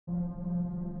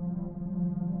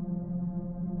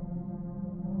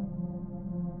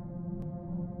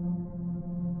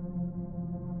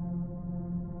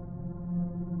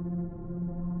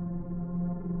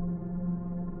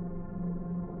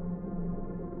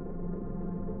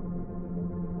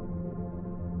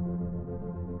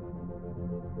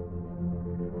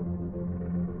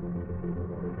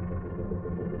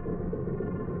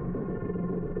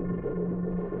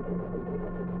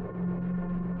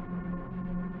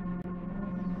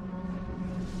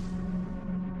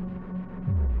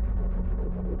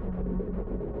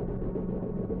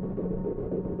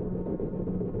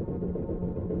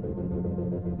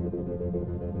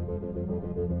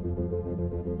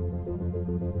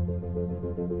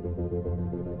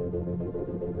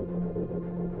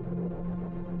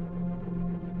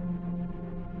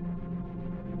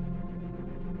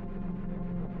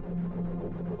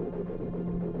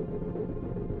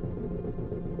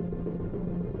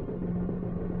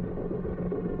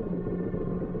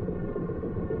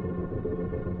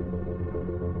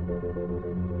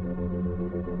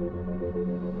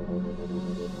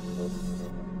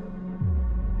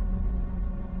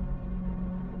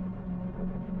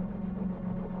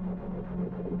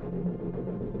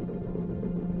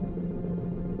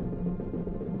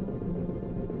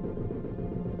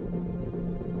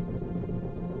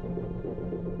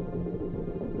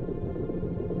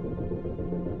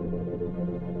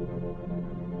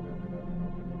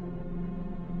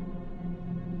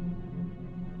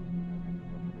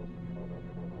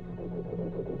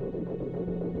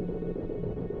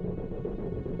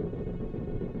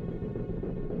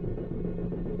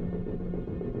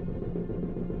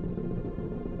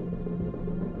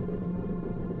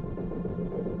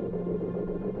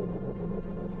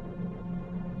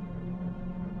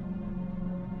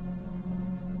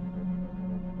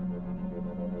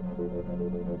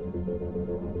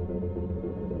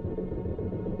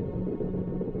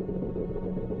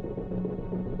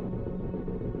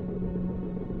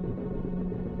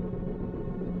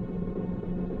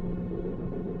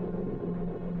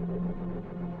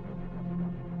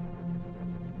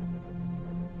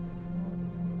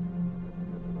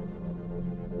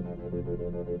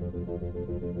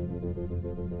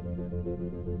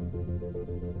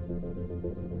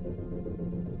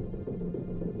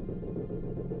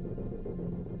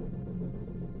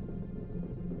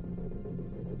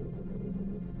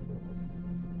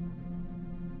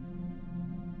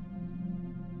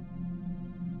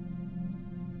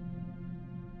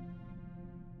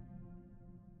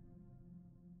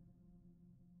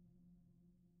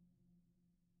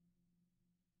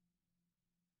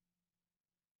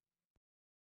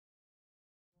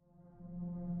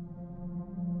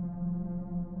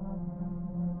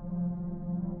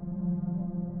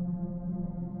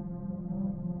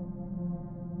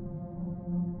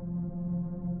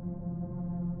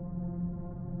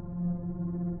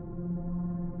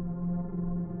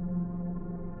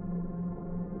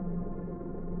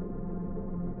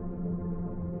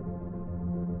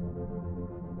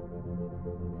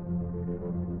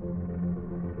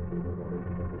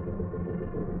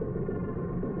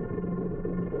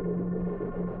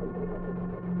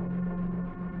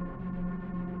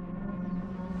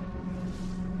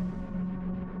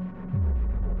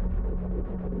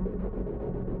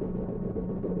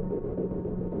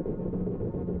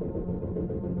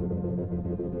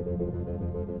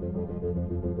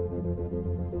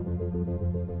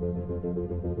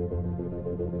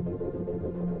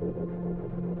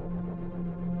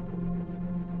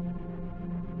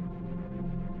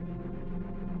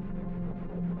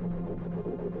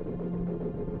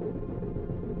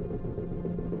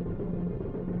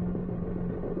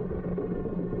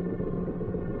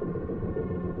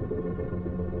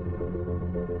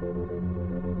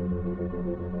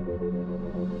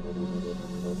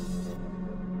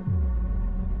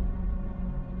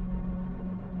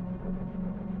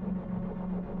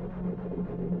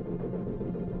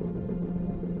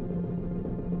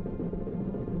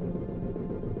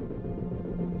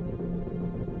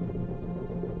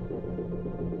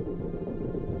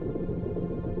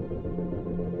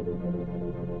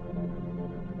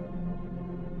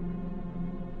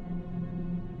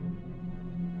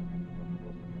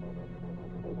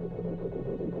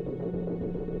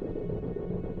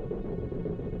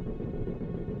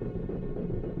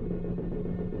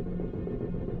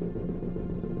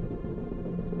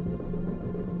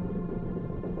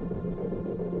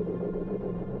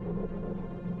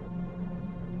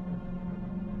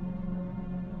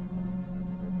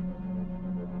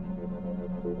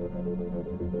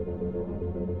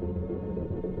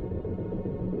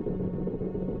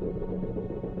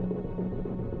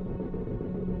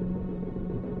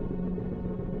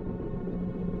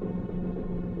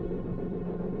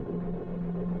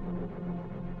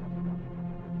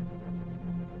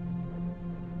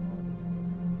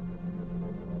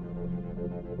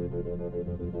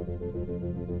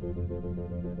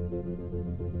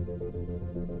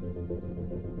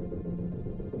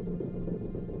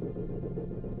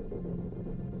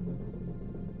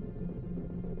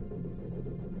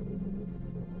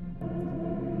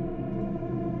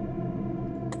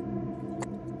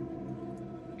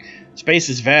Space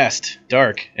is vast,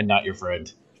 dark, and not your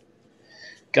friend.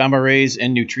 Gamma rays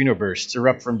and neutrino bursts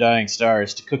erupt from dying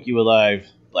stars to cook you alive,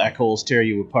 black holes tear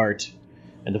you apart,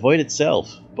 and the void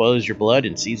itself boils your blood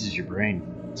and seizes your brain.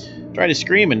 Try to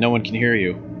scream and no one can hear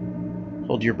you.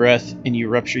 Hold your breath and you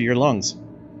rupture your lungs.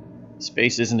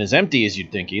 Space isn't as empty as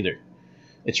you'd think either.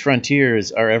 Its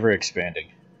frontiers are ever expanding.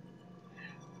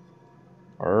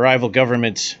 Our rival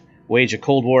governments wage a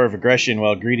cold war of aggression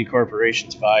while greedy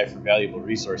corporations vie for valuable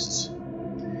resources.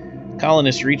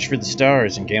 Colonists reach for the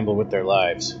stars and gamble with their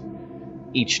lives.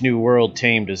 Each new world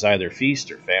tamed is either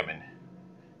feast or famine.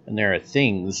 And there are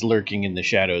things lurking in the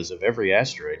shadows of every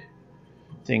asteroid.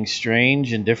 Things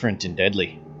strange and different and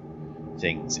deadly.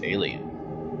 Things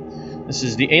alien. This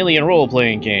is the Alien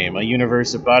role-playing game, a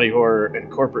universe of body horror and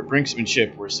corporate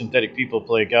brinksmanship where synthetic people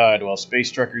play God while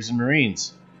space truckers and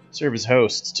marines serve as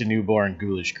hosts to newborn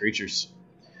ghoulish creatures.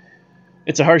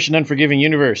 It's a harsh and unforgiving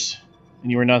universe,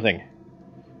 and you are nothing,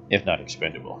 if not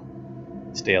expendable.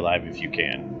 Stay alive if you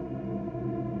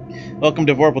can. Welcome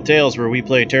to Vorpal Tales, where we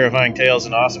play terrifying tales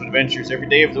and awesome adventures every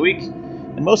day of the week,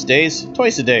 and most days,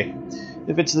 twice a day.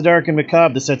 If it's the dark and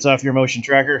macabre that sets off your motion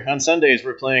tracker, on Sundays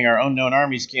we're playing our Unknown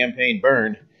Armies campaign,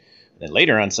 Burn. Then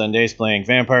later on Sundays, playing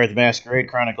Vampire the Masquerade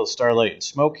Chronicles, Starlight and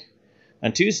Smoke.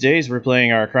 On Tuesdays, we're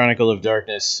playing our Chronicle of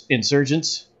Darkness,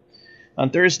 Insurgents. On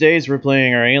Thursdays, we're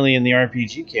playing our Alien the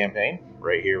RPG campaign,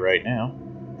 right here, right now.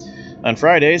 On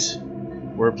Fridays,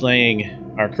 we're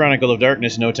playing our Chronicle of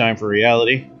Darkness, No Time for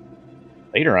Reality.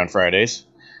 Later on Fridays,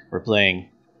 we're playing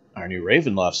our new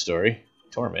Ravenloft story,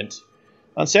 Torment.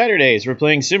 On Saturdays, we're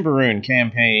playing Simbaroon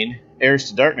campaign, Heirs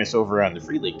to Darkness over on the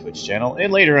Free League Twitch channel,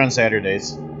 and later on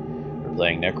Saturdays, we're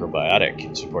playing Necrobiotic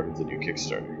in support of the new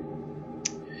Kickstarter.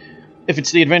 If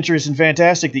it's the adventurous and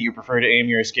fantastic that you prefer to aim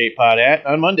your escape pod at,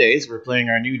 on Mondays we're playing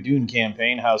our new Dune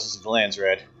campaign, Houses of the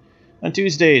Landsred. On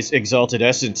Tuesdays, Exalted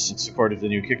Essence in support of the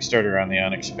new Kickstarter on the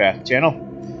Onyx Path channel.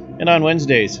 And on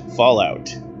Wednesdays,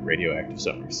 Fallout, Radioactive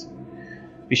Summers.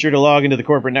 Be sure to log into the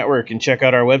corporate network and check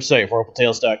out our website,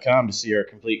 horribletales.com, to see our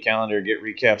complete calendar, get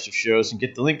recaps of shows, and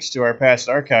get the links to our past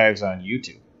archives on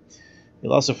YouTube.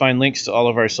 You'll also find links to all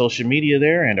of our social media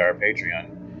there and our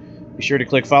Patreon. Be sure to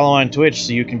click follow on Twitch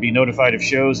so you can be notified of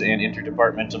shows and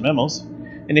interdepartmental memos.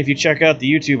 And if you check out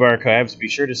the YouTube archives, be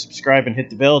sure to subscribe and hit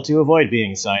the bell to avoid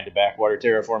being assigned to backwater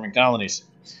terraforming colonies.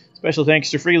 Special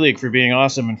thanks to Free League for being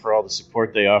awesome and for all the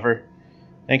support they offer.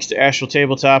 Thanks to Astral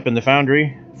Tabletop and the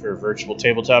Foundry for virtual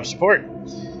tabletop support.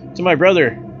 To my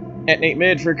brother, at Nate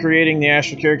Mid, for creating the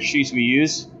Astral character sheets we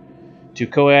use. To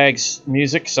Coag's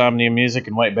Music, Somnium Music,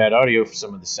 and White Bat Audio for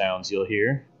some of the sounds you'll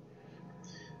hear.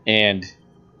 And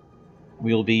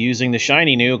we'll be using the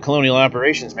shiny new Colonial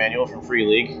Operations Manual from Free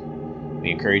League.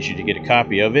 We encourage you to get a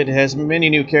copy of it. It has many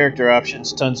new character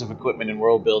options, tons of equipment and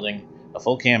world building, a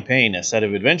full campaign, a set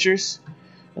of adventures,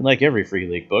 and like every Free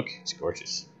League book, it's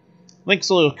gorgeous. Links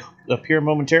will appear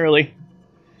momentarily.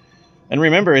 And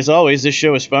remember, as always, this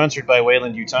show is sponsored by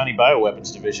Wayland Yutani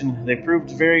Bioweapons Division. They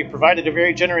provided a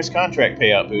very generous contract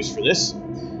payout boost for this.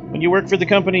 When you work for the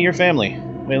company, your family.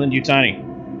 Wayland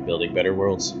Yutani, building better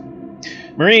worlds.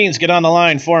 Marines, get on the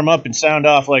line, form up, and sound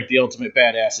off like the ultimate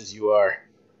badasses you are.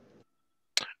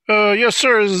 Yes,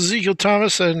 sir. This is Ezekiel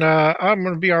Thomas, and I'm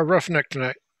going to be our roughneck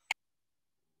tonight.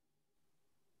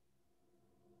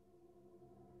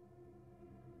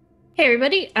 Hey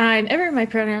everybody, I'm Ever. My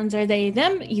pronouns are they,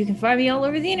 them. You can find me all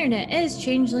over the internet as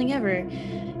Changeling Ever.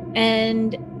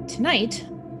 And tonight,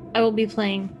 I will be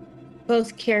playing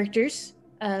both characters,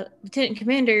 Lieutenant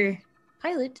Commander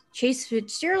Pilot Chase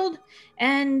Fitzgerald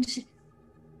and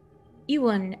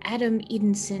Ewan Adam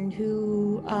Edenson,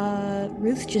 who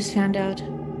Ruth just found out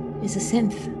is a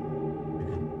synth.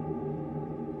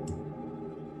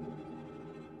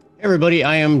 Hey everybody,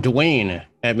 I am Dwayne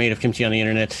at Made of Kimchi on the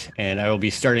Internet, and I will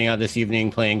be starting out this evening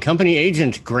playing Company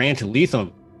Agent Grant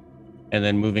Leatham, and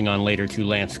then moving on later to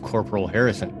Lance Corporal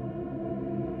Harrison.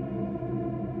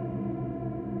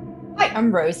 Hi,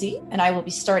 I'm Rosie, and I will be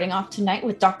starting off tonight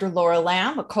with Dr. Laura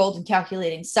Lamb, a cold and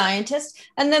calculating scientist,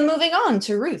 and then moving on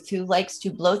to Ruth, who likes to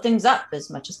blow things up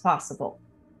as much as possible.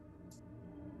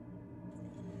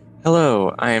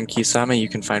 Hello, I am Kisama. You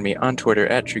can find me on Twitter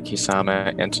at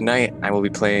TrueKisama, and tonight I will be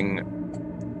playing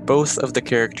both of the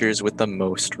characters with the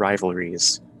most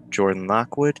rivalries, Jordan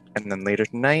Lockwood, and then later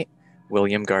tonight,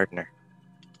 William Gardner.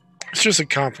 It's just a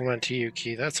compliment to you,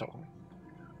 Key, that's all.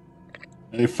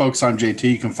 Hey folks, I'm JT.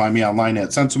 You can find me online at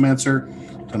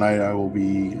Sensomancer. Tonight I will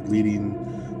be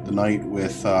leading the night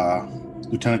with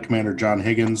Lieutenant Commander John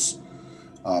Higgins,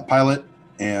 pilot,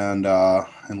 and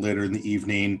later in the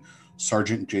evening,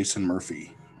 Sergeant Jason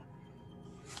Murphy.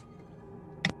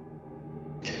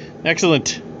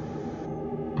 Excellent.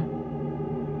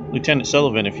 Lieutenant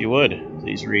Sullivan, if you would,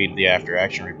 please read the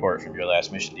after-action report from your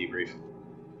last mission debrief.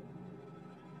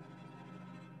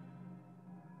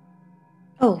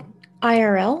 Oh,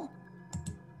 IRL?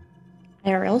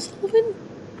 IRL Sullivan?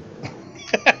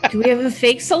 Do we have a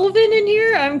fake Sullivan in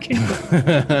here? I'm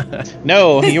confused.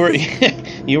 No, you were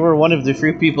you were one of the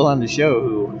few people on the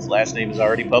show whose last name is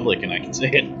already public, and I can say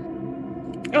it.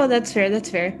 Oh, that's fair. That's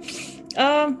fair.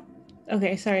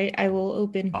 Okay, sorry. I will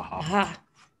open. Aha.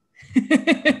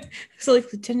 It's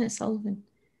like Lieutenant Sullivan.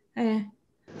 Okay.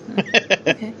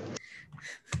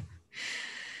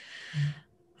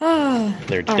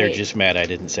 They're right. just mad I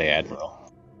didn't say Admiral.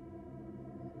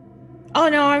 Oh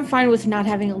no, I'm fine with not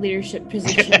having a leadership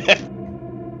position.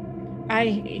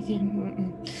 I'm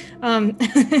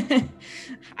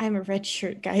a red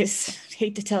shirt, guys.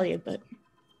 Hate to tell you, but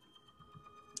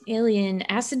Alien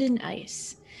Acid and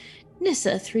Ice,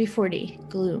 Nissa 340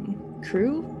 Gloom,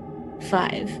 Crew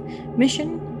 5,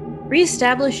 Mission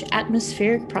Reestablish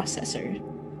Atmospheric Processor.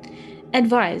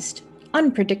 Advised: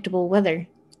 unpredictable weather,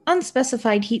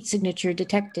 unspecified heat signature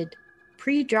detected.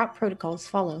 Pre-drop protocols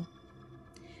follow.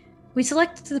 We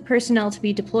select the personnel to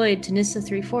be deployed to Nissa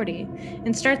 340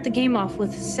 and start the game off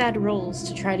with sad rolls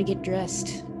to try to get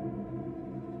dressed.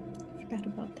 Forgot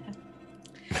about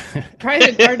that.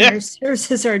 Private Gardner serves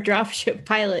as our dropship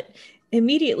pilot,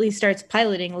 immediately starts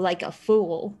piloting like a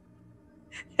fool.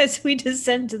 As we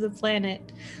descend to the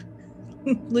planet,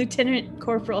 Lieutenant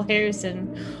Corporal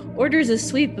Harrison orders a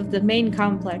sweep of the main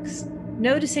complex,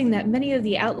 noticing that many of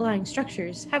the outlying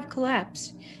structures have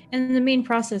collapsed and the main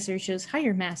processor shows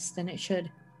higher mass than it should.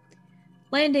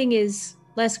 Landing is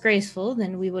less graceful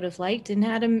than we would have liked, and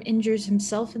Adam injures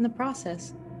himself in the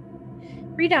process.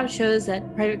 Readout shows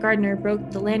that Private Gardner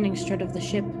broke the landing strut of the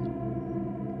ship.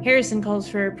 Harrison calls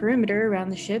for a perimeter around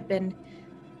the ship, and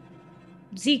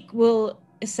Zeke will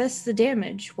assess the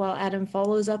damage while Adam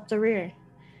follows up the rear.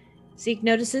 Zeke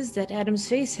notices that Adam's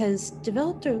face has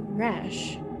developed a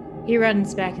rash. He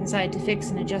runs back inside to fix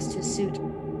and adjust his suit.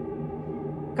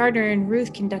 Gardner and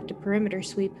Ruth conduct a perimeter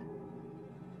sweep.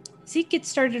 Zeke gets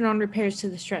started on repairs to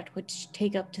the strut, which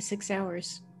take up to 6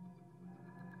 hours.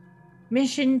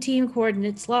 Mission team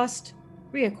coordinates lost.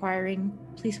 Reacquiring.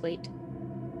 Please wait.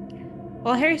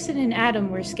 While Harrison and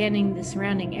Adam were scanning the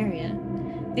surrounding area,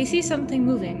 they see something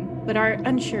moving, but are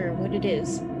unsure what it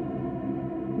is.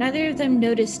 Neither of them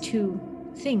notice two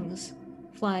things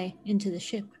fly into the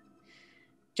ship.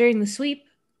 During the sweep,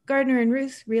 Gardner and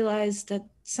Ruth realize that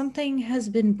something has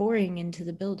been boring into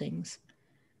the buildings.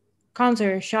 Comms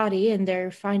are shoddy and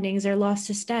their findings are lost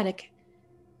to static.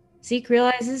 Zeke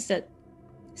realizes that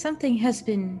something has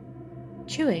been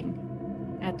chewing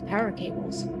at the power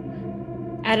cables.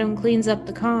 Adam cleans up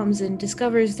the comms and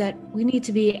discovers that we need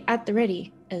to be at the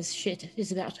ready as shit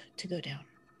is about to go down.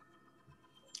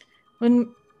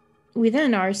 When we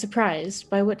then are surprised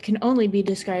by what can only be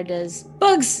described as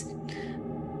bugs.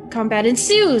 Combat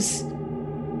ensues.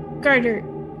 Gardner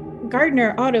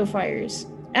auto-fires.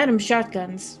 Adam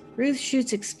shotguns. Ruth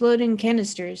shoots exploding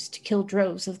canisters to kill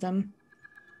droves of them.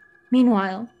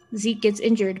 Meanwhile, Zeke gets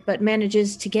injured but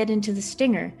manages to get into the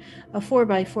Stinger, a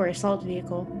 4x4 assault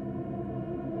vehicle.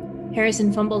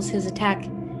 Harrison fumbles his attack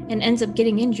and ends up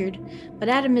getting injured, but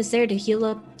Adam is there to heal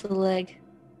up the leg.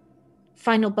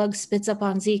 Final bug spits up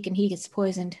on Zeke and he gets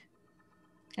poisoned.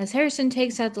 As Harrison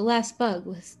takes out the last bug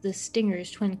with the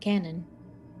Stinger's twin cannon.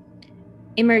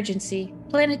 Emergency.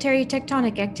 Planetary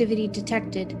tectonic activity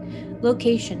detected.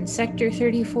 Location, Sector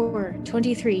 34,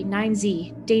 23,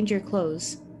 9Z. Danger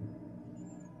close.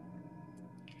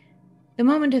 The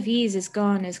moment of ease is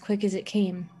gone as quick as it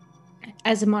came.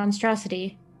 As a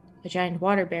monstrosity, a giant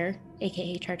water bear,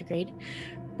 aka tardigrade,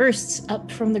 bursts up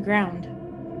from the ground.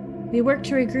 We work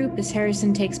to regroup as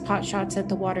Harrison takes pot shots at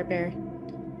the water bear.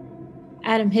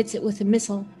 Adam hits it with a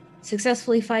missile,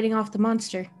 successfully fighting off the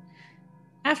monster.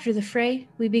 After the fray,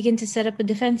 we begin to set up a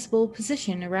defensible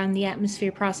position around the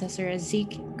atmosphere processor as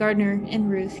Zeke, Gardner,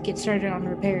 and Ruth get started on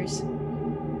repairs.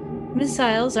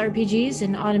 Missiles, RPGs,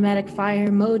 and automatic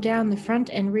fire mow down the front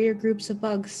and rear groups of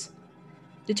bugs.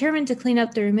 Determined to clean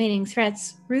up the remaining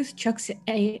threats, Ruth chucks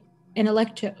an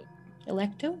electro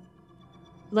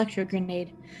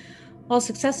grenade. While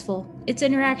successful, its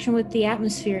interaction with the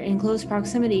atmosphere in close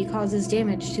proximity causes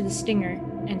damage to the Stinger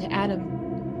and to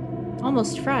Adam.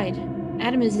 Almost fried,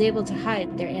 Adam is able to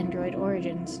hide their android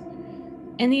origins.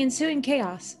 In the ensuing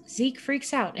chaos, Zeke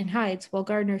freaks out and hides while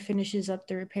Gardner finishes up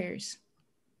the repairs.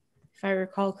 If I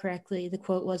recall correctly, the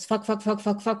quote was, fuck, fuck, fuck,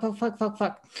 fuck, fuck, fuck, fuck, fuck,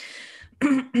 fuck.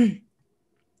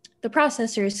 The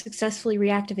processor is successfully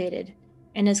reactivated,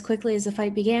 and as quickly as the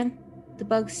fight began, the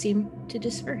bugs seem to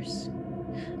disperse.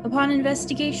 Upon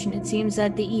investigation, it seems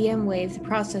that the EM wave the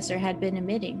processor had been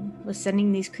emitting was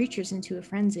sending these creatures into a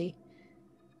frenzy.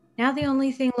 Now the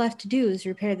only thing left to do is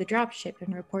repair the dropship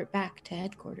and report back to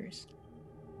headquarters.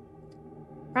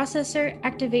 Processor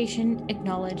activation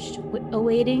acknowledged.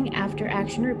 Awaiting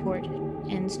after-action report.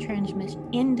 End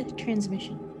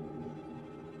transmission.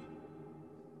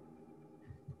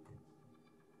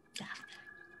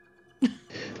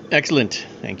 Excellent.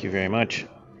 Thank you very much.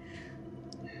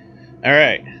 All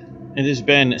right. It has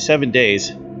been 7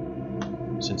 days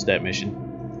since that mission.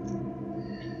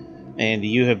 And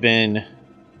you have been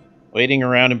waiting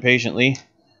around impatiently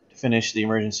to finish the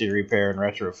emergency repair and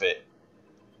retrofit.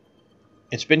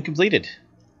 It's been completed.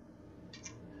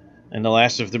 And the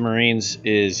last of the Marines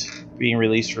is being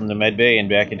released from the medbay and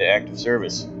back into active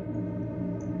service.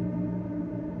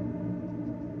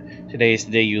 Today is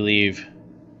the day you leave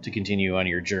to continue on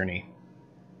your journey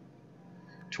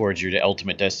towards your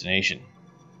ultimate destination.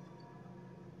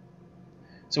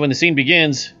 So when the scene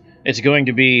begins, it's going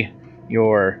to be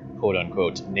your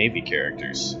quote-unquote Navy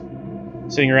characters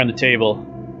sitting around the table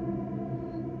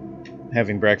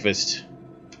having breakfast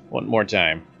one more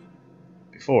time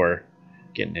before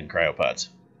getting in cryopods.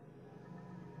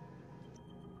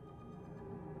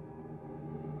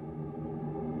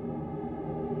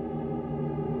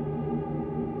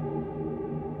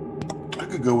 I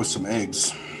could go with some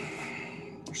eggs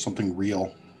or something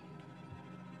real.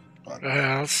 But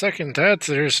I'll second that.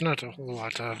 There's not a whole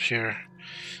lot up here.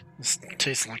 This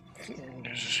tastes like...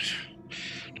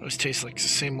 It always tastes like the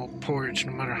same old porridge,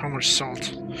 no matter how much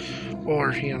salt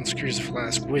or he unscrews the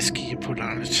flask whiskey you put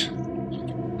on it.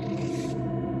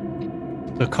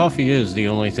 The coffee is the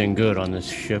only thing good on this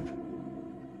ship.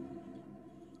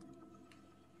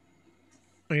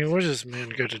 I mean, what is this man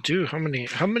got to do? How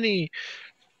many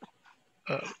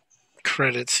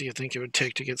credits do you think it would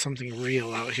take to get something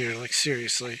real out here? Like,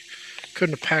 seriously.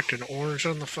 Couldn't have packed an orange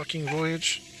on the fucking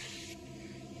voyage?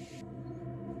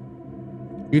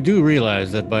 You do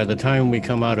realize that by the time we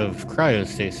come out of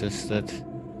cryostasis, that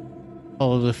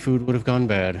all of the food would have gone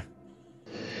bad.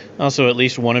 Also, at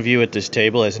least one of you at this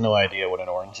table has no idea what an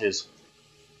orange is.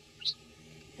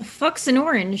 The fuck's an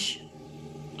orange?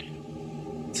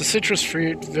 It's a citrus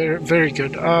fruit. Very, very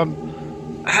good. I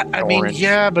mean, Orange.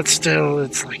 yeah, but still,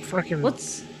 it's like fucking...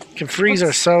 What's can freeze what's-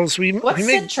 ourselves. We What's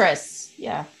make... citrus?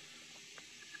 Yeah.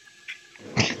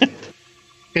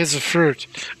 It's a fruit.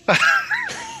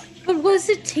 But what does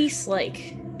it taste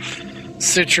like?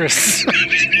 Citrus.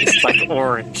 It's like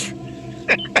orange.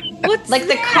 What's Like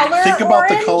the that? color Think about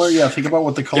the orange? color. Yeah, think about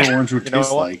what the color orange would You know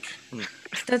taste what? like.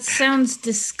 That sounds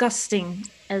disgusting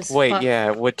as Wait, fuck. yeah,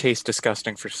 it would taste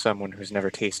disgusting for someone who's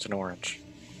never tasted an orange.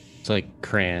 It's like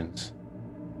crayons.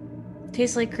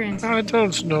 Tastes like crayons. I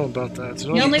don't know about that.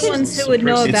 The only ones who would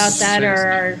know It's about that six.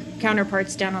 are our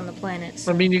counterparts down on the planet.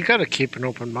 I mean, you gotta keep an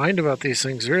open mind about these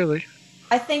things, really.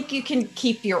 I think you can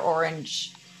keep your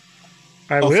orange.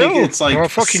 I I will. think it's like I'll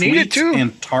fucking eat it sweet too.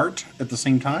 and tart at the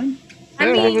same time. I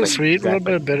Yeah, a little mean, bit sweet, a little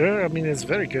Exactly. bit bitter. I mean, it's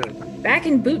very good. back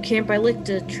in boot camp, I licked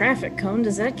a traffic cone.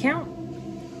 Does that count?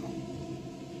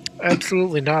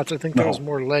 Absolutely not. I think that No. was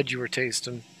more lead you were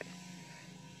tasting.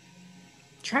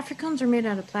 Traffic cones are made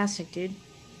out of plastic, dude.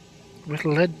 With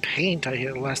lead paint, I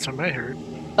hear last time I heard.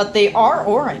 But they are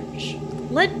orange.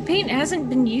 Lead paint hasn't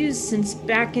been used since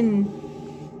back in,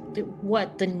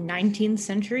 what, the 19th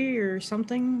century or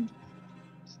something?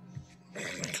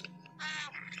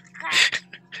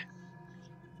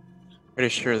 Pretty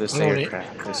sure this I don't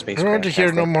aircraft, the I spacecraft. don't want to hear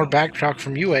has no that more problem. backtalk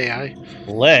from you, AI.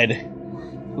 Lead?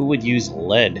 Who would use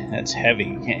lead? That's heavy.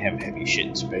 You can't have heavy shit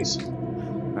in space.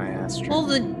 Oh, yeah, that's true. Well,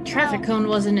 the traffic cone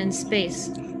wasn't in space.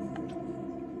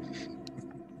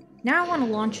 Now I want to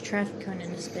launch a traffic cone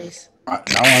into space. Now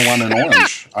I want an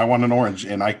orange. I want an orange,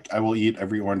 and I will eat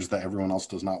every orange that everyone else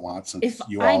does not want. Since If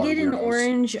you I all get are an weirdos.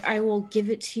 orange, I will give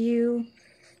it to you.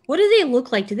 What do they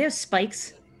look like? Do they have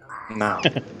spikes? No.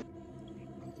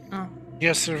 Oh.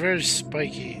 Yes, they're very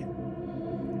spiky.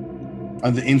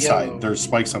 On the inside, Yellow. there's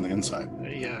spikes on the inside,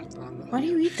 Yeah. Why do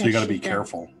you eat that so you got to shit be then?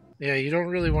 careful. Yeah, you don't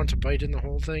really want to bite in the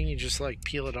whole thing. You just like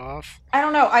peel it off. I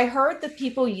don't know. I heard that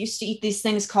people used to eat these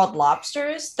things called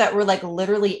lobsters that were like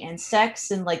literally insects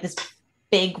and like this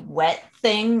big wet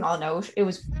thing. Oh no, it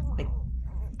was like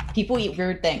people eat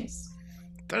weird things.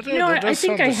 That, You know, that I does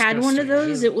think sound I had one of disgusting,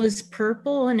 those. yeah. It was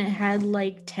purple and it had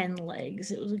like 10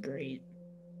 legs. It was great.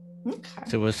 Okay.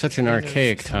 So it was such an Yeah,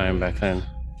 archaic it's- time back then.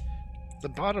 The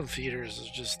bottom feeders is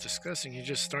just disgusting. You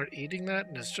just start eating that,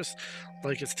 and it's just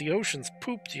like it's the ocean's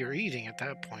poop you're eating at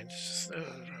that point. It's just,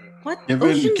 What? Given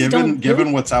Oceans given don't given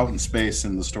poop? what's out in space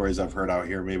and the stories I've heard out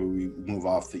here, maybe we move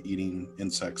off the eating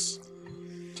insects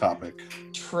topic.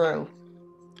 True.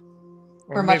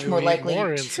 or We're much maybe more we eat likely more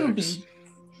to insects. be.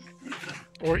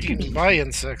 Or eaten by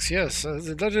insects, yes.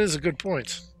 That is a good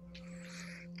point.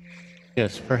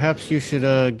 Yes, perhaps you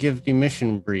should give the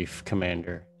mission brief,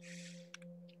 Commander.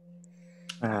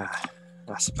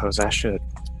 I suppose I should.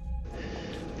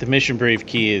 The mission brief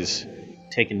key is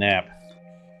take a nap.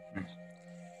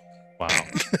 Wow.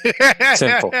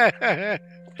 Simple.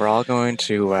 We're all going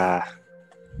to,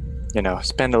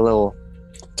 spend a little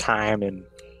time in.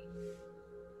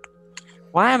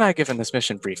 Why am I giving this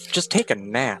mission brief? Just take a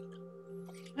nap.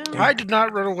 Well, I did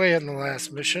not run away in the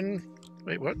last mission.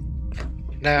 Wait, what?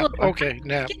 Nap. Look, Okay,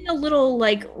 nap. getting a little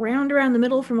like round around the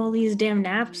middle from all these damn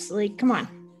naps. Like, come on.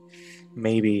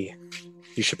 Maybe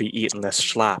you should be eating this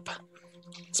schlop.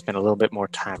 Spend a little bit more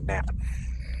time napping.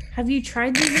 Have you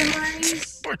tried these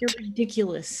MREs? They're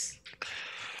ridiculous.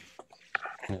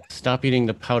 Stop eating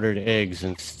the powdered eggs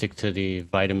and stick to the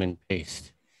vitamin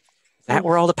paste. Is that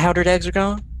where all the powdered eggs are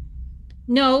going?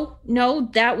 No,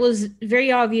 that was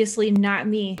very obviously not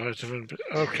me.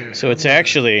 Okay. So it's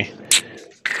actually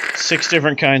 6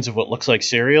 different kinds of what looks like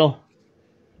cereal.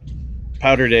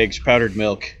 Powdered eggs, powdered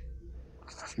milk,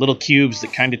 little cubes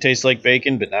that kind of taste like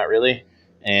bacon, but not really,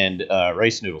 and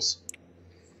rice noodles.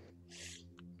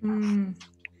 Mm.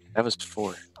 That was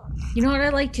 4. You know what I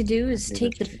like to do is Maybe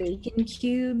take the bacon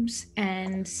cubes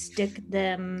and stick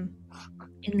them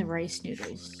in the rice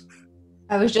noodles.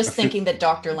 I was just thinking that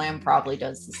Dr. Lamb probably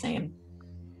does the same.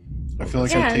 I feel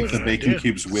like Yeah, I take it's- the bacon Yeah.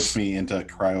 cubes with me into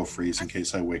cryo freeze in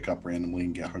case I wake up randomly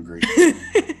and get hungry.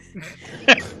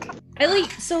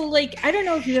 I don't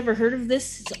know if you've ever heard of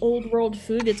this. It's old world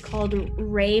food. It's called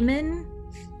ramen.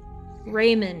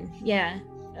 Raymond, yeah.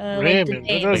 Raymond, that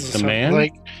name. doesn't Like the sound man?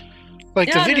 like No,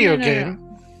 the no, video no, no,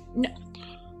 game. No.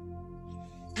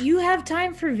 You have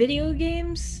time for video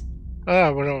games? When I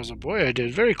was a boy, I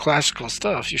did very classical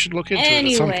stuff. You should look into it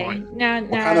at some Anyway, point. now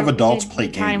What kind of adults you're play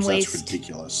time games? That's waste.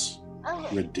 ridiculous.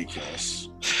 Ridiculous.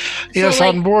 Yes,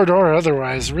 like- on board or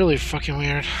otherwise. Really fucking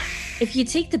weird. If you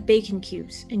take the bacon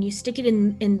cubes and you stick it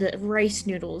in the rice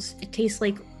noodles, it tastes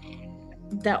like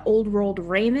that old rolled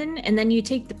ramen. And then you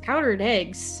take the powdered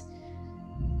eggs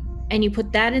and you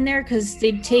put that in there, because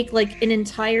they'd take like an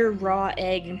entire raw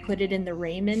egg and put it in the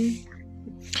ramen.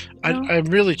 No? I'm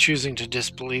really choosing to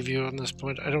disbelieve you on this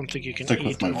point. I don't think you can Stick with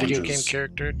eat my a video game oranges.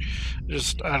 character.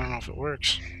 I don't know if it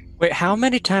works. Wait, how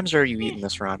many times are you eating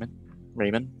this ramen?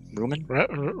 Ramen?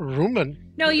 Ramen?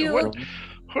 No, you. Ramen?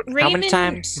 Ramen, How many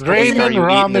times? Ramen, are you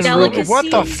eating this ramen, delicacy.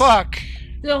 what the fuck?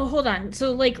 No, hold on.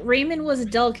 So, like, ramen was a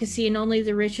delicacy, and only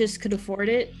the richest could afford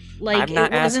it. Like, I'm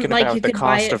not it wasn't asking like about you the could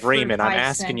buy cost it of for ramen. I'm 5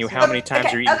 asking you cents. how many times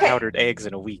Okay, you're eating okay. powdered eggs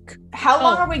in a week. How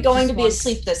long Oh, are we going just to be once.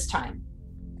 asleep this time?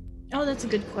 Oh, that's a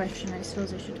good question. I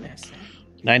suppose I should have asked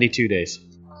that. 92 days.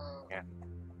 Oh,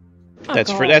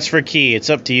 That's God. for Key. It's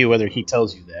up to you whether he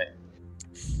tells you that.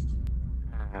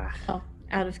 Oh,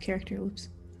 out of character. Oops.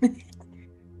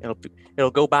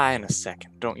 It'll go by in a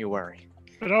second. Don't you worry.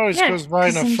 It always Yeah, goes by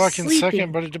in 'cause a I'm fucking sleeping.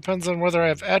 second, but it depends on whether I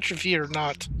have atrophy or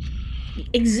not.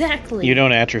 Exactly. You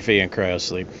don't atrophy in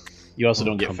cryosleep. You also Oh,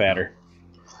 don't get come fatter.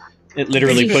 It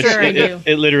literally Pretty puts sure I do.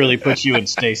 it literally puts you in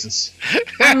stasis.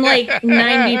 I'm like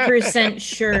 90%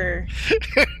 sure.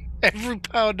 Every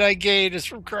pound I gain is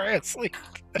from cryosleep.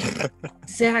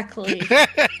 Exactly.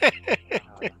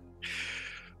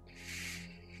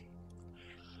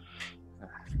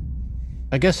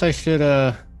 I guess I should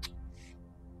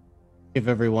give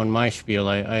everyone my spiel.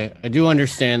 I do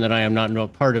understand that I am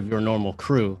not part of your normal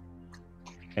crew,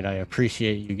 and I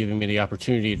appreciate you giving me the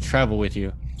opportunity to travel with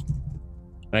you.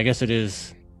 And I guess it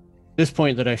is this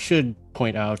point that I should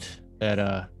point out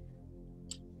that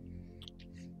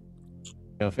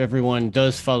if everyone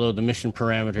does follow the mission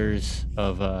parameters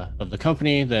of the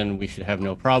company, then we should have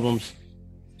no problems.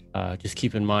 Just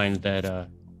keep in mind that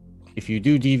if you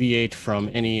do deviate from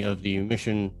any of the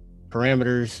mission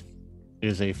parameters, it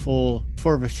is a full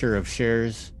forfeiture of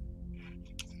shares.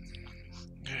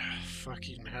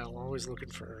 Fucking hell, always looking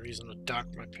for a reason to dock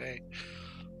my pay.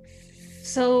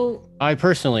 So, I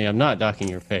personally am not docking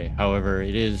your pay. However,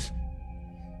 it is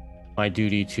my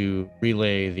duty to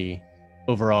relay the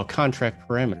overall contract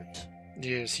parameters.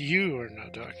 Yes, you are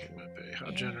not docking my pay.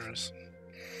 How generous.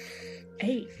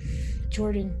 hey,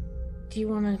 Jordan, do you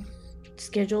want to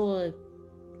schedule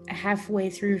a halfway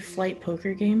through flight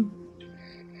poker game?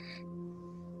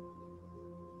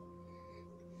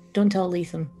 Don't tell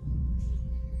Lethem.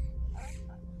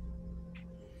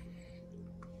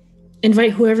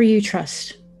 Invite whoever you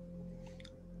trust.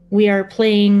 We are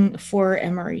playing for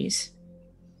MREs.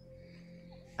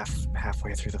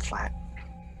 Halfway through the flat.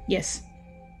 Yes.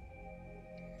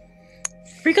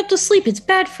 Break up to sleep. It's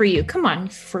bad for you. Come on,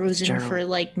 frozen Gerald. for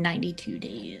like 92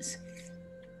 days.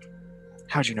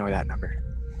 How'd you know that number?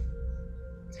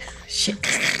 Shit.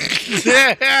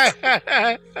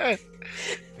 Have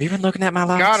you been looking at my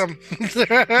logs? Got him.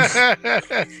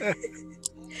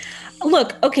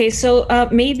 Look, okay, so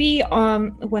maybe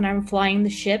when I'm flying the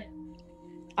ship,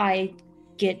 I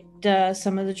get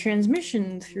some of the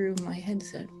transmission through my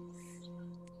headset.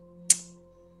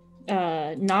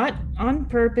 Not on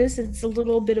purpose. It's a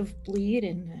little bit of bleed,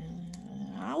 and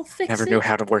I'll fix Never it. knew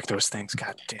how to work those things.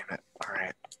 God damn it. All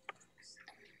right.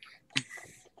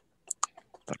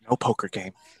 But no poker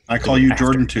game. I call you After.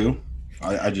 Jordan too.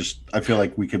 I feel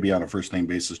like we could be on a first name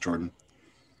basis, Jordan.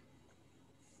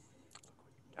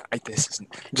 This isn't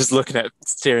just looking at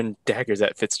staring daggers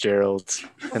at Fitzgerald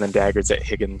and then daggers at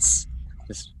Higgins.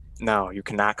 Just, no, you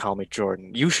cannot call me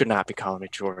Jordan. You should not be calling me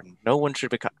Jordan. No one should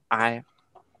be.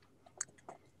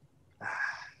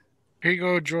 Here you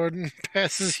go, Jordan.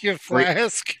 Passes you a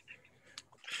flask.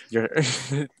 You're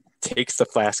takes the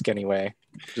flask anyway.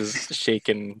 Just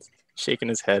shaking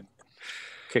his head.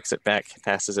 Kicks it back.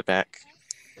 Passes it back.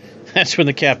 That's when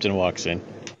the captain walks in.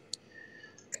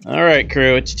 All right,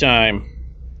 crew, it's time.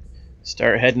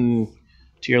 Start heading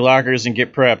to your lockers and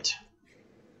get prepped.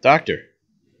 Doctor,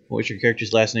 what was your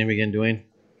character's last name again, Dwayne?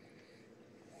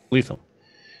 Lethal.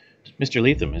 Mr.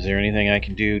 Lethem, is there anything I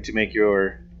can do to make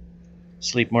your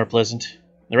sleep more pleasant?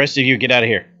 The rest of you, get out of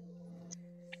here.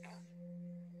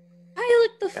 I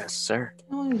look the. Yes, sir.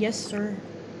 Oh, yes, sir.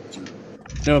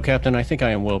 No, Captain, I think I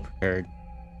am well prepared.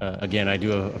 Again, I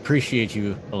do appreciate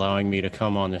you allowing me to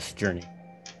come on this journey.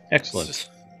 Excellent.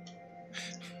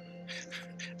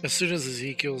 As soon as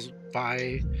Ezekiel's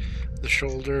by the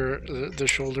shoulder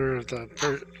of the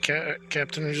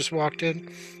captain who just walked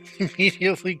in,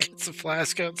 immediately gets a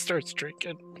flask out and starts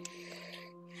drinking.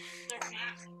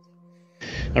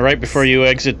 Now, right before you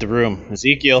exit the room,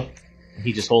 Ezekiel,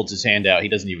 he just holds his hand out. He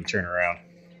doesn't even turn around.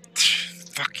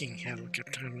 Fucking hell,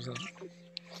 good times up.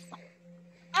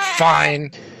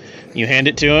 Fine. You hand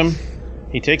it to him.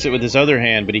 He takes it with his other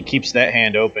hand, but he keeps that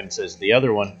hand open, says the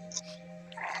other one.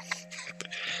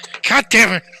 God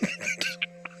damn it!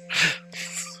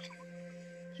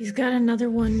 He's got another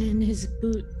one in his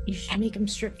boot. You should make him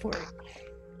strip for it.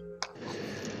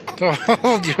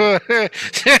 Oh,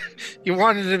 you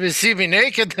wanted to see me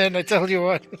naked, then I tell you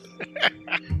what.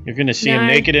 You're going to see him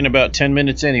naked in about 10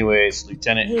 minutes anyways,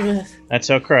 Lieutenant. Ugh. That's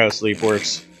how cryosleep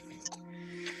works.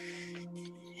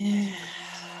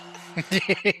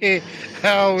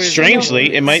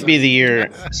 Strangely, it might be the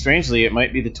year. Strangely, it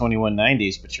might be the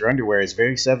 2190s, but your underwear is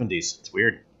very 70s. It's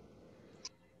weird.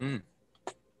 Very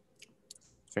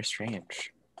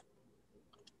strange.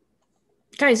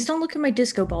 Guys, don't look at my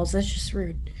disco balls. That's just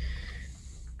rude.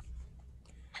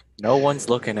 No one's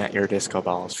looking at your disco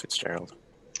balls, Fitzgerald.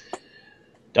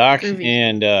 Doc Groovy.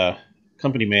 and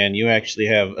Company Man, you actually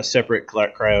have a separate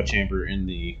cryo chamber in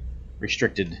the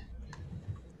restricted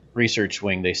research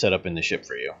wing they set up in the ship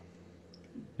for you.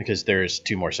 Because there's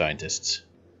 2 more scientists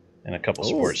and a couple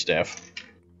support staff.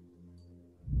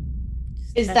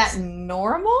 Is that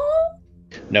normal?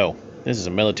 No, this is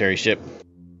a military ship.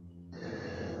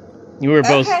 You were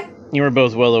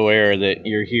both well aware that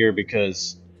you're here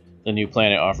because the new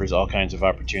planet offers all kinds of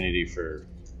opportunity for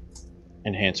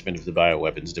enhancement of the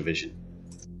bioweapons division.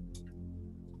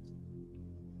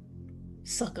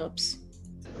 Suck-ups.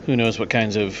 Who knows what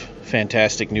kinds of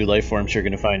fantastic new life forms you're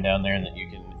going to find down there and that you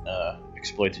can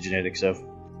exploit the genetics of.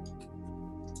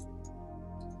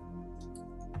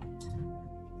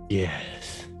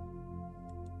 Yes.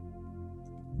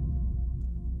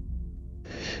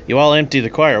 You all enter the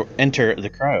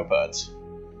cryopods.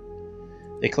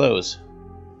 They close.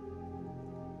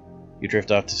 You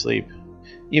drift off to sleep.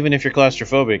 Even if you're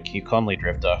claustrophobic, you calmly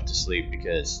drift off to sleep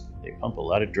because they pump a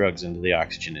lot of drugs into the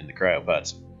oxygen in the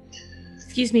cryopods.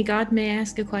 Excuse me, God, may I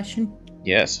ask a question?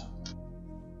 Yes.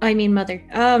 I mean, Mother.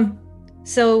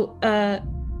 So,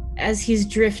 as he's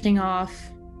drifting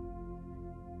off,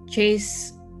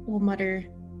 Chase will mutter,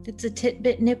 "It's a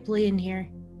tit-bit nipply in here."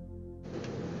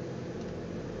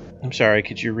 I'm sorry,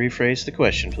 could you rephrase the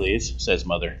question, please? Says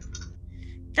Mother.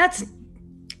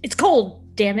 It's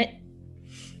cold, damn it.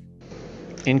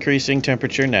 Increasing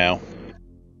temperature now.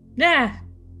 Ah,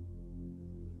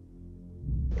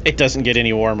 It doesn't get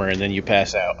any warmer and then you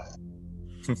pass out.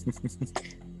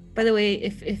 by the way,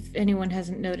 if anyone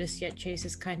hasn't noticed yet, Chase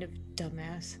is kind of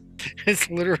dumbass. It's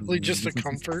literally just a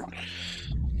comfort.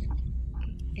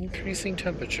 Increasing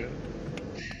temperature.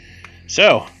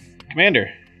 So,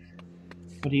 Commander,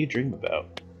 what do you dream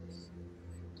about?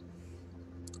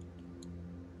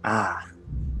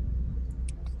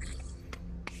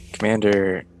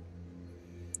 Commander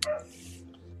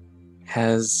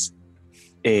has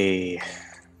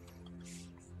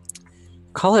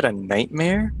call it a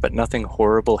nightmare, but nothing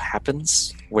horrible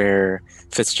happens, where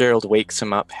Fitzgerald wakes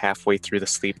him up halfway through the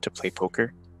sleep to play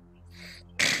poker.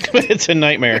 It's a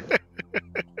nightmare.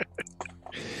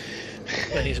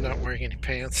 And he's not wearing any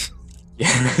pants.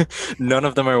 Yeah, none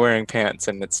of them are wearing pants,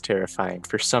 and it's terrifying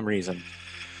for some reason.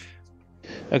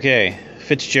 Okay,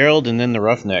 Fitzgerald and then the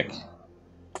Roughneck.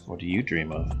 What do you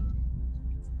dream of?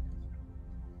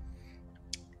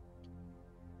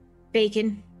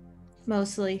 Bacon,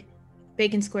 mostly.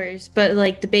 Bacon squares. But,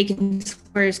 like, the bacon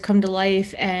squares come to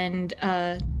life and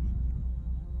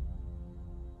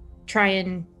try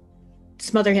and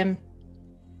smother him.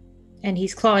 And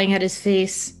he's clawing at his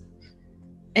face.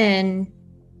 And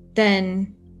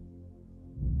then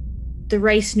the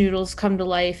rice noodles come to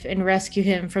life and rescue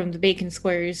him from the bacon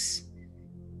squares.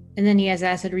 And then he has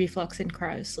acid reflux and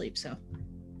cryosleep, so.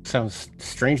 Sounds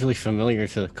strangely familiar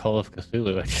to the Call of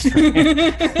Cthulhu.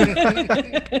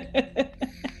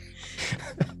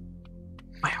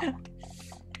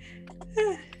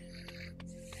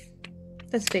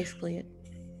 That's basically it.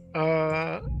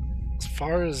 As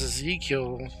far as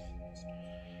Ezekiel,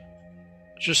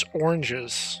 just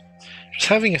oranges. Just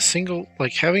having a single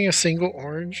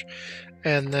orange,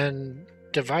 and then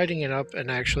dividing it up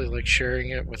and actually like sharing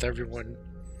it with everyone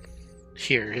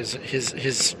here,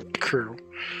 his crew,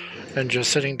 and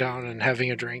just sitting down and having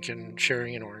a drink and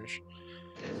sharing an orange.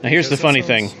 Now here's the funny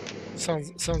thing.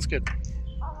 Sounds good.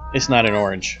 It's not an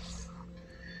orange.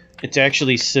 It's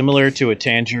actually similar to a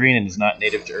tangerine and is not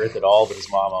native to Earth at all, but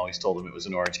his mom always told him it was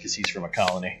an orange because he's from a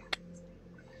colony.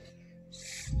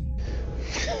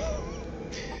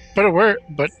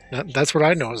 That's what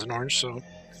I know as an orange. So,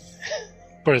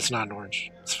 but it's not an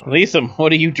orange. It's fine. Lethem, what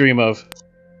do you dream of?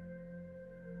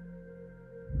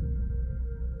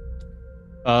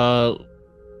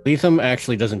 Lethem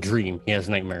actually doesn't dream. He has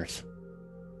nightmares.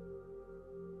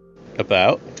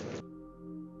 About?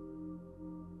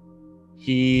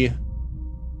 He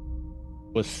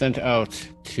was sent out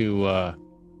to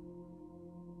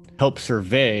help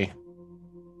survey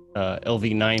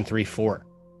LV-934.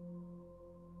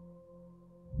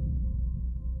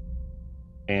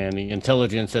 And the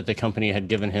intelligence that the company had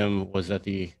given him was that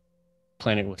the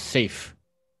planet was safe.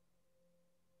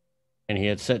 And he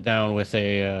had sat down with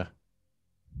a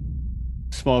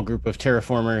small group of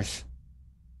terraformers.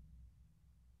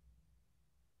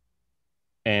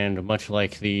 And much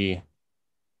like the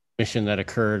mission that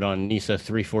occurred on NISA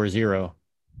 340,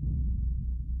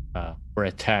 were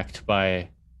attacked by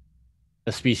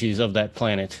a species of that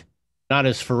planet. Not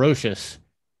as ferocious,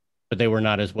 but they were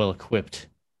not as well equipped.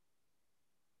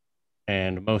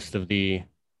 And most of the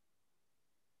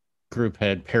group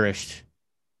had perished.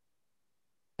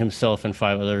 Himself and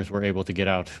 5 others were able to get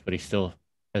out, but he still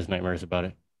has nightmares about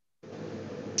it.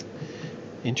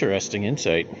 Interesting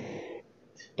insight.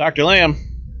 Dr. Lamb.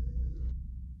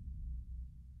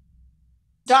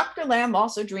 Dr. Lamb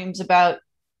also dreams about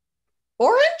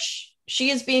orange. She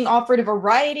is being offered a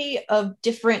variety of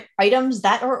different items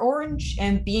that are orange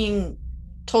and being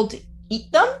told to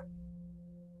eat them.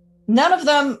 None of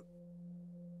them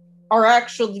are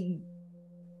actually...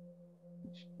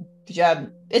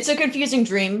 It's a confusing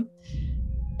dream.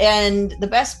 And the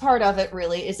best part of it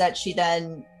really is that she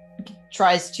then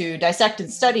tries to dissect and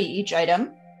study each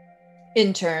item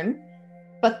in turn,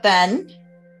 but then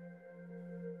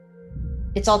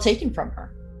it's all taken from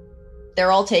her.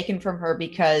 They're all taken from her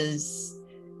because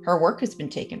her work has been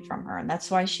taken from her, and that's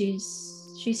why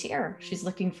she's here. She's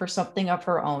looking for something of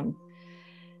her own.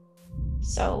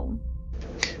 So,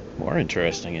 more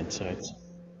interesting insights.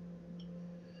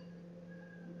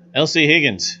 Elsie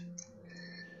Higgins,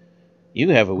 you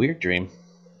have a weird dream.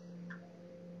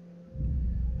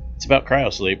 It's about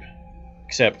cryosleep,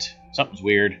 except something's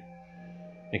weird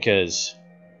because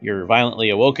you're violently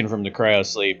awoken from the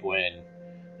cryosleep when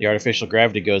the artificial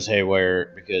gravity goes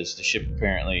haywire because the ship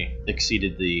apparently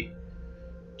exceeded the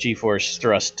G-force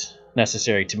thrust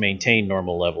necessary to maintain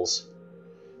normal levels,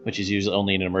 which is used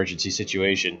only in an emergency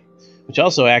situation, which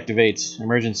also activates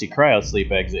emergency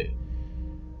cryosleep exit.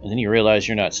 And then you realize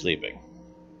you're not sleeping.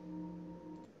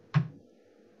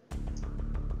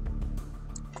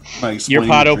 Your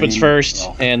pod opens first,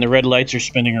 and the red lights are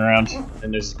spinning around,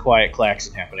 and there's a quiet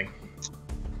klaxon happening.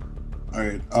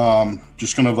 Alright,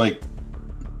 just gonna, like,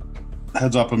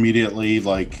 heads up immediately,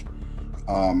 like,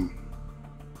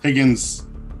 Higgins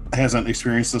hasn't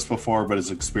experienced this before, but has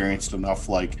experienced enough,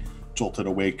 like, jolted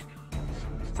awake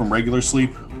from regular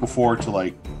sleep before to,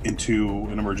 like, into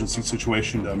an emergency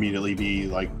situation to immediately be,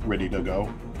 like, ready to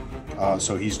go.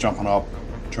 So he's jumping up,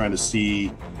 trying to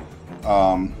see,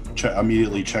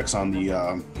 immediately checks on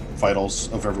the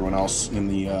vitals of everyone else in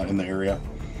the area.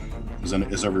 Is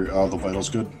the vitals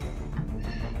good?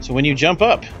 So when you jump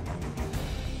up,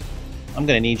 I'm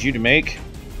going to need you to make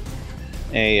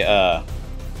a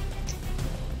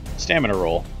stamina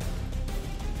roll.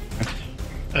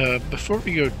 Before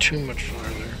we go too much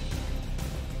farther,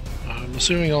 I'm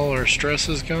assuming all our stress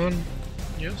is gone?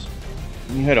 Yes?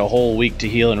 You had a whole week to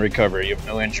heal and recover. You have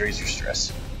no injuries or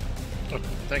stress. Okay,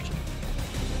 thank you.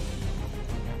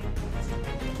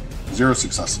 0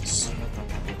 successes.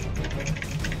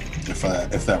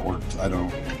 If that worked, I don't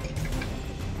know.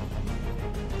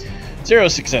 0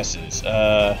 successes.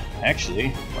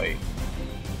 Actually, wait.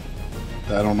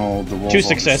 I don't know the rolls. 2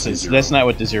 successes. That's not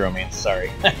what the 0 means.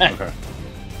 Sorry. Okay.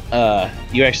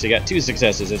 You actually got 2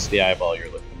 successes. It's the eyeball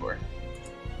you're looking for.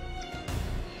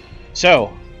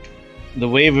 So, the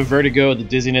wave of vertigo, the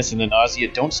dizziness, and the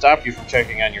nausea don't stop you from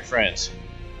checking on your friends.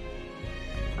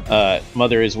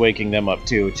 Mother is waking them up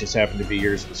too. It just happened to be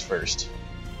yours was first.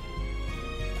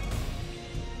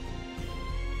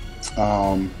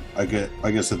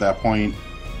 I guess at that point,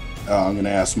 I'm gonna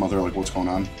ask Mother, like, what's going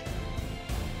on.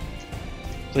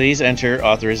 Please enter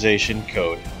authorization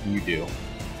code. You do.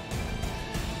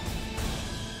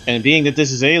 And being that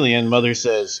this is alien, Mother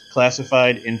says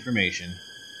classified information.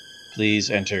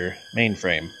 Please enter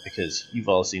mainframe, because you've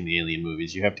all seen the Alien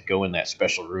movies. You have to go in that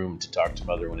special room to talk to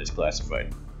Mother when it's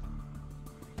classified.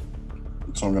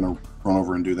 So I'm going to run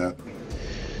over and do that.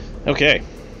 Okay.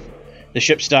 The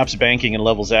ship stops banking and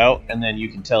levels out, and then you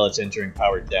can tell it's entering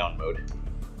powered down mode.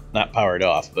 Not powered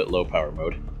off, but low power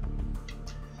mode.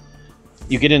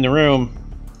 You get in the room,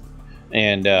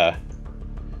 and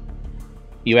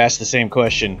you ask the same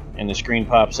question, and the screen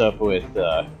pops up with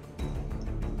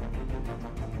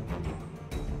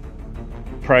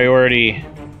priority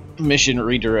mission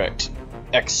redirect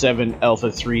X7 Alpha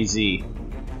 3Z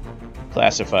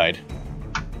classified.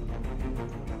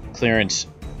 Clearance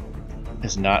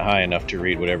is not high enough to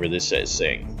read whatever this is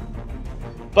saying.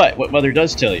 But what Mother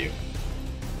does tell you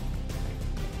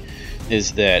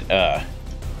is that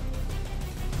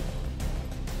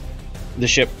the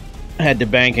ship had to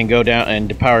bank and go down and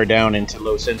to power down into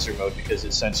low sensor mode because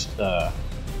it sensed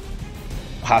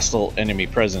hostile enemy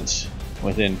presence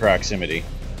within proximity.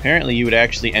 Apparently you had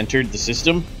actually entered the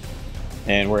system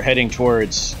and we're heading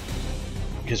towards,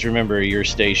 because remember your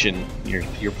station,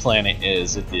 your planet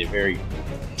is at the very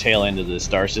tail end of the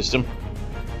star system,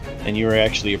 and you were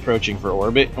actually approaching for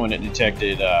orbit when it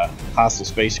detected hostile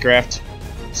spacecraft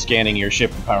scanning your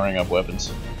ship and powering up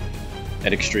weapons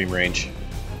at extreme range.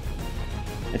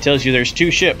 It tells you there's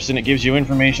 2 ships, and it gives you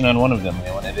information on one of them,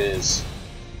 and it is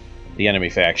the enemy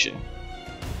faction.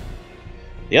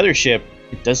 The other ship,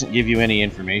 it doesn't give you any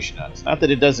information on. It's not that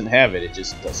it doesn't have it, it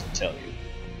just doesn't tell you.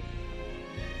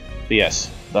 But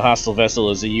yes, the hostile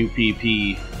vessel is a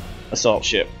UPP assault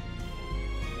ship.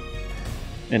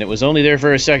 And it was only there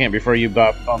for a second before you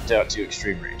bumped out to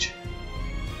extreme range.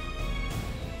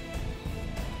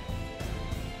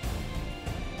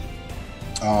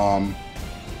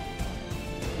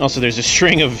 Also, there's a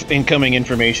string of incoming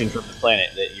information from the planet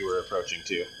that you were approaching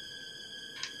to.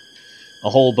 A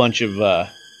whole bunch of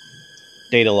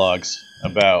data logs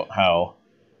about how,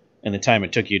 in the time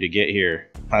it took you to get here,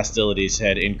 hostilities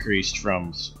had increased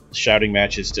from shouting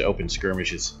matches to open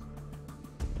skirmishes.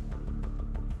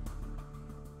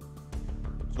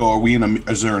 So are we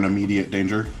is there an immediate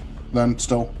danger then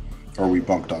still? Or are we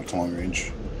bumped out to long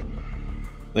range?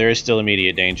 There is still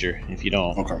immediate danger. If you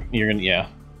don't, okay. You're gonna, yeah.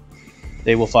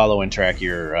 They will follow and track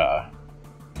your,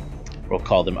 we'll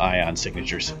call them ion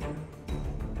signatures.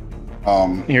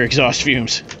 Your exhaust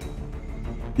fumes.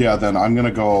 Yeah, then I'm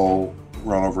gonna go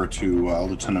run over to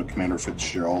Lieutenant Commander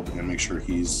Fitzgerald and make sure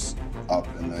he's up,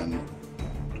 and then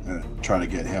try to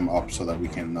get him up so that we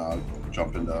can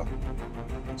jump into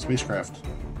spacecraft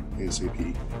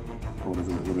ASAP, or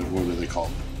what do they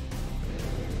call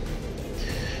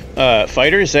them?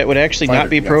 Fighters, that would actually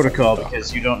not be protocol fighter.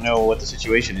 because you don't know what the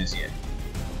situation is yet.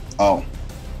 Oh.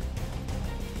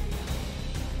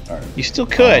 Alright. You still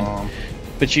could,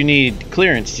 but you need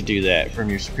clearance to do that from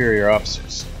your superior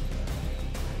officers.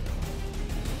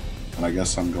 And I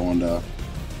guess I'm going to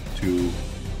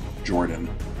Jordan,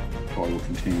 who I will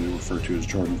continue to refer to as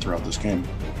Jordan throughout this game.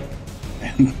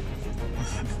 And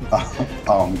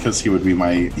because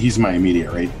he's my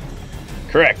immediate, right?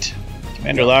 Correct.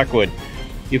 Commander Lockwood,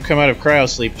 you've come out of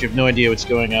cryosleep, but you have no idea what's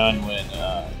going on when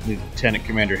Lieutenant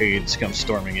Commander Higgins comes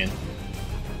storming in.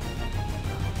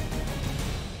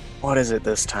 What is it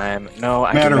this time? No,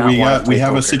 I Matter. do not want to We play have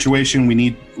poker. a situation. We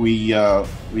need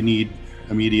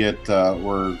immediate.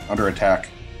 We're under attack.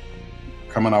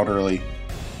 Coming out early.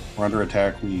 We're under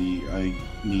attack. I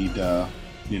need to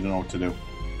know what to do.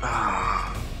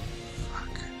 Oh, fuck.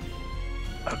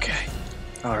 Okay.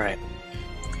 All right.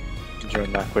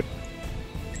 Jordan Lockwood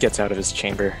gets out of his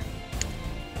chamber.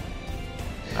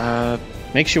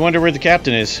 Makes you wonder where the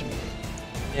captain is.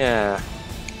 Yeah.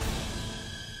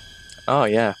 Oh,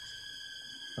 yeah.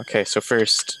 Okay, so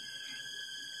first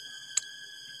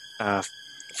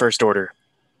order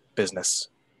business.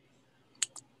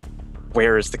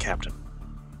 Where is the captain?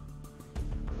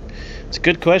 It's a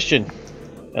good question,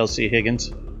 L.C.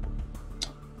 Higgins.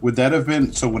 Would that have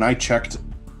been so? When I checked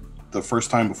the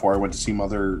first time before I went to see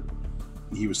Mother,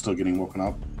 he was still getting woken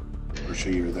up, or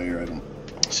she or there? I don't.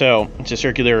 So it's a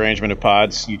circular arrangement of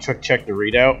pods. You checked the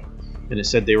readout, and it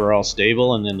said they were all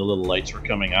stable, and then the little lights were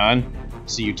coming on,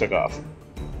 so you took off.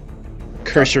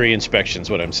 Cursory inspection's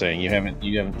what I'm saying. You haven't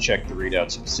checked the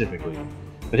readout specifically,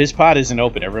 but his pod isn't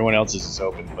open. Everyone else's is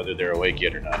open, whether they're awake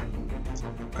yet or not.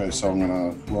 Okay, so I'm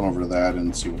gonna run over to that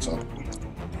and see what's up.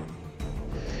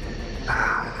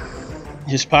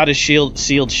 His pod is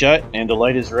sealed shut, and the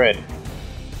light is red.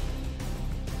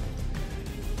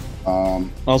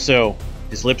 Also,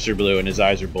 his lips are blue and his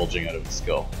eyes are bulging out of his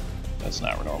skull. That's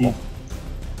not normal.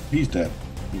 He's dead.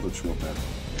 He looks real bad.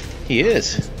 He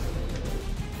is.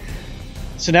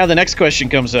 So now the next question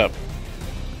comes up.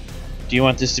 Do you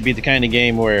want this to be the kind of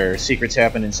game where secrets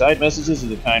happen inside messages, or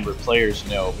the kind where players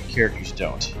know but characters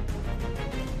don't?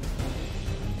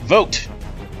 Vote!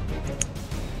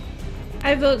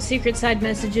 I vote secret side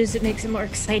messages. It makes it more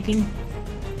exciting.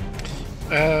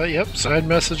 Yep, side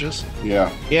messages.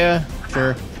 Yeah, Yeah,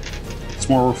 sure. it's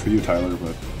more work for you, Tyler,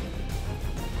 but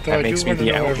Though I That makes do me want to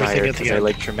the know everything outlier at the because I end.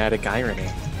 like dramatic irony.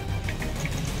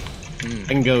 I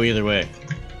can go either way.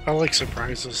 I like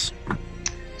surprises.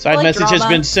 Side like message has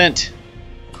drama. been sent.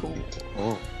 Cool.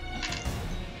 Oh.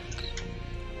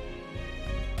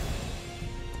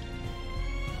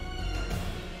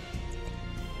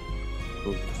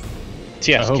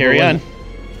 So yes, I hope carry it on.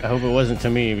 wasn't- I hope it wasn't to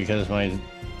me because my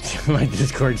my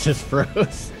Discord just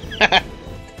froze.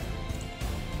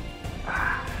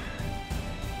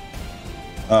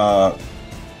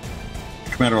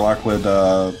 Commander Lockwood,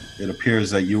 it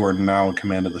appears that you are now in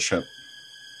command of the ship.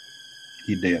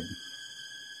 He did.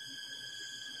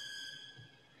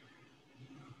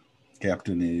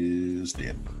 Captain is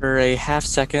dead. For a half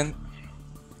second,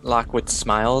 Lockwood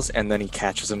smiles and then he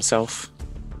catches himself.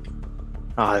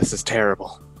 Ah, this is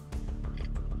terrible.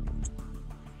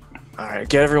 Alright,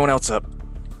 get everyone else up.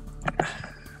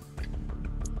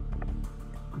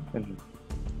 And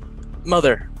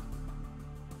Mother,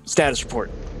 status report.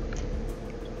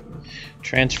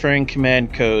 Transferring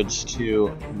command codes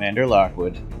to Commander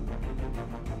Lockwood.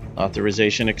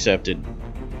 Authorization accepted.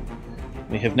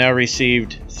 We have now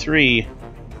received 3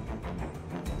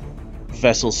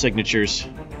 vessel signatures,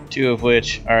 2 of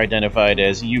which are identified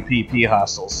as UPP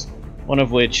hostiles, one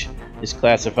of which is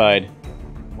classified.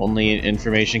 Only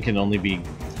information can only be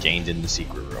gained in the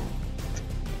secret room.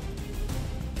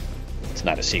 It's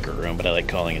not a secret room, but I like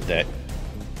calling it that.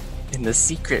 In the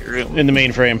secret room. In the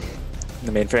mainframe.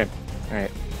 In the mainframe.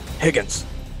 Alright. Higgins,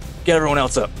 get everyone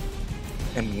else up.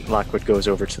 And Lockwood goes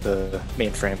over to the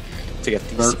mainframe to get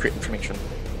the secret information.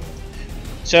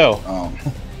 So, Um,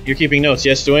 you're keeping notes,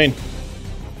 yes, Dwayne?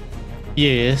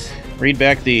 Yes. Read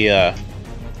back the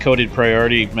coded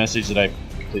priority message that I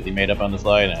completely made up on the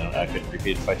fly, and I couldn't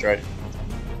repeat it if I tried.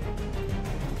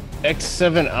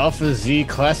 X7 Alpha Z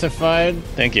classified.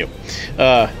 Thank you.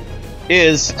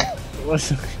 Is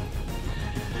What's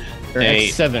or A-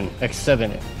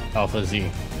 X7 Alpha Z.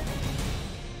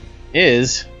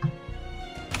 is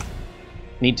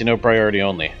need to know priority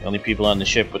only. The only people on the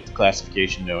ship with the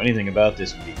classification know anything about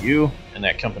this would be you and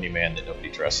that company man that nobody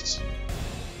trusts.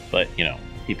 But, you know,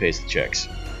 he pays the checks.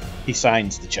 He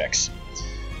signs the checks.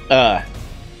 Yeah.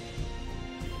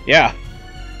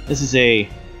 This is a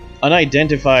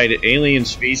unidentified alien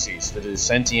species that is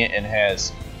sentient and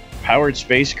has powered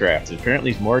spacecraft.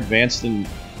 Apparently it's more advanced than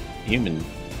human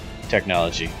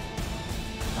technology.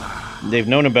 They've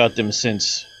known about them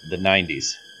since the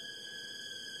 90s.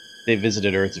 They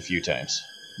visited Earth a few times,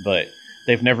 but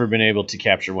they've never been able to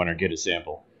capture one or get a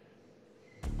sample.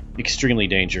 Extremely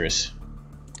dangerous.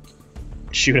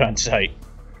 Shoot on sight.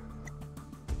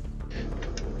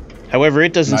 However,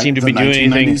 it doesn't seem to be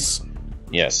doing anything. 1990s?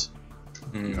 Yes.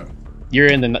 Hmm. You're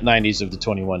in the 90s of the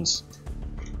 21s,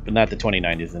 but not the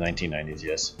 2090s, the 1990s,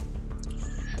 yes.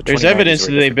 The There's 2090s evidence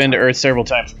were that a they've been to different Earth several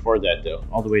times before that, though,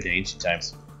 all the way to ancient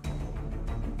times.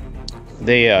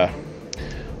 They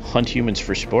hunt humans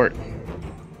for sport.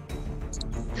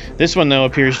 This one, though,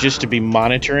 appears just to be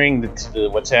monitoring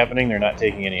what's happening. They're not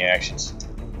taking any actions.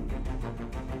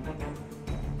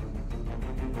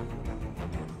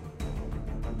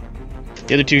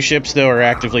 The other 2 ships, though, are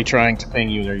actively trying to ping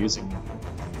you. They're using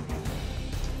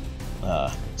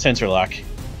sensor lock. time.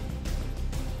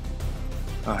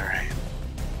 Alright.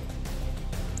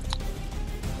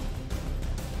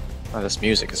 Oh, this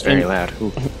music is very And- loud.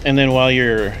 Ooh. And then while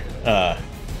you're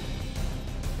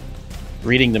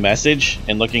reading the message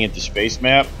and looking at the space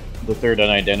map, the 3rd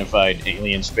unidentified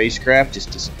alien spacecraft just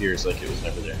disappears like it was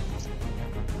never there.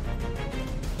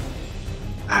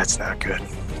 That's not good.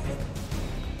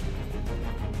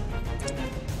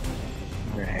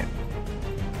 Alright.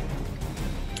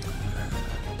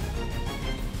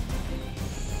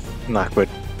 Lockwood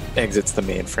exits the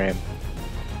mainframe,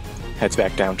 heads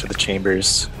back down to the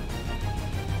chambers.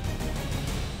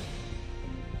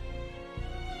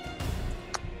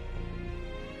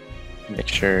 Make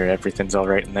sure everything's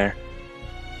alright in there.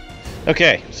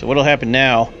 Okay, so what'll happen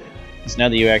now is now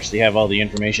that you actually have all the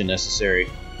information necessary,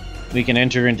 we can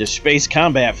enter into space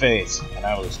combat phase, and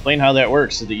I will explain how that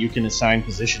works so that you can assign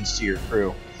positions to your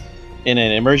crew. In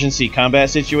an emergency combat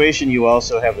situation, you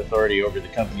also have authority over the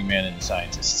company man and the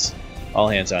scientists. All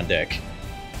hands on deck.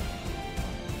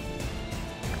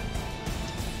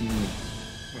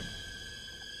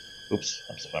 Oops,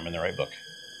 that's if I'm in the right book.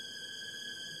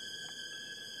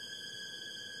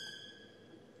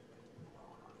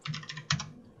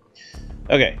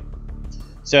 Okay,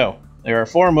 so there are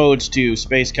 4 modes to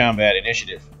space combat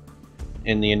initiative.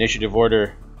 In the initiative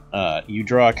order, you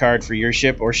draw a card for your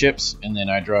ship or ships, and then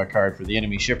I draw a card for the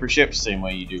enemy ship or ships, same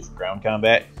way you do for ground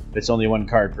combat. It's only 1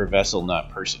 card per vessel, not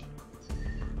person.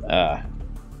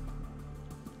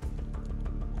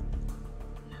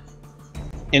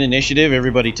 In initiative,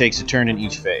 everybody takes a turn in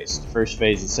each phase. The first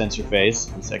phase is sensor phase,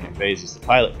 the second phase is the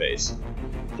pilot phase,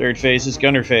 third phase is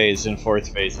gunner phase, and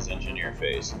fourth phase is engineer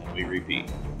phase. And we repeat.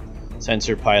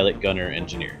 Sensor, pilot, gunner,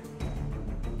 engineer.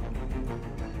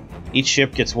 Each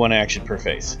ship gets one action per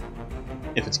phase,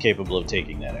 if it's capable of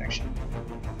taking that action.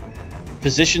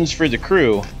 Positions for the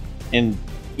crew in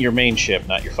your main ship,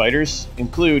 not your fighters,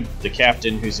 include the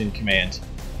captain, who's in command,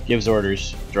 gives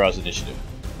orders, draws initiative.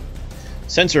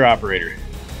 Sensor operator.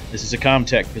 This is a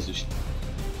comtech position.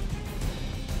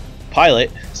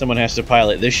 Pilot. Someone has to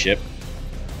pilot this ship.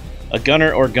 A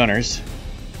gunner or gunners.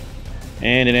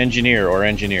 And an engineer or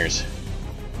engineers.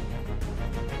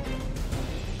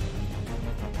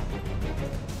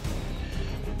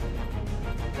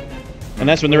 And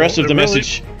that's when the rest of the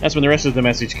message. That's when the rest of the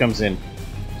message comes in.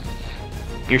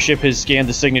 Your ship has scanned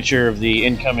the signature of the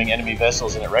incoming enemy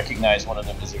vessels, and it recognized one of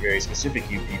them as a very specific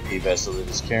UPP vessel that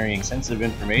is carrying sensitive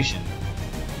information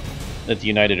that the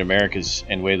United Americas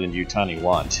and Wayland Yutani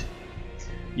want.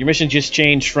 Your mission just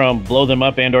changed from blow them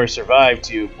up and or survive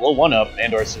to blow one up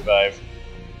and or survive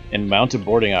and mount a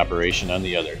boarding operation on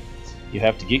the other. You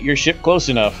have to get your ship close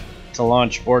enough to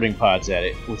launch boarding pods at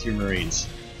it with your Marines,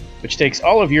 which takes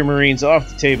all of your Marines off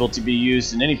the table to be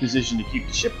used in any position to keep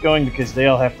the ship going because they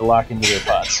all have to lock into their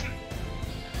pods.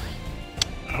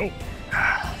 Oh.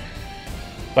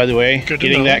 By the way, Good to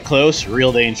getting know. that close,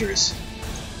 real dangerous.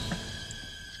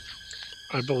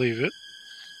 I believe it.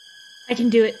 I can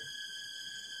do it.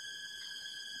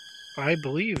 I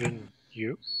believe in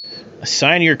you.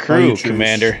 Assign your Oh, crew, you choose.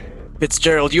 Commander.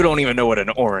 Fitzgerald, you don't even know what an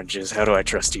orange is. How do I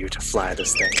trust you to fly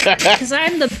this thing? Because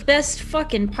I'm the best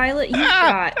fucking pilot you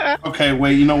got. Okay,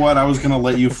 wait. You know what? I was gonna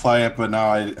let you fly it, but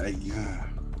now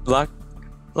Lockwood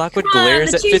Come on,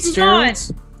 glares the at cheese is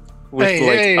Fitzgerald with Hey,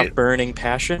 like hey. a burning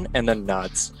passion, and then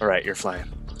nods. All right, you're flying.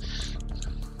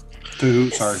 To who?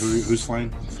 Sorry, who's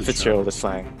flying? Fitzgerald is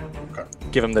flying. Okay.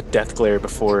 Give him the death glare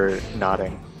before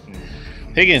nodding.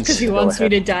 Higgins. Because he Go wants me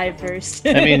ahead. to die first.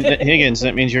 I mean, Higgins,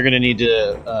 that means you're going to need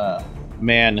to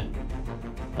man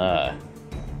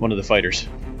one of the fighters.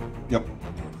 Yep.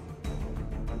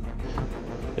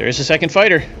 There is a second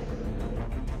fighter.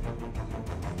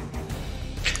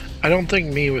 I don't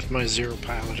think me with my zero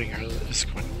piloting is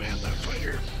going to man that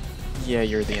fighter. Yeah,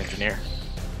 you're the engineer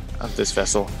of this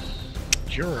vessel.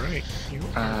 You're right. You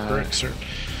are correct, sir.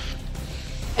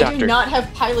 I do Doctor. not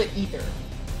have pilot either.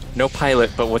 No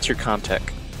pilot, but what's your comtech?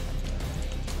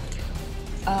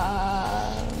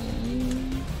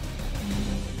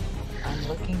 I'm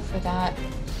looking for that.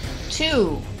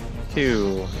 2.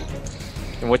 2.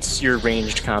 And what's your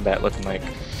ranged combat looking like?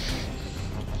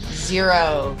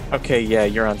 0. Okay, yeah,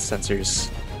 you're on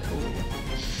sensors. Cool.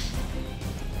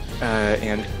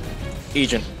 And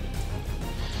Agent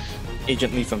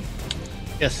Leatham,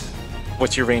 Yes.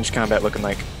 what's your ranged combat looking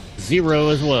like? 0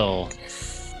 as well.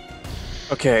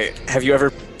 Okay, have you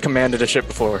ever commanded a ship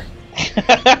before?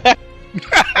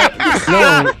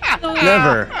 No,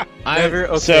 never. Never?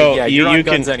 Okay, So yeah, you- you're on you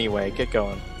can- guns anyway. Get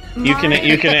going. You can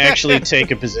actually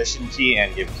take a position key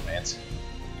and give commands,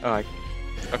 Oh,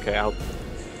 okay, I'll...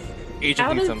 Agent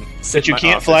Out of- Leatham, sit but you in my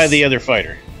can't fly office. the other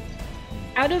fighter.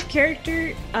 Out of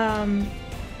character,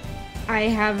 I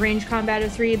have range combat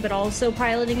of 3, but also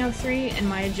piloting of 3, and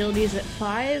my agility is at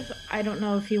 5. I don't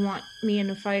know if you want me in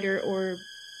a fighter or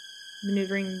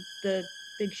maneuvering the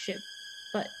big ship,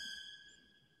 but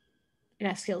it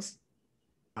has skills.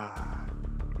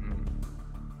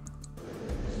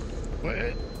 What?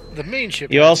 The main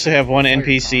ship. You also have one Firepower,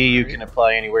 NPC you right? can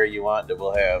apply anywhere you want that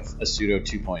will have a pseudo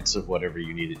 2 points of whatever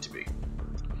you need it to be.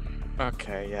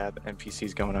 Okay, yeah, the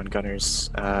NPC's going on gunners.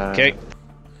 Okay.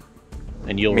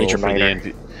 And you'll Major, roll for the minor.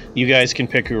 NPC. You guys can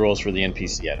pick who rolls for the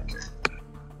NPC. I don't care.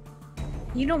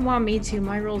 You don't want me to.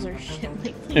 My rolls are shit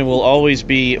lately. It will always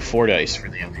be 4 dice for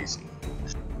the NPC.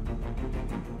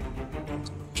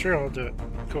 Sure, I'll do it.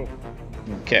 Cool.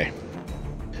 Okay.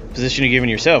 Position you're giving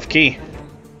yourself. Key.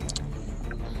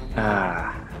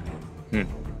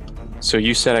 So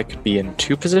you said I could be in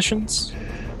 2 positions?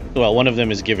 Well, one of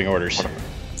them is giving orders.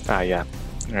 Yeah.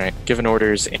 Alright, giving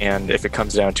orders, and if it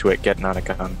comes down to it, getting on a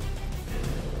gun.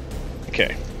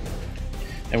 Okay.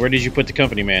 And where did you put the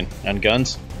company man? On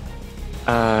guns?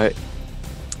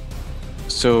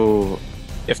 So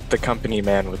if the company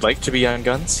man would like to be on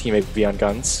guns, he may be on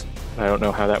guns. I don't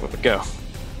know how that would go.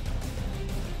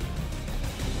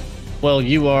 Well,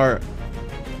 you are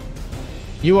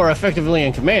effectively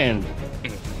in command,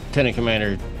 Lieutenant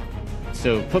Commander.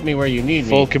 So put me where you need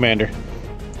Full me. commander.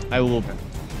 I will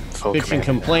Full bitch and command.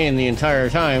 complain the entire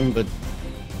time, but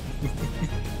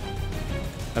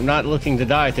I'm not looking to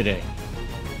die today.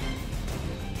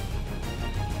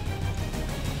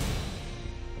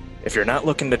 If you're not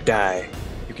looking to die,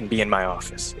 you can be in my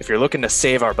office. If you're looking to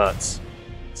save our butts,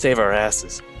 save our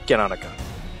asses, get on a gun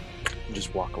and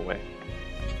just walk away.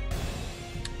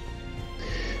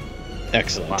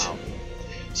 Excellent. Wow.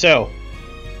 So,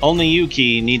 only you,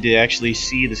 Key, need to actually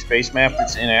see the space map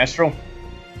that's in Astral.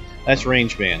 That's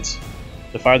range bands.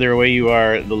 The farther away you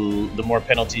are, the more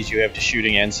penalties you have to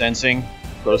shooting and sensing.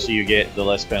 The closer you get, the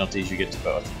less penalties you get to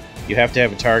both. You have to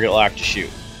have a target lock to shoot.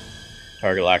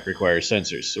 Target lock requires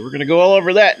sensors. So we're going to go all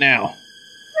over that now.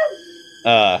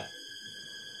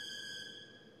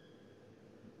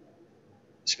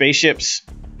 Spaceships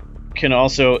can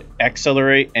also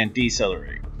accelerate and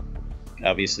decelerate.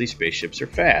 Obviously, spaceships are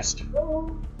fast.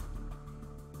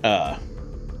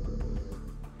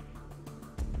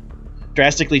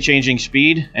 Drastically changing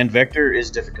speed and vector is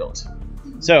difficult.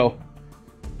 So,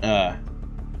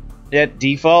 at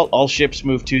default, all ships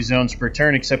move 2 zones per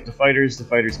turn except the fighters. The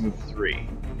fighters move 3.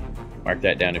 Mark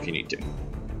that down if you need to.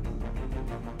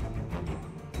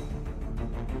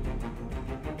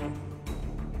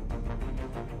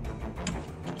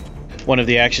 One of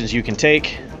the actions you can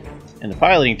take in the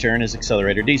piloting turn is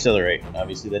accelerate or decelerate.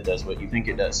 Obviously, that does what you think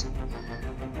it does.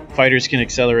 Fighters can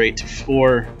accelerate to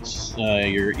 4.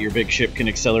 Your big ship can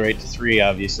accelerate to 3.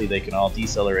 Obviously, they can all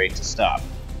decelerate to stop.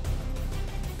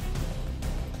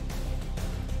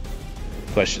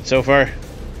 Question so far?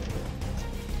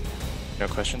 No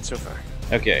questions so far.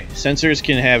 Okay. Sensors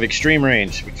can have extreme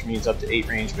range, which means up to 8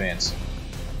 range bands,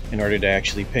 in order to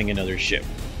actually ping another ship.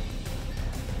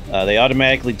 They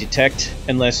automatically detect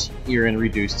unless you're in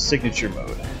reduced signature mode,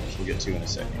 which we'll get to in a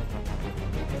second.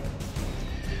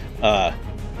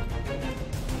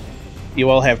 You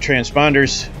all have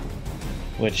transponders,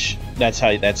 which that's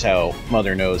how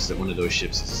Mother knows that one of those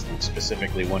ships is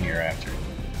specifically one you're after.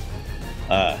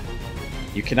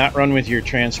 You cannot run with your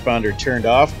transponder turned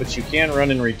off, but you can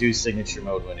run in reduced signature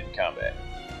mode when in combat.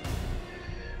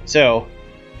 So,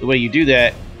 the way you do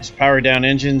that is power down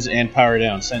engines and power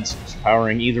down sensors.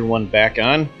 Powering either one back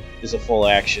on is a full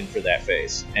action for that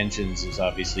phase. Engines is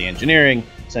obviously engineering,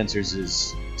 sensors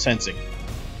is sensing.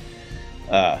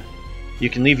 You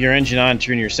can leave your engine on,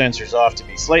 turn your sensors off to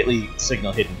be slightly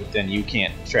signal hidden, but then you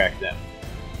can't track them.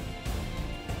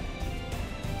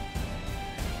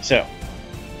 So,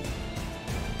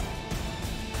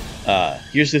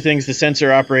 here's the things the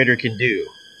sensor operator can do.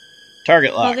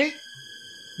 Target lock. Mother,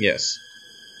 Yes.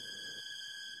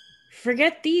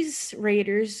 forget these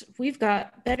raiders. We've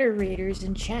got better raiders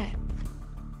in chat.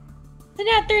 The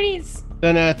Nat 30s.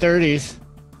 Then at 30s.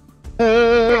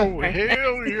 Oh, hell yeah.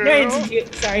 No, it's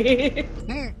cute. Sorry.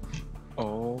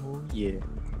 Oh, yeah.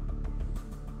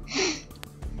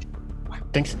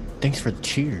 Thanks for the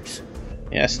cheers.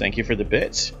 Yes, thank you for the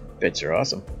bits. Bits are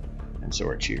awesome. And so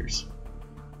are cheers.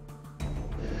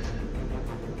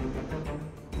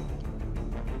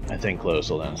 I think close.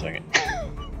 Hold on a second.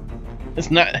 It's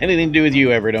not anything to do with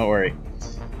you ever, don't worry.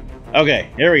 Okay,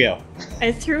 here we go.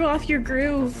 I threw off your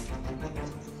groove.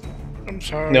 I'm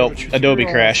sorry. Nope, but you Adobe threw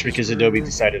off crashed this because groove. Adobe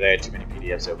decided I had too many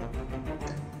PDFs open.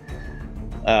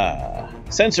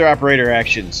 Sensor operator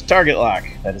actions. Target lock.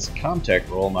 That is a Comtech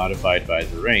roll modified by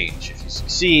the range. If you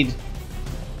succeed,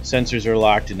 sensors are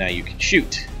locked and now you can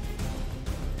shoot.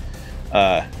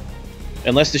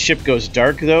 Unless the ship goes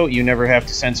dark, though, you never have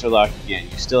to sensor lock again.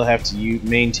 You still have to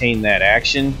maintain that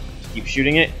action, keep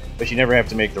shooting it, but you never have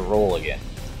to make the roll again.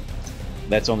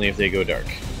 That's only if they go dark.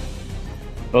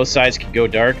 Both sides can go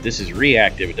dark. This is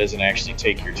reactive. It doesn't actually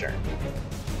take your turn.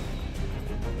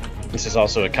 This is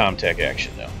also a Comtech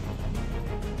action, though.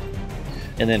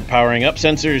 And then powering up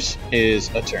sensors is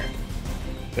a turn,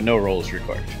 but no roll is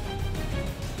required.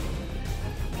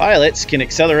 Pilots can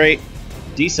accelerate,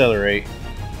 decelerate,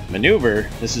 maneuver.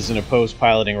 This is an opposed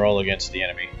piloting roll against the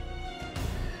enemy.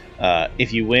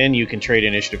 If you win, you can trade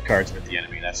initiative cards with the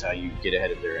enemy. That's how you get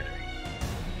ahead of their enemy.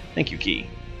 Thank you, Key.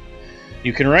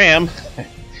 You can ram,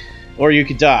 or you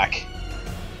can dock.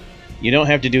 You don't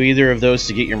have to do either of those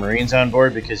to get your Marines on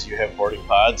board because you have boarding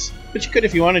pods, but you could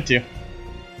if you wanted to.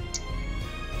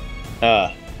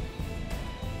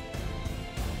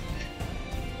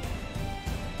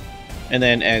 And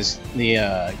then as the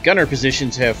gunner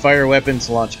positions have fire weapons,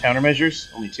 launch countermeasures,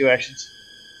 only 2 actions.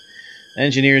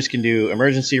 Engineers can do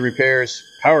emergency repairs,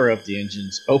 power up the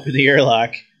engines, open the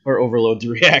airlock, or overload the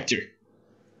reactor.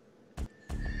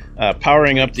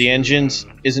 Powering up the engines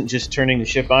isn't just turning the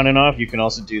ship on and off, you can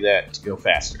also do that to go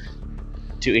faster,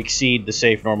 to exceed the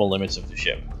safe normal limits of the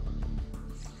ship.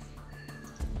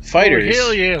 Fighters. Oh,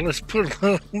 hell yeah, let's put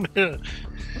a little bit.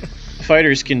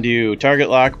 Fighters can do target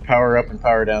lock, power up and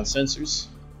power down sensors,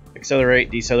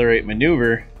 accelerate, decelerate,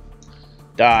 maneuver,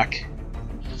 dock,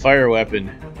 fire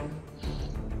weapon,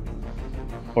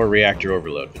 or reactor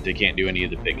overload, but they can't do any of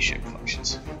the big ship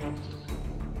functions.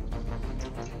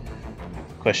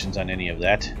 Questions on any of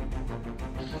that?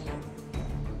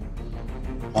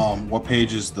 What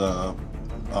page is the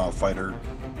fighter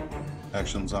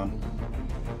actions on?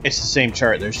 It's the same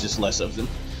chart, there's just less of them.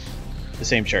 The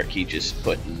same chart Key just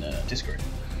put in Discord.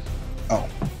 Oh.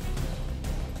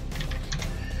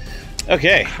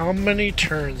 Okay. How many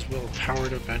turns will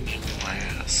powered up engine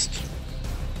last?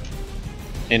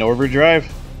 In overdrive,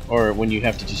 or when you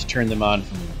have to just turn them on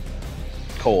from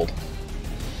cold?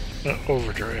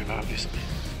 Overdrive, obviously.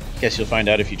 Guess you'll find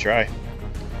out if you try.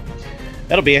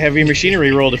 That'll be a heavy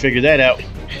machinery roll to figure that out.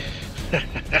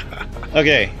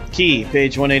 Okay, Key,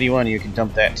 page 181, you can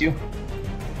dump that too.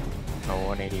 Oh,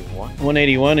 181.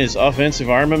 181 is offensive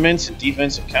armaments and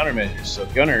defensive countermeasures, so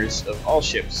gunners of all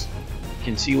ships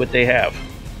can see what they have.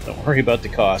 Don't worry about the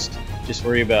cost, just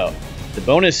worry about the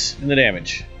bonus and the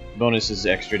damage. Bonus is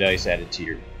extra dice added to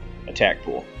your attack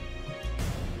pool.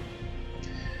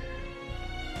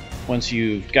 Once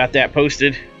you've got that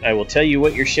posted, I will tell you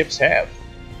what your ships have.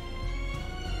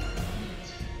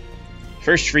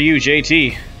 First for you,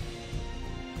 JT.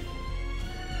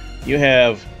 You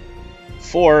have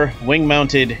 4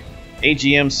 wing-mounted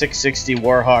AGM-660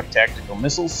 Warhawk tactical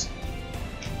missiles.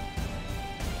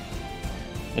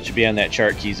 What should be on that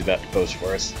chart Key's about to post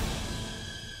for us?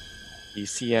 The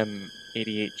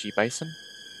CM-88G Bison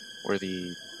or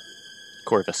the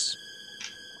Corvus?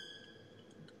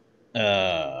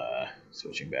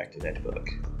 Switching back to that book.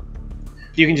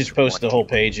 You can just post the whole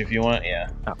page if you want, yeah.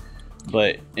 Oh.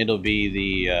 But it'll be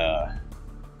the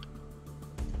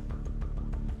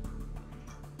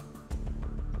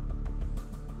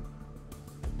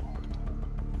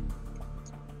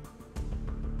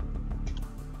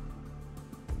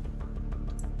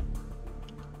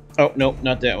oh, no,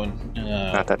 not that one.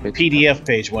 Not that page. PDF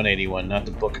page 181, not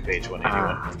the book page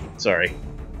 181. Sorry.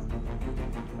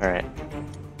 Alright.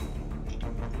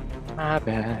 My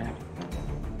bad.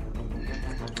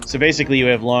 So basically you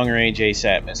have long-range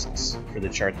ASAT missiles for the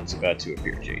chart that's about to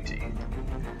appear, JT.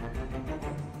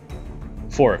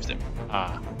 4 of them.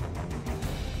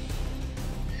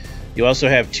 You also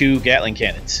have 2 Gatling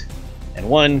cannons and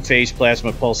 1 phase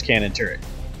plasma pulse cannon turret.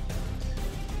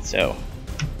 So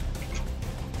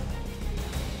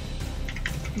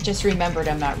Just remembered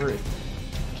I'm not Ruth.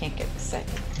 Can't get excited.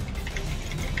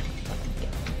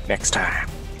 Next time.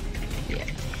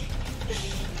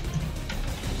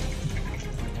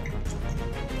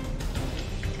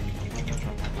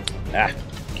 Yeah.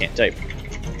 Can't type.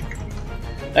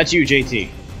 That's you, JT.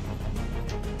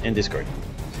 In Discord.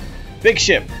 Big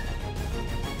ship.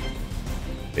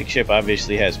 Big ship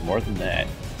obviously has more than that.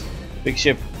 Big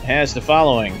ship has the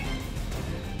following: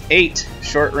 8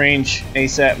 short-range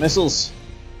ASAT missiles,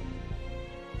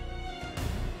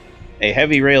 a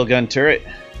heavy railgun turret,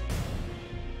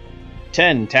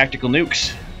 10 tactical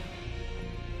nukes,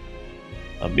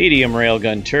 a medium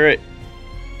railgun turret,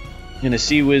 and a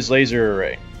Sea-Whiz laser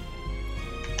array.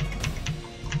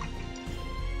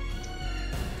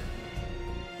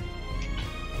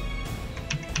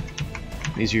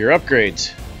 These are your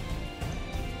upgrades.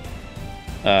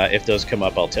 If those come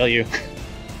up, I'll tell you.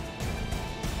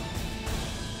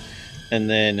 And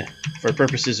then, for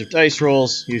purposes of dice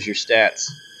rolls, use your stats,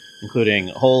 including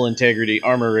hull integrity,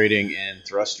 armor rating, and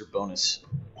thruster bonus.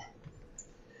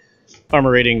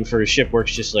 Armor rating for a ship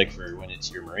works just like for when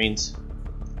it's your Marines.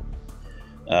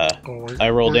 I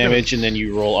roll damage, and then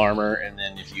you roll armor, and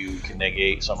then if you can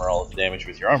negate some or all of the damage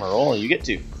with your armor roll, you get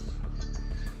 2.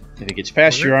 If it gets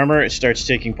past your armor, it starts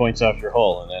taking points off your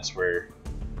hull, and that's where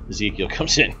Ezekiel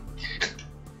comes in.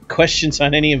 Questions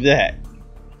on any of that?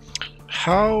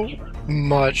 How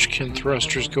much can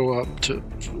thrusters go up to,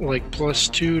 like,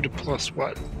 +2 to plus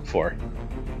what? 4.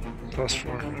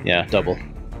 +4. Yeah, double.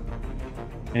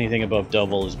 Anything above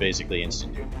double is basically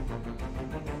instant nuke.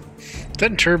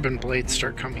 Then turbine blades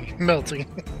start melting.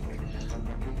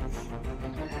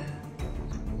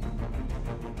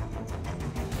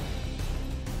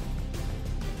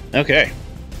 Okay.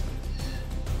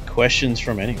 Questions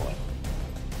from anyone?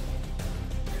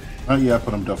 Not yet,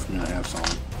 but I'm definitely going to have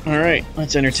some. Alright,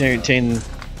 let's entertain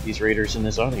these raiders in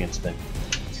this audience then.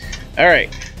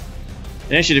 Alright.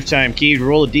 Initiative time. Key,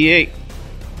 roll a d8.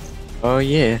 Oh,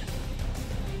 yeah.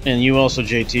 And you also,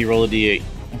 JT, roll a d8.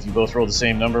 If you both roll the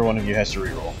same number, one of you has to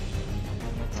reroll.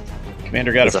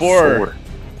 Commander got a 4.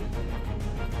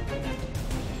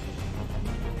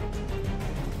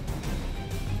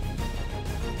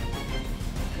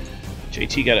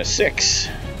 JT got a 6.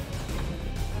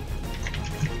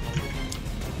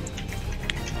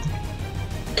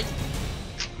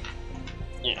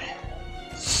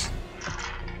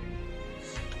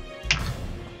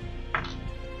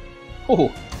 Oh.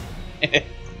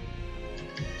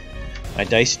 My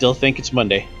dice still think it's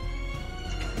Monday.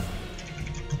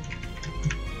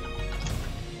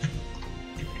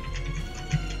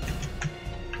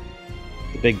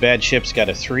 The big bad ship's got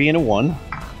a 3 and a 1.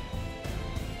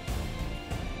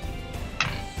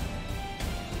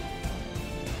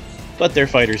 But their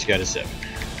fighter's got a 7.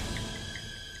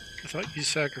 I thought you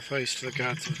sacrificed to the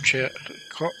gods of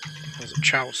was it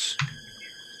Chouse?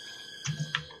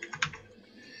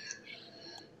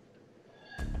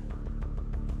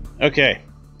 Okay.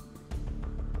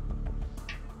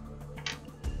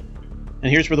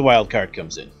 And here's where the wild card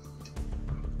comes in.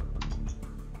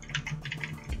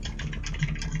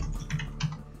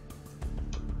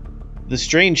 The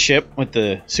strange ship with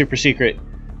the super secret,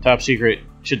 top secret,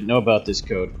 shouldn't know about this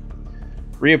code,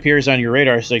 reappears on your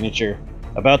radar signature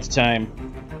about the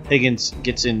time Higgins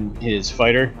gets in his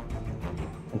fighter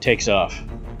and takes off.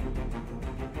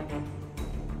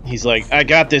 He's like, I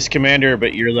got this, Commander,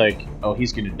 but you're like, oh,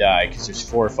 he's gonna die because there's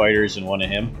 4 fighters and 1 of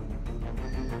him.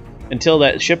 Until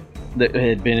that ship that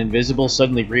had been invisible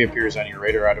suddenly reappears on your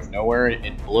radar out of nowhere.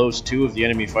 It blows 2 of the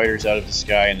enemy fighters out of the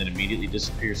sky and then immediately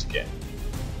disappears again.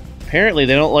 Apparently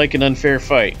they don't like an unfair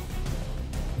fight.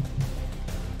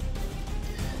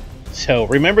 So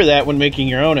remember that when making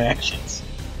your own actions.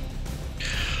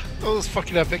 Oh, that's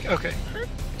fucking epic. Okay.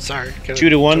 Sorry. 2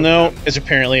 to 1, though, is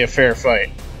apparently a fair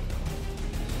fight.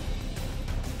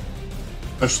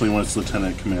 Especially when it's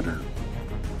Lieutenant Commander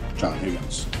John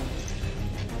Higgins.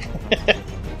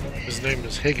 His name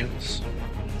is Higgins.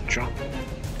 John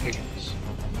Higgins.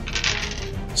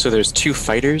 So there's 2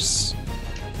 fighters?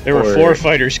 There were 4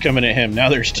 fighters coming at him. Now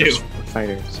there's 2. There's 4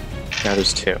 fighters. Now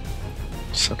there's 2.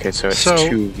 Okay, so it's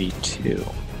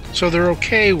 2v2. So they're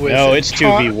okay with... No, it's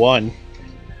 2v1.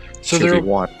 So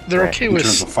 2v1. They're right. okay In with...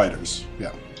 terms of fighters,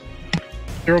 yeah.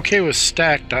 They're okay with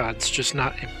stacked odds, just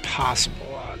not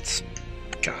impossible odds.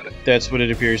 Got it. That's what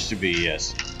it appears to be,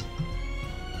 yes.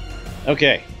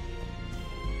 Okay.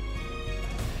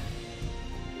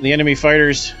 The enemy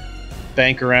fighters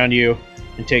bank around you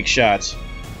and take shots,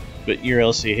 but you're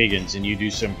LC Higgins and you do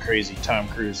some crazy Tom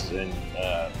Cruise and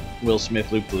Will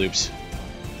Smith loop-de-loops.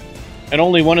 And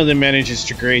only one of them manages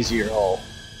to graze your hull.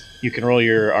 You can roll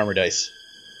your armor dice,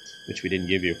 which we didn't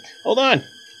give you. Hold on! Is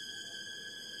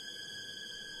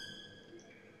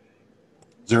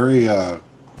there a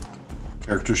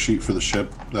character sheet for the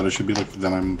ship that I should be looking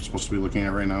that I'm supposed to be looking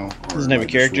at right now? It doesn't have a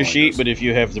character sheet, but if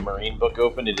you have the Marine book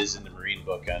open, it is in the Marine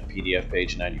book on PDF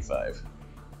page 95.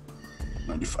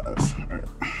 95. All right.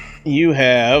 You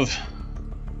have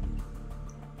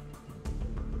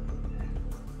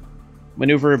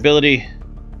maneuverability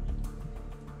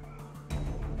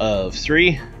of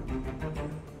 3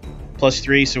 plus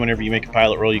 3, so whenever you make a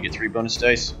pilot roll you get 3 bonus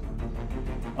dice.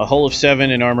 A hull of 7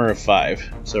 and armor of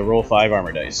 5, so roll 5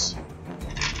 armor dice.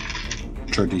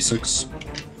 Which are D6?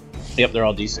 Yep, they're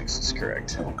all D6s,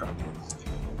 correct. Okay.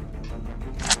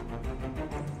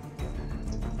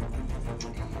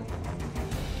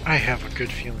 I have a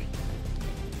good feeling.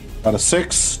 Got a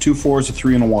 6, 2 4s, a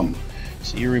 3, and a 1.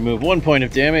 So you remove 1 point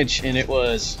of damage, and it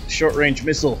was short-range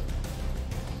missile.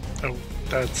 Oh,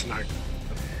 that's not...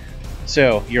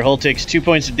 So, your hull takes 2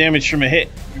 points of damage from a hit.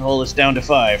 Your hull is down to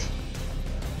 5.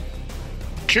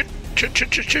 Chit, chit,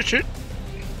 chit, chit, chit, chit.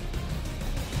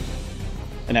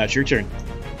 And now it's your turn.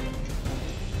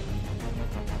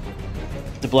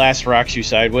 The blast rocks you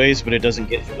sideways, but it doesn't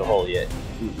get through the hull yet.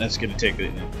 That's going to take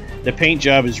it. The paint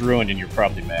job is ruined, and you're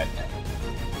probably mad.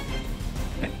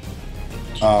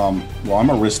 Well, I'm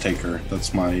a risk taker.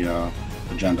 That's my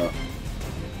agenda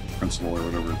principle or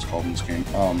whatever it's called in this game.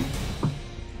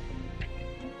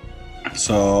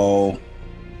 So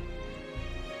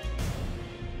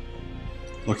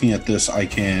looking at this, I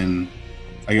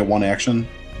get 1 action,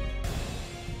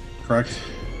 correct?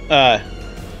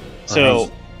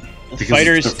 So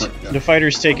Because the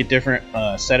fighters take a different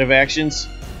set of actions.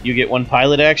 You get 1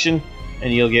 pilot action,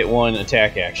 and you'll get 1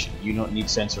 attack action. You don't need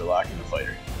sensor lock in the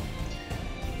fighter.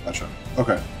 Gotcha.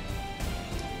 Okay.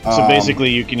 So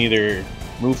basically, you can either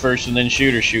move first and then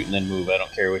shoot, or shoot and then move. I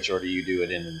don't care which order you do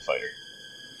it in the fighter.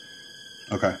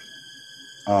 Okay.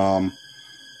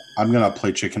 I'm gonna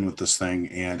play chicken with this thing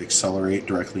and accelerate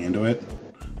directly into it,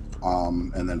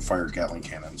 and then fire Gatling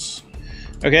cannons.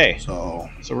 Okay. So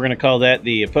we're going to call that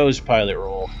the opposed pilot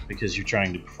roll, because you're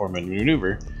trying to perform a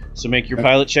maneuver. So make your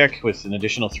pilot check with an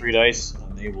additional 3 dice,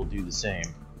 and they will do the same.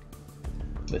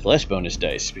 With less bonus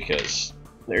dice, because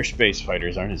their space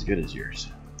fighters aren't as good as yours.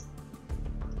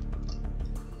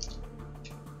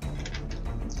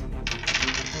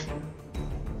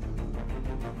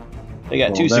 They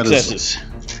got 2 successes.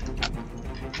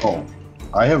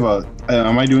 I have a.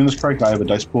 Am I doing this correct? I have a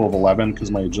dice pool of 11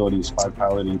 because my agility is 5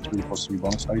 piloting 3 plus 3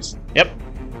 bonus dice. Yep,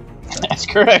 that's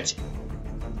correct.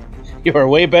 You are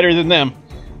way better than them.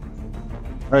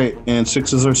 All right, and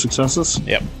 6s are successes.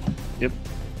 Yep.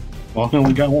 Well, I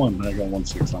only got one, but I got 1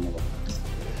 6 on the left.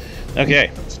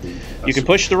 Okay. You can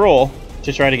push the roll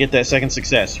to try to get that second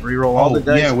success. Reroll all the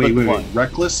dice. Yeah, wait. but one.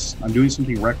 Reckless. I'm doing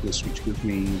something reckless, which gives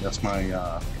me. That's my.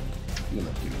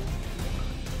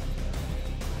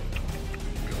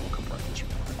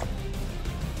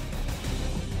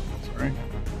 Sorry.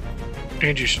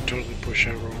 And you should totally push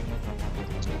that roll.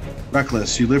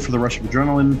 Reckless. You live for the rush of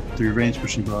adrenaline through your veins.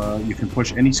 Pushing. You can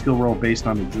push any skill roll based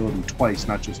on agility twice,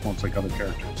 not just once like other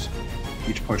characters.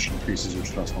 Each push increases your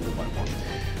stress level by 1.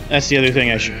 That's the other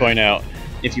thing I should point out.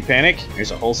 If you panic,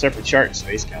 there's a whole separate chart in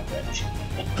Space Combat.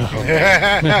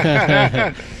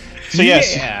 So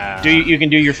yes, Yeah. you can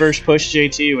do your first push,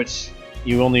 JT, which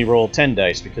you only roll 10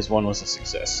 dice because 1 was a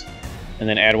success, and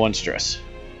then add 1 stress.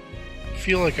 I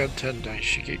feel like on 10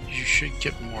 dice you should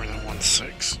get more than 1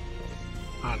 6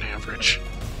 on average.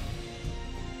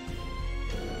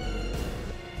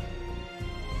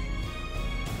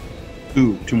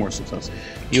 Ooh, 2 more successes.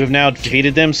 You have now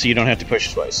defeated them, so you don't have to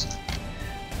push twice.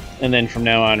 And then from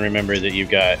now on, remember that you've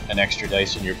got an extra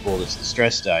dice in your pool that's the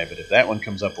stress die, but if that one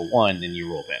comes up a 1, then you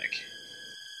roll panic.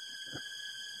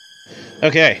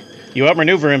 Okay, you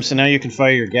outmaneuver him, so now you can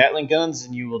fire your Gatling guns,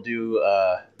 and you will do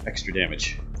extra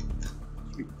damage.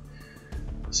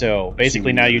 So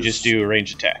basically now you just do a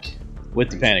range attack, with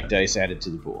the panic dice added to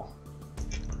the pool.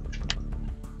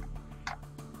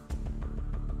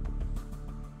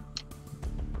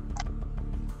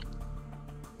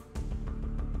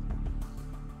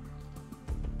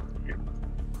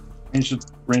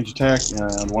 Range attack,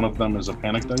 and one of them is a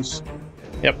panic dice.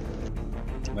 Yep.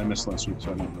 I missed last week,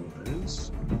 so I don't know what that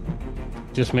is.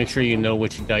 Just make sure you know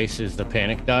which dice is the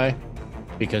panic die,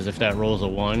 because if that rolls a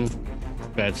 1,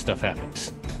 bad stuff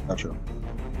happens. Gotcha.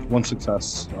 1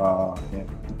 success,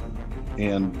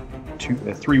 and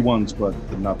 3 ones, but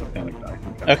not the panic die.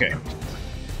 Okay.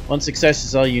 1 success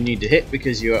is all you need to hit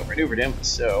because you outmaneuvered him,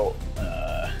 so...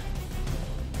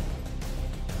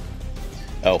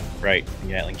 Oh, right. The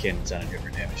Gatling cannon's on a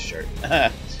different damage chart.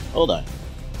 Hold on.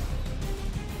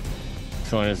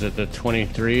 So is it the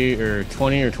 23 or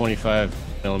 20 or 25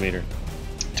 millimeter?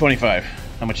 25.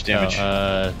 How much damage?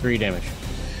 3 damage.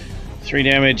 3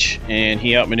 damage, and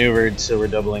he outmaneuvered, so we're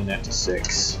doubling that to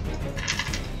 6.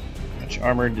 How much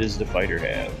armor does the fighter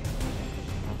have?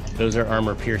 Those are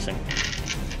armor piercing.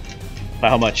 By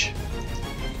how much?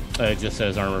 It just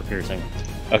says armor piercing.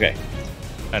 Okay.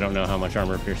 I don't know how much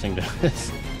armor piercing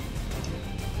does.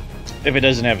 If it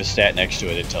doesn't have a stat next to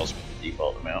it, it tells me the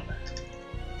default amount.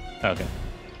 Okay.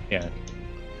 Yeah.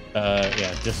 Yeah,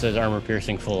 it just says armor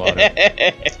piercing full auto.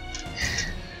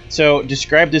 So,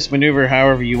 describe this maneuver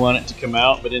however you want it to come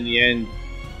out, but in the end,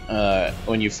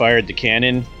 when you fired the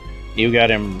cannon, you got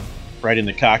him right in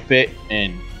the cockpit,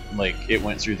 and like it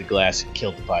went through the glass and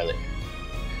killed the pilot.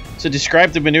 So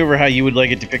describe the maneuver how you would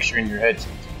like it to picture in your head.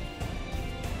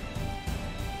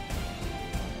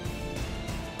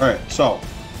 Alright, so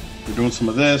they're doing some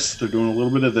of this, they're doing a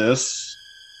little bit of this,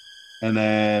 and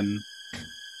then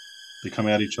they come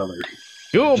at each other.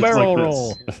 Do a Just barrel like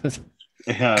roll.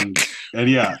 And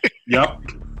yeah, yep.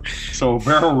 So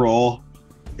barrel roll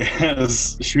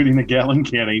is shooting the Gatling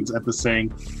cannons at the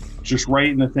thing, just right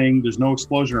in the thing. There's no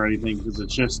explosion or anything because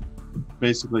it's just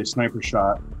basically a sniper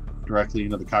shot directly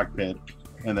into the cockpit,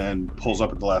 and then pulls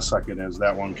up at the last second as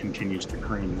that one continues to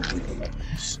careen into the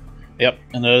weapons. Yep,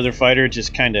 and the other fighter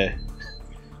just kind of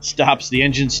stops, the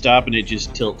engines stop, and it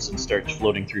just tilts and starts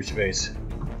floating through space.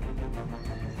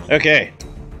 Okay.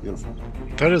 Beautiful.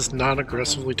 That is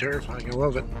non-aggressively terrifying. I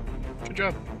love it. Good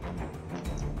job.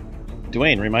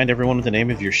 Dwayne, remind everyone what the name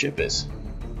of your ship is.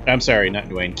 I'm sorry, not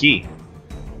Dwayne. Key.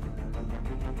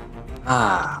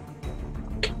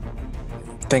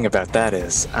 Thing about that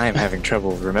is, I'm having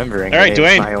trouble remembering All right, the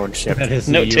name of Dwayne. my own ship. That is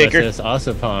Note the taker. USS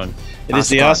Ossipon. It is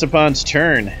the Ossipon's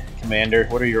turn, Commander.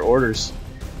 What are your orders?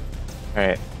 All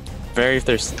right, very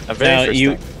first Now thing.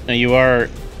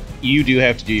 you do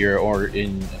have to do your order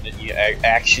in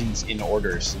actions in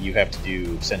order, so you have to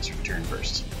do sensor turn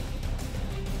first.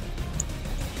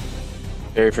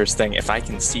 Very first thing, if I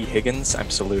can see Higgins, I'm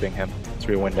saluting him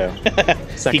through a window.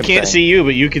 He Second can't thing, see you,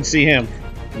 but you can see him.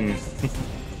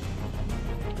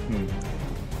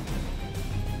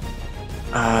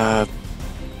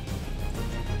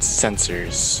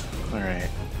 Sensors. All right.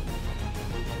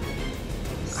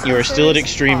 You are still at Sensors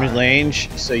extreme are- range,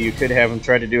 so you could have him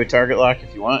try to do a target lock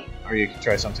if you want, or you could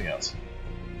try something else.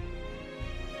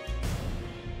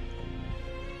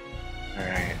 All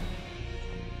right.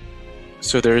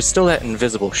 So there is still that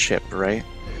invisible ship, right?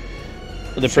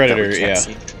 The Ship that we Predator, can't yeah.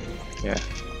 see. Yeah.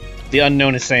 The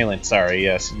unknown assailant, sorry,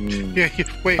 yes.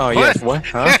 Wait, Oh, what? yes, what?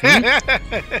 Huh?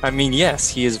 I mean, yes,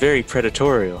 he is very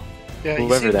predatorial. Yeah,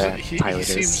 Whoever that he pilot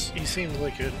seems, is. He seems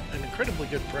like an incredibly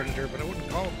good predator, but I wouldn't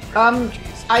call him.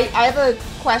 Jeez. I have a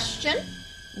question.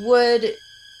 Would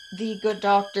the good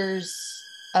doctor's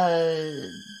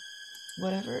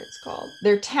whatever it's called,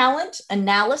 their talent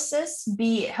analysis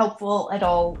be helpful at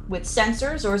all with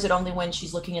sensors, or is it only when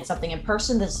she's looking at something in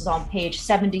person? This is on page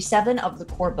 77 of the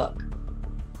core book.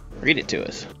 Read it to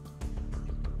us.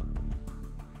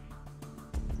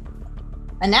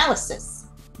 Analysis.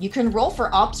 You can roll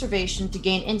for observation to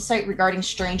gain insight regarding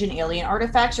strange and alien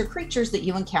artifacts or creatures that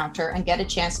you encounter and get a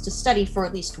chance to study for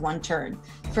at least one turn.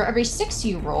 For every 6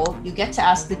 you roll, you get to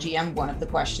ask the GM one of the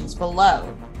questions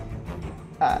below.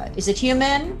 Is it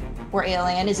human or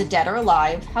alien? Is it dead or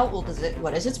alive? How old is it?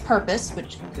 What is its purpose?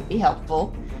 Which could be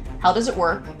helpful. How does it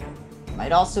work?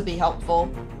 Might also be helpful.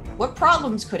 What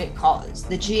problems could it cause?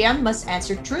 The GM must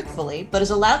answer truthfully, but is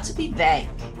allowed to be vague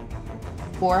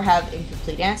or have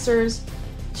incomplete answers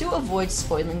to avoid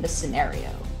spoiling the scenario.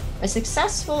 A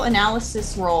successful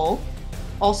analysis roll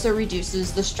also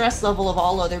reduces the stress level of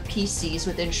all other PCs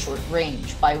within short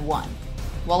range by 1,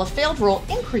 while a failed roll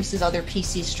increases other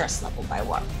PC's stress level by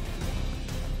 1.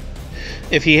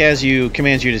 If he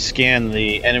commands you to scan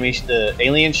the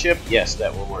alien ship, yes,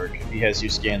 that will work. If he has you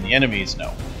scan the enemies,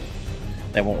 no.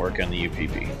 That won't work on the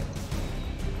UPP.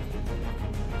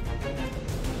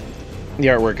 The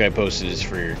artwork I posted is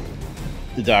for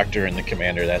the Doctor and the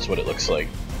Commander. That's what it looks like.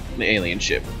 The alien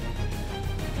ship.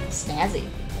 Snazzy.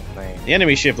 The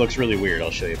enemy ship looks really weird.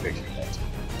 I'll show you a picture of that.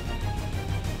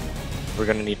 We're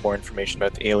going to need more information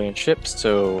about the alien ship,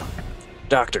 so...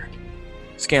 Doctor,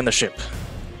 scan the ship.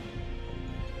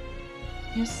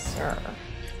 Yes, sir.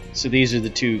 So these are the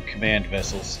 2 command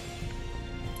vessels.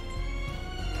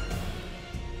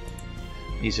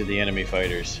 These are the enemy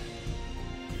fighters.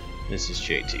 This is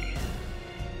JT.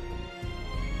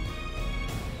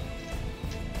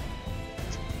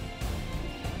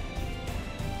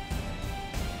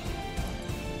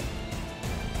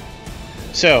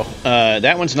 So,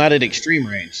 that one's not at extreme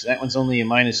range. That one's only a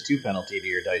 -2 penalty to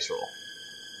your dice roll.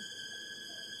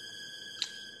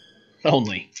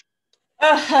 Only.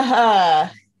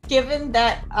 Given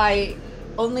that I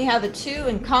only have a 2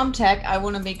 in Comtech, I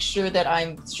want to make sure that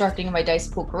I'm constructing my dice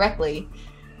pool correctly.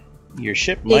 Your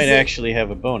ship might actually have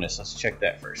a bonus. Let's check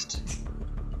that first.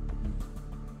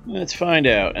 Let's find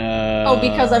out.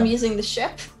 Because I'm using the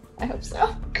ship? I hope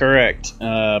so. Correct.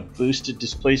 Boosted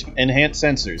displacement. Enhanced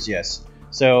sensors, yes.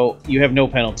 So, you have no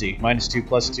penalty. -2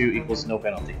 + 2 equals no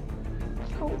penalty.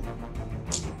 Cool.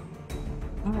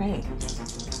 Alright.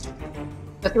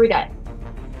 But 3 die.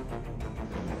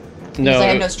 No. Because I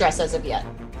have no stress as of yet.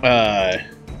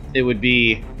 It would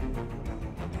be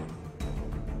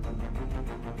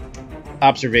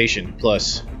observation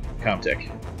plus Comtech.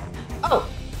 Oh,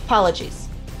 apologies.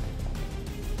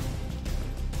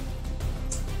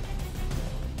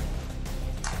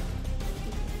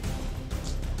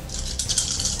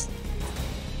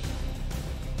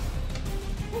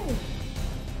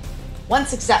 One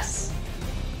success.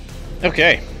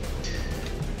 Okay.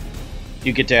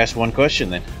 You get to ask one question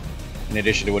then, in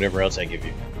addition to whatever else I give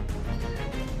you.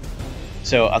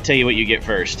 So I'll tell you what you get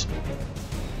first.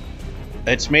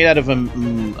 It's made out of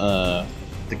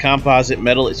the composite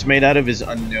metal it's made out of is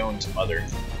unknown to Mother.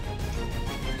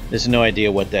 There's no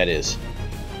idea what that is.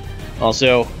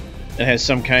 Also, it has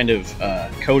some kind of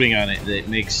coating on it that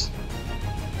makes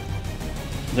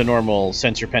the normal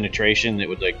sensor penetration that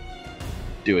would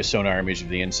do a sonar image of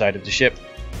the inside of the ship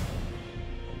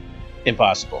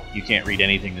impossible. You can't read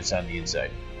anything that's on the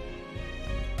inside.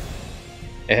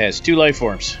 It has 2 life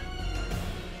forms.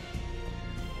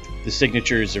 The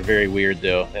signatures are very weird,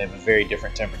 though. They have a very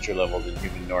different temperature level than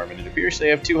human norm, and it appears they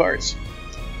have 2 hearts.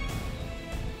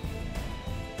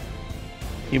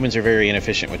 Humans are very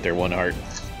inefficient with their 1 heart.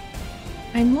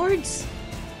 I'm Lords.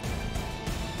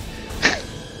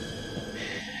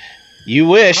 You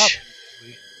wish.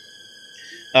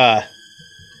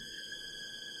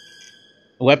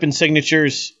 Weapon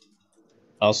signatures,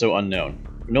 also unknown.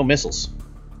 No missiles.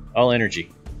 All energy.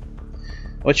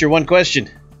 What's your one question?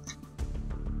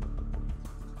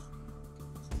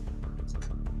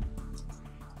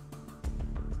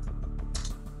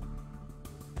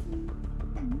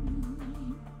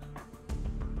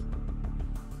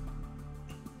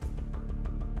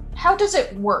 How does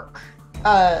it work?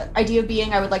 Idea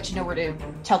being, I would like to know where to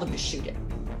tell them to shoot it.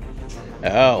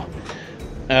 Oh.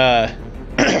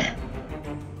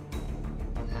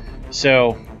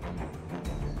 So,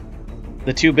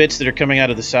 The two bits that are coming out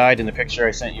of the side in the picture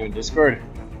I sent you in Discord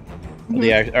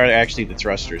are actually the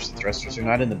thrusters. The thrusters are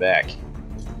not in the back.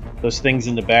 Those things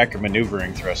in the back are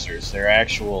maneuvering thrusters. Their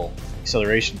actual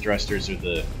acceleration thrusters are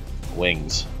the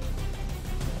wings.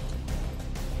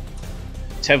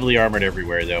 It's heavily armored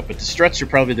everywhere, though, but the struts are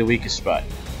probably the weakest spot.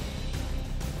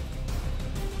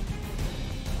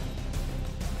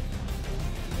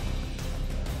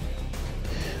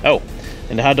 Oh,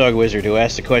 and the hot dog wizard who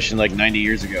asked a question like 90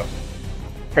 years ago.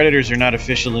 Predators are not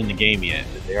official in the game yet,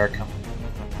 but they are coming.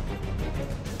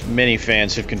 Many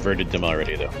fans have converted them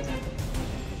already, though.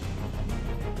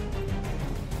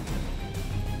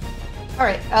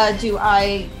 Alright, do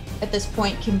I, at this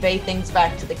point, convey things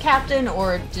back to the captain,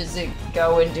 or does it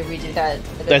go and do we do that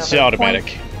at That's another automatic.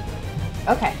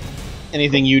 point? Okay.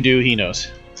 Anything you do, he knows.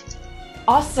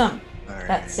 Awesome. Alright.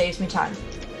 That saves me time.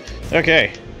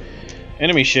 Okay.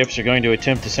 Enemy ships are going to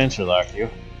attempt to sensor lock you.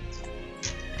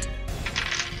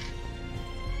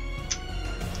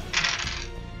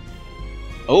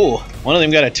 Oh, one of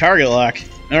them got a target lock.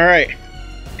 Alright.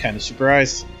 Kind of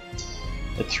surprised.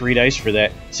 At 3 dice for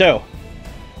that. So,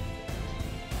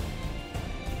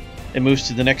 it moves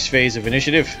to the next phase of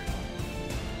initiative.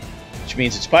 Which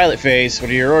means it's pilot phase. What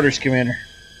are your orders, Commander?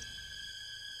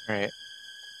 Alright.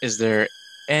 Is there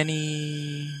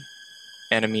any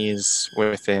enemies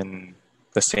within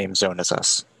the same zone as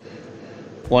us?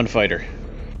 One fighter.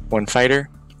 One fighter?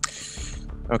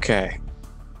 Okay.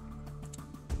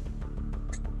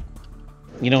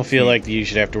 You don't feel like you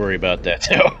should have to worry about that,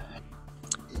 though.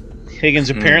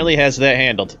 Higgins apparently has that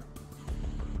handled.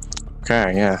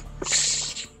 Okay, yeah.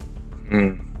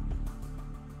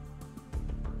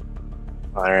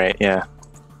 Alright, yeah.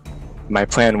 My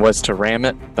plan was to ram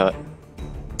it, but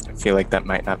I feel like that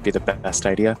might not be the best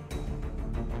idea.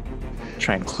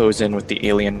 Try and close in with the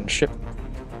alien ship.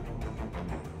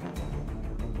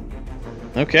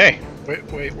 Okay.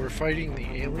 Wait, we're fighting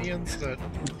the aliens that...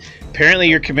 Apparently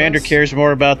your commander cares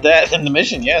more about that than the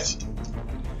mission, yes.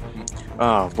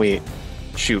 Oh, wait.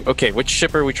 Shoot. Okay, which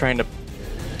ship are we trying to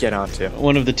get onto?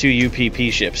 One of the 2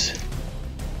 UPP ships.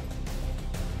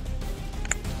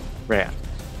 Right.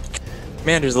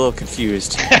 Commander's a little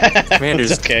confused.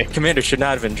 Okay. Commander should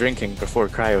not have been drinking before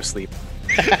cryo sleep.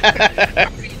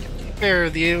 There,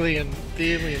 the alien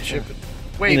ship.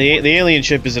 Wait, The alien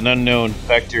ship is an unknown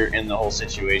vector in the whole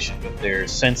situation, but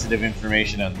there's sensitive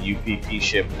information on the UPP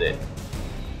ship that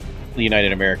the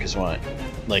United Americas want.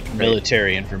 Like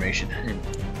military information.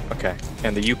 Okay.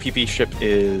 And the UPP ship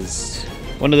is...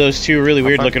 One of those 2 really How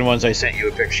weird far? looking ones I sent you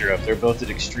a picture of. They're both at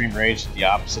extreme range at the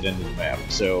opposite end of the map.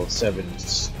 So 7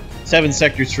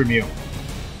 sectors from you.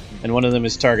 And one of them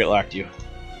is target locked you.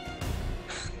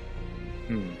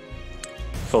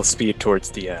 Full speed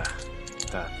towards the,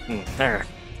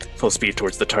 full speed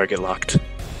towards the target locked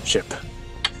ship.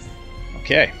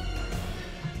 Okay.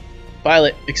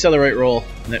 Pilot, accelerate roll.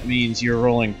 That means you're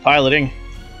rolling piloting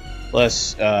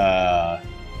plus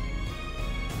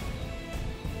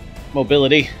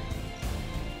mobility.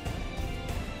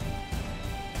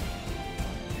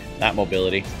 Not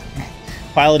mobility.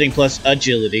 Piloting plus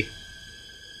agility.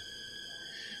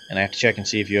 And I have to check and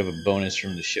see if you have a bonus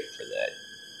from the ship for that.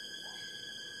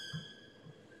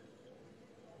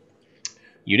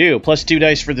 You do. Plus 2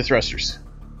 dice for the thrusters.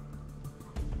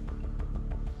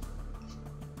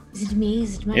 Is it me?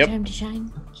 Is it my Yep. time to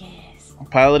shine? Yes.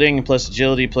 Piloting plus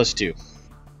agility plus 2.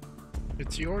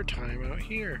 it's your time out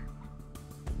here.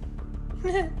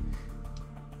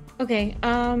 Okay,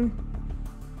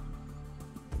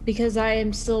 because I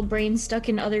am still brain stuck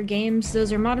in other games,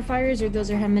 those are modifiers or those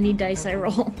are how many dice I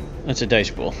roll? That's a dice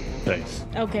pool. Nice.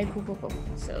 Okay, cool.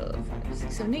 So 5,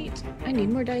 6, 7, 8. I need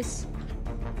more dice.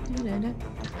 Da-da-da.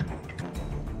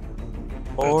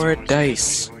 Or That's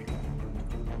dice. honestly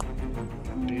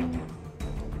Mm,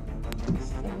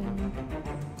 7.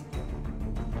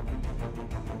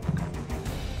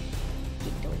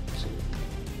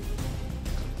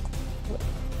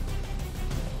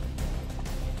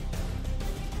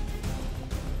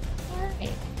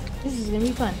 Alright, this is gonna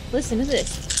be fun. Listen to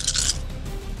this.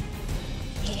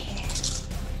 Yeah.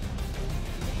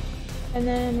 And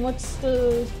then what's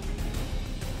the...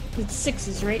 It's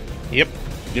 6s, right? Yep.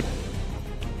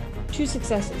 2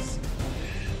 successes.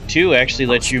 2 actually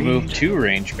lets you Speed. move 2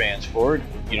 range bands forward.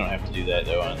 You don't have to do that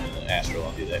though on the Astral.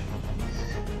 I'll do that.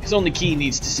 Because only Key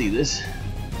needs to see this.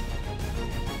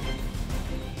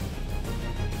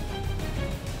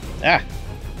 Ah!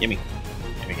 Gimme.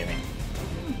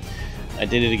 I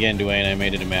did it again, Dwayne. I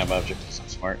made it a map object. So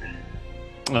smart.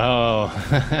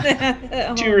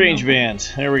 Oh. 2 range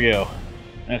bands. There we go.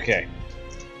 Okay.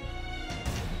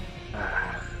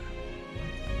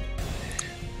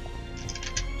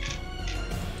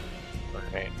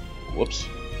 Right. Whoops.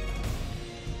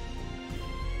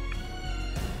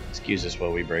 Excuse us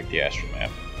while we break the astral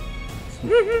map.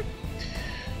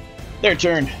 Their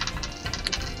turn.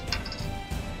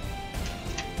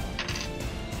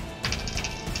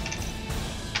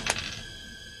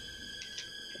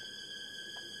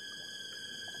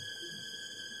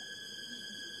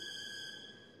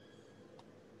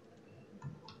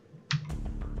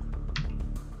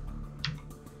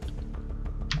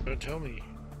 Don't tell me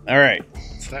All right.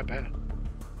 it's that bad.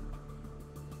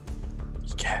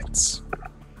 Cats.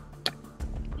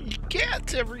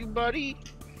 Cats, everybody.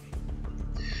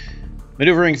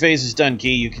 Maneuvering phase is done,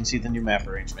 Key. You can see the new map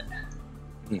arrangement.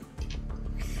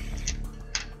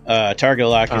 Target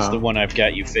lock is the one I've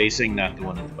got you facing, not the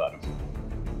one at the bottom.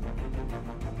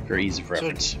 For ease of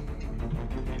reference.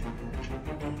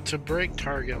 To break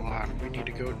target lock, we need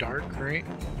to go dark, right?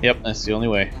 Yep, that's the only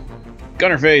way.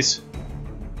 Gunner phase.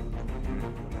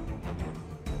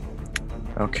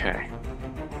 Okay.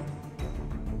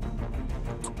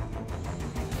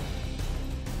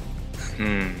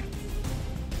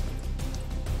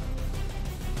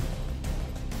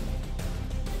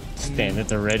 Stand at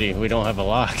the ready. We don't have a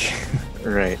lock.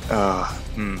 Right. I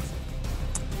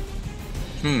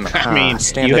mean,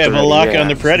 stand you at have the a ready, lock yeah. on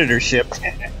the Predator ship.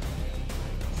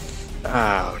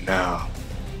 Oh no.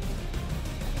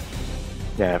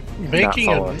 Yeah, Making not a-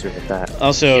 following through with that.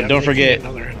 Also, Yeah, don't making forget,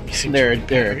 another enemy seems there really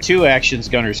are bad. 2 actions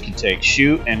gunners can take: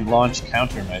 shoot and launch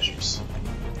countermeasures.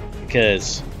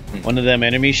 Because one of them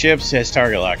enemy ships has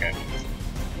target lock on it.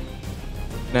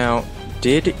 Now,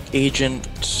 did Agent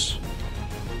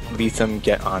Lethem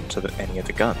get onto any of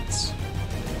the guns?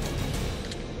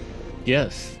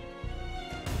 Yes.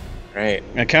 Right.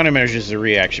 Now, countermeasures is a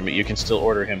reaction, but you can still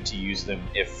order him to use them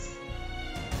if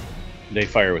they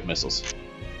fire with missiles.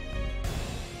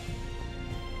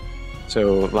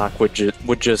 So Locke would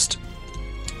just,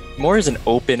 more as an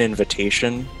open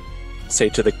invitation, say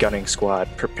to the gunning squad,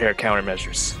 prepare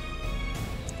countermeasures.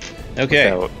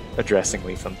 Okay. Without addressing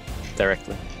Lethem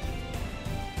directly.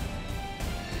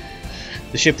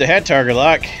 The ship that had target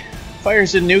lock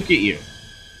fires a nuke at you.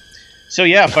 So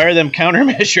yeah, fire them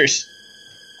countermeasures.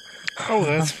 Oh,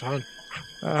 that's fun.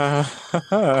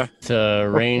 It's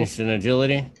ranged and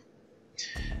agility.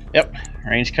 Yep,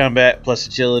 range combat plus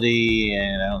agility,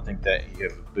 and I don't think that you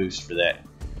have a boost for that.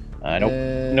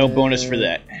 No bonus for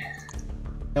that.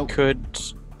 Could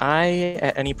I,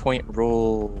 at any point,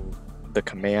 roll the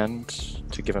command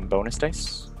to give him bonus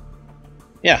dice?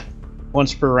 Yeah,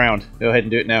 once per round. Go ahead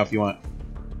and do it now if you want.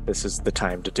 This is the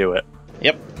time to do it.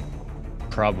 Yep.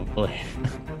 Probably.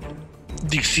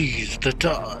 This is the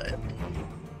time.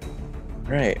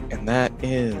 Right, and that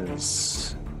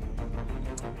is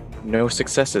no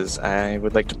successes. I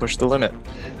would like to push the limit.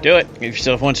 Do it. Give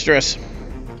yourself 1 stress.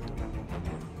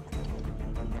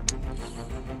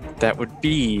 That would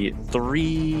be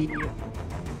 3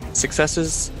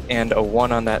 successes and a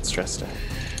 1 on that stress die.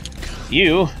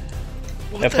 You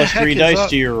What have the plus heck 3 is dice up?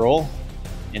 to your roll,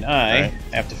 and I Right.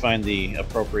 have to find the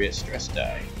appropriate stress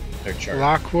die or chart.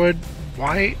 Lockwood,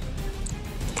 why?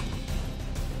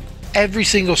 Every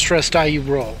single stress die you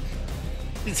roll.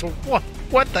 It's a what?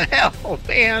 What the hell,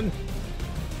 man?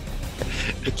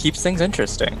 It keeps things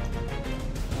interesting.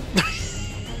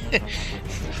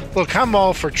 Look, I'm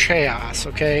all for chaos,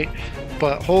 okay?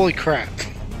 But holy crap.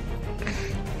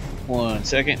 1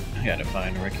 second. I gotta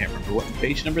find where I can't remember what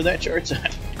page number that chart's on.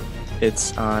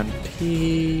 It's on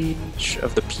page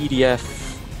of the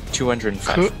PDF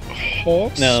 205.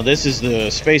 Horse? No, this is the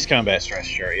space combat stress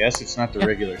chart. Yes, it's not the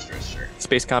regular stress chart.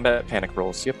 Space combat panic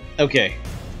rolls. Yep. Okay,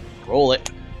 roll it.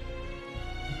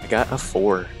 I got a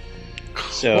 4.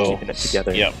 So, Keeping it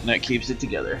together. yep, that keeps it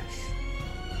together.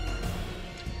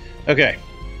 Okay,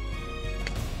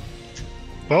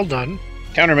 Well done.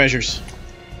 countermeasures.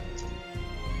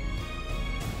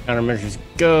 Countermeasures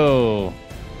go.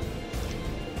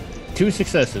 2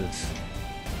 successes.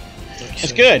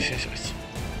 That's good.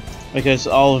 Because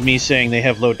all of me saying they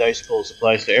have low dice pools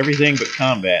applies to everything but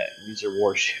combat. These are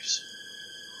warships.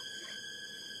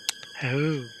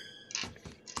 Oh.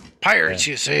 Pirates,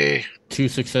 you see. 2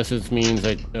 successes means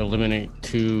I eliminate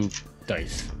 2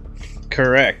 dice.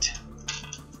 Correct.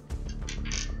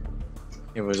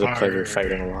 It was a pleasure Arr.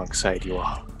 fighting alongside you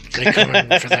all. They come in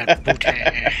for that booty.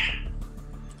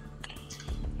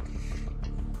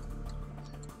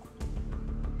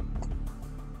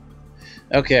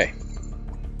 Okay.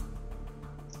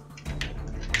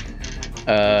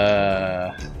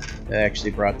 That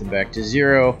actually brought them back to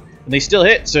 0. And they still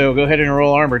hit, so go ahead and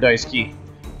roll armor dice, Key.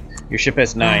 Your ship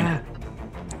has 9.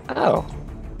 Oh.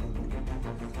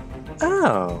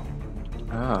 Oh.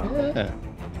 Oh. Yeah.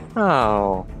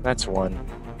 Oh, that's one.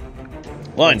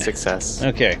 One. Success.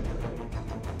 Okay.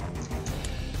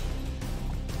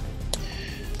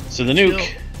 So the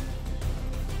nuke.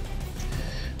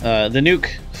 The nuke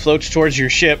floats towards your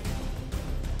ship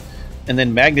and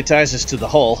then magnetizes to the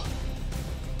hull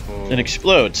and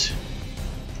explodes.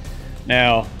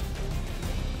 Now,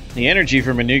 the energy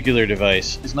from a nuclear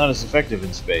device is not as effective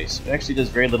in space. It actually does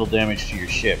very little damage to your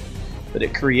ship, but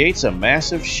it creates a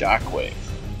massive shockwave.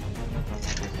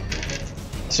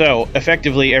 So,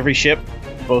 effectively, every ship,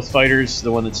 both fighters,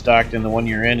 the one that's docked and the one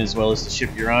you're in, as well as the ship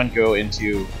you're on, go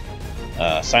into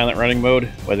silent running mode,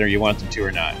 whether you want them to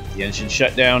or not. The engines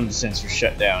shut down, the sensors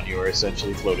shut down, you are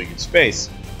essentially floating in space.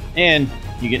 And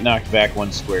you get knocked back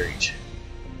 1 square each.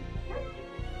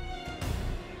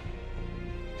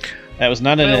 That was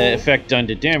not an effect done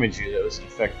to damage you, that was an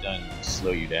effect done to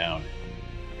slow you down.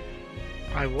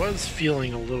 I was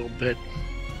feeling a little bit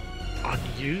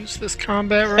unused this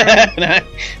combat round.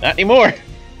 Not anymore.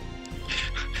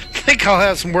 I think I'll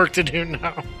have some work to do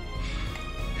now.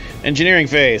 Engineering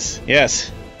phase,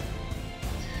 yes.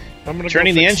 I'm gonna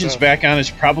Turning go the fix engines stuff. back on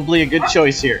is probably a good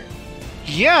choice here.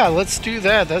 Yeah, let's do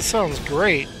that. That sounds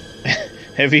great.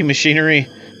 Heavy machinery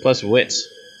plus wits.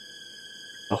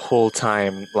 The whole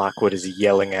time, Lockwood is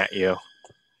yelling at you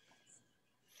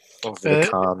over the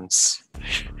comms.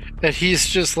 And he's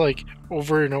just like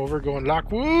over and over going,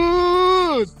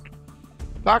 Lockwood!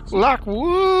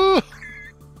 Lockwood!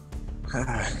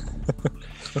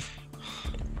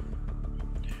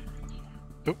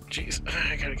 Oh, jeez.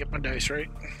 I gotta get my dice right.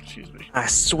 Excuse me. I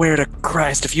swear to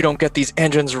Christ, if you don't get these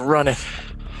engines running.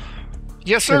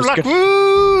 Yes, sir, There's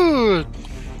Lockwood!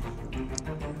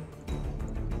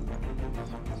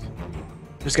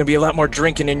 There's gonna be a lot more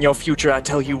drinking in your future, I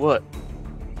tell you what.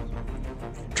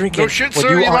 Drinking No shit, when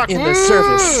sir, you are Lockwood! in the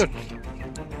service.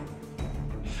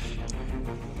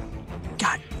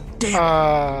 God damn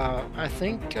it. I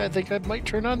think I might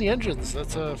turn on the engines.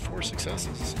 That's 4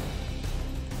 successes.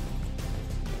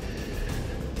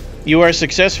 You are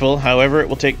successful, however, it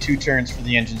will take 2 turns for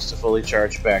the engines to fully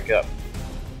charge back up.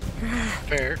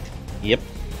 Fair. Yep.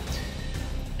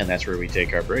 And that's where we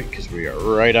take our break, because we are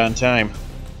right on time.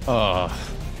 Oh,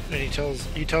 And he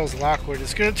tells Lockwood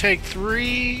it's gonna take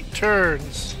 3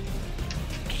 turns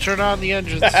to turn on the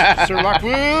engines, Sir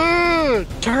Lockwood.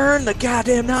 Turn the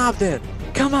goddamn knob then.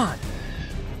 Come on.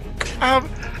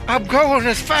 I'm going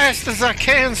as fast as I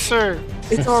can, sir.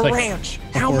 It's our like- ranch.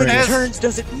 How We're many in- turns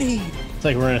does it need? it's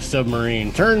like we're in a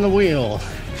submarine. Turn the wheel.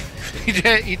 He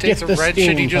takes a the wrench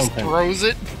and he steam just pumping. throws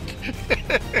it.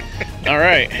 All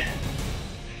right.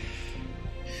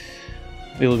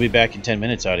 We will be back in 10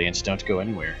 minutes, audience. Don't go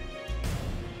anywhere.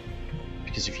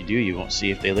 Because if you do, you won't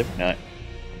see if they live or not.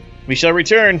 We shall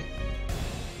return.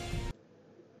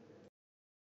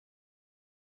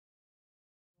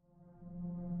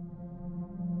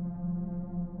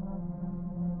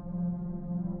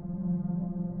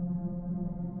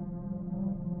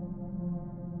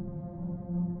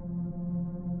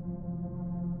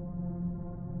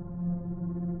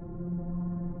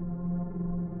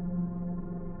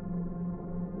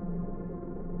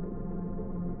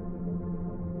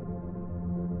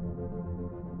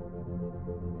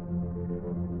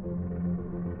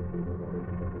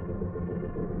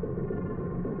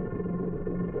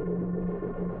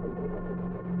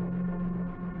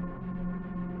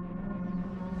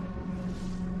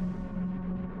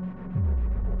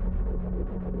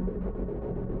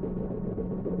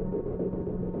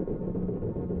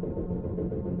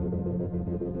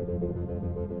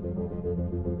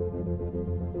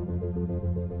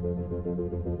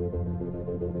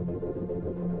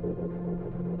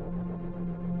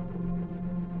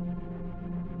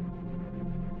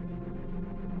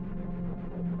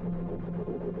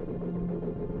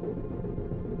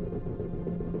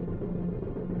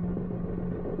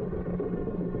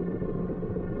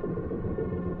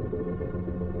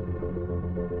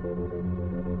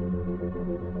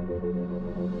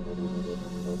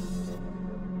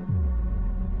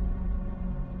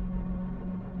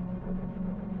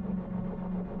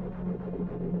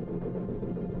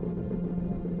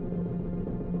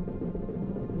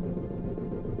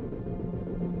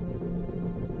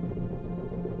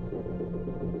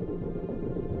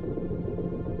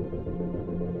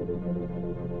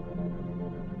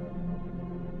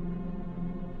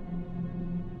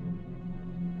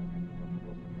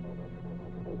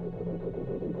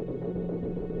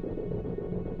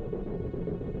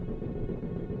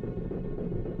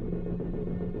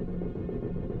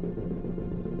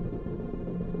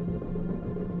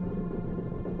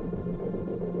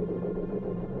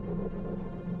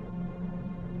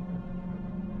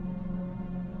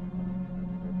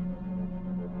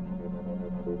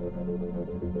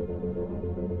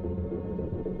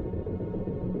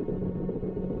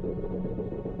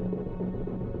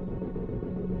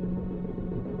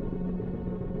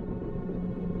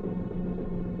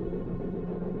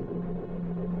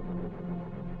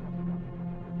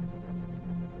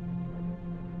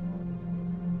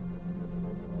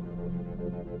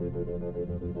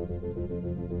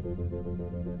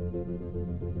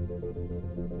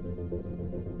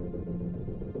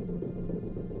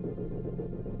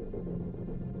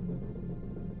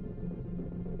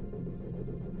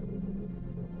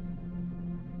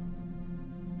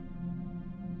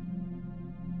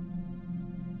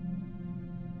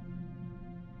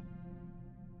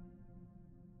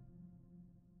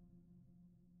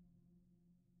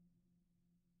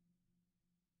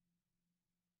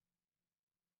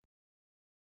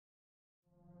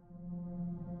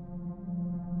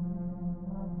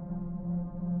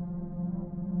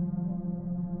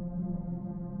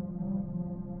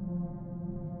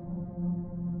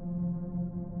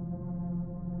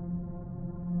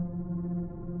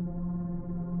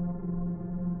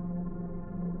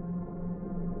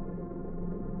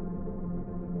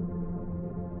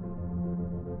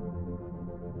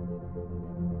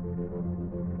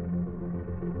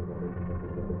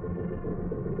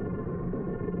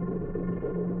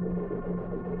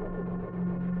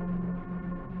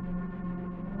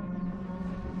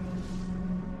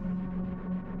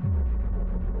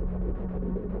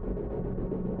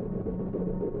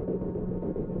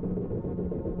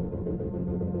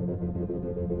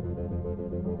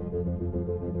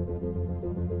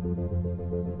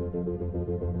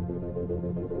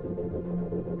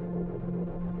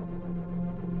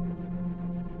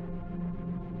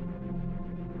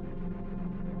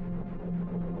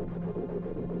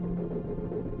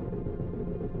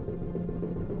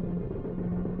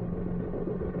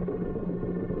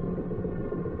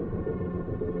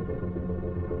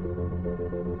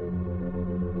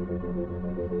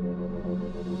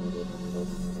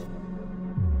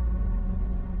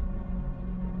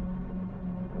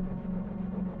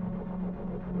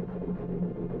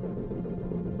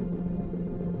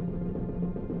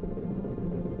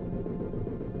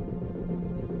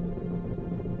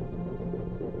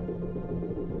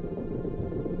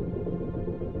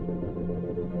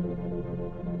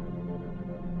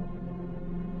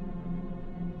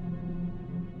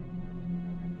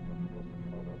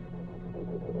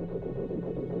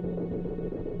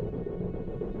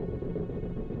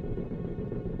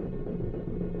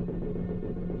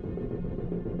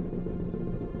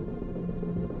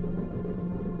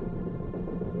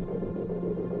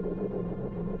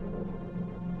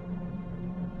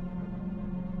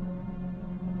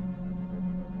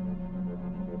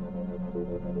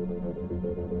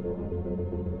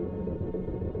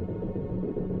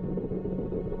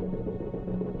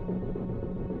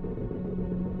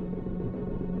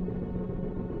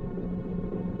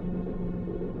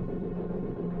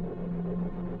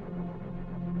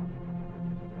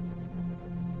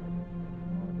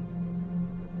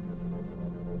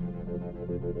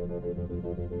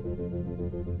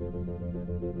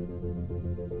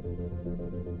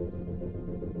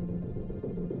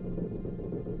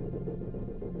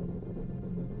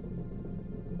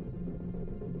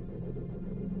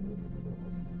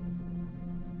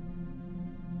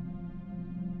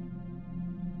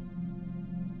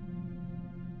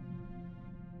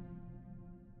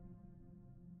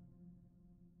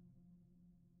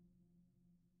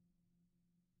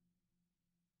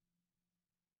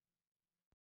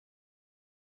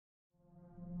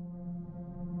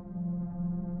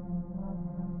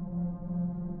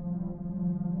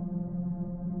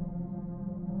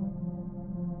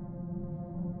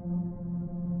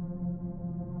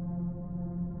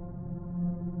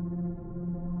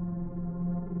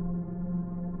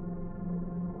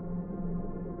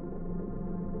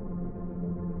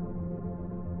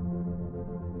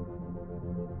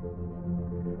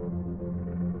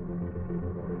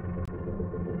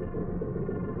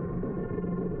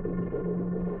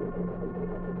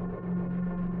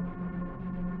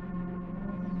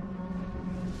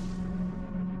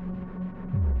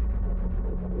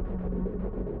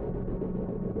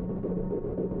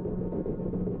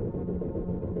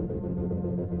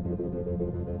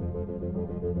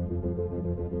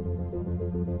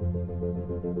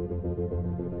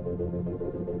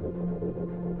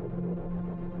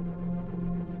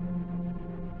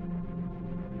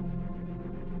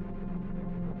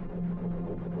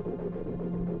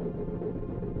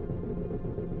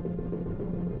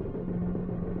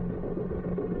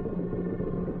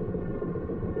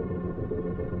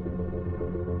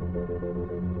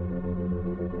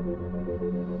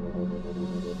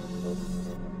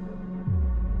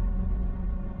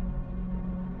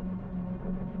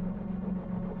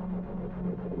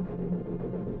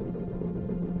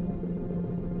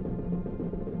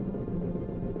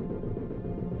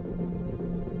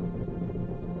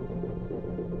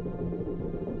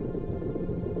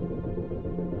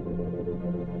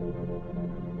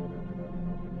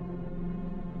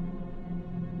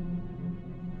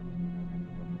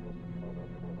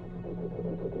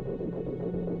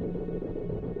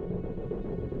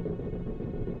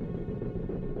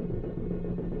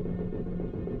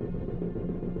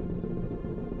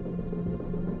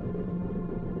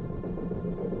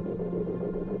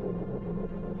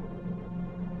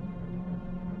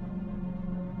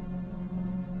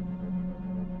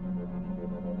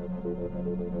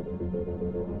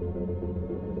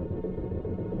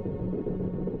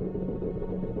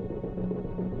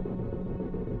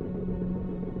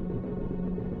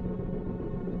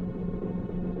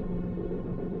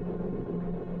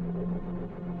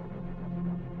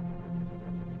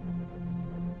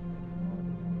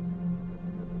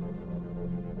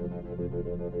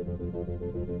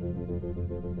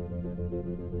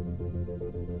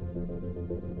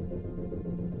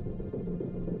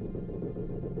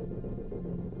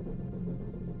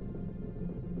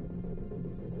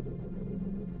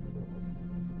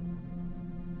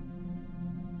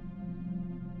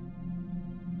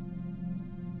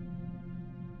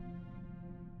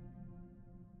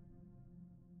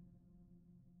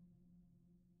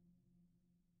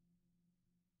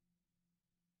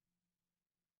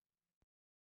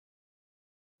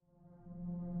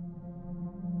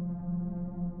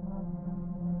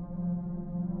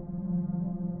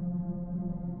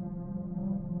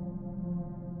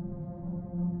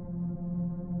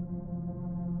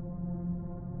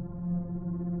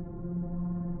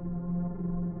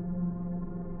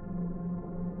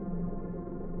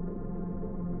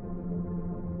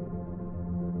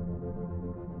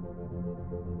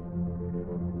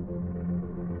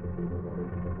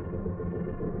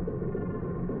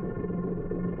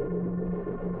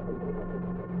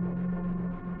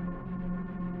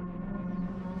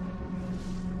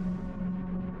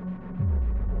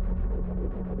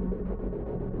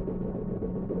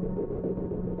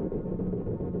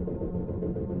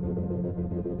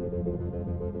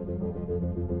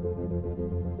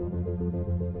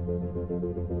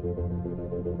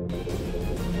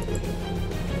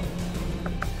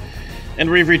 And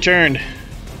we've returned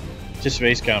to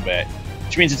space combat,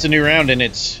 which means it's a new round and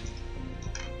it's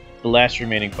the last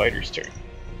remaining fighter's turn.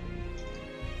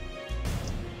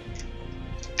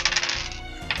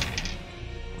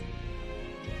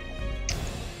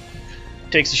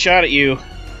 Takes a shot at you.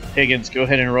 Higgins, go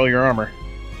ahead and roll your armor.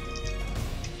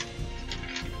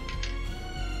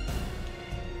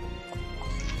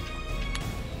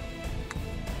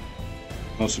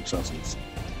 No successes.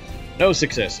 No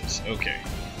successes. Okay.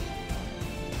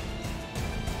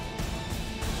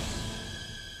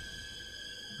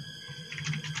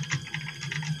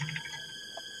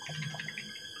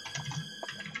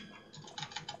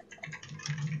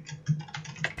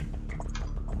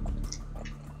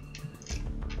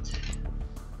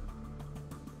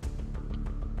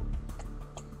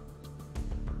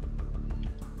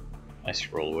 I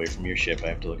scroll away from your ship. I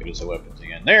have to look at his weapons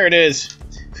again. There it is!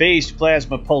 Phased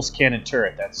plasma pulse cannon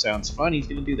turret. That sounds fun. He's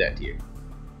going to do that to you.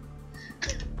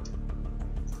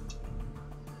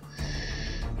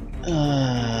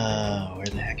 Where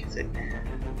the heck is it?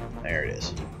 There it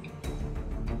is.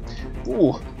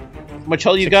 Ooh. How much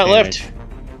hull you got left?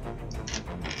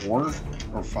 4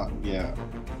 or 5? Yeah.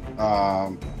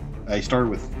 I started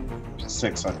with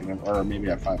 6, I think, or maybe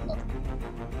I have 5 left.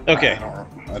 Okay.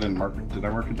 I didn't mark it. Did I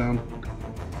mark it down?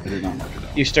 I did not mark it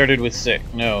down. You started with 6.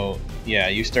 No. Yeah,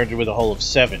 you started with a hull of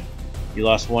 7. You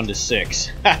lost 1 to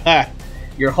 6. Haha.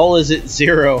 Your hull is at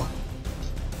 0.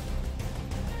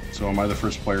 So am I the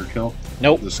first player kill?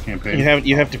 Nope. This campaign?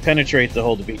 You have to penetrate the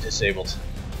hull to be disabled.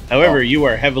 However, you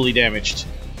are heavily damaged.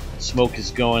 Smoke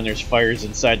is going, there's fires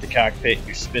inside the cockpit,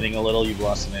 you're spinning a little, you've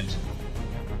lost an engine.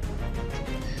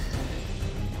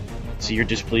 So you're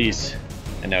displeased,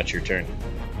 and now it's your turn.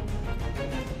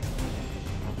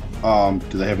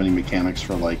 Do they have any mechanics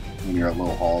for, like, when you're at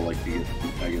low hull, like, you get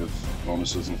negative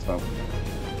bonuses and stuff?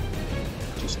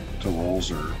 Just to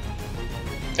rolls, or...?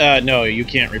 No, you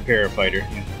can't repair a fighter.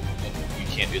 You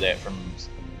can't do that from...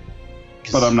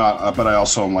 But I'm not, but I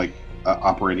also am, like,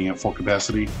 operating at full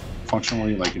capacity,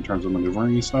 functionally, like, in terms of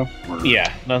maneuvering and stuff? Or...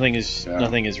 Yeah, nothing is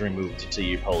removed until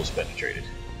your hull is penetrated.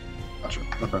 Gotcha,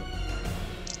 okay.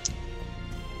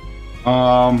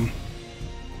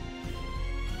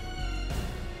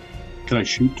 Can I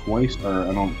shoot twice, or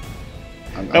I don't?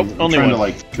 I'm only trying one. to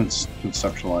like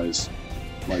conceptualize,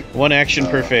 like one action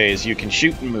per phase. You can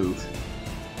shoot and move.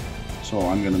 So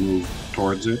I'm going to move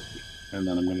towards it, and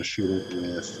then I'm going to shoot it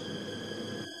with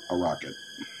a rocket.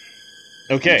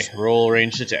 Okay, roll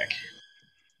ranged attack.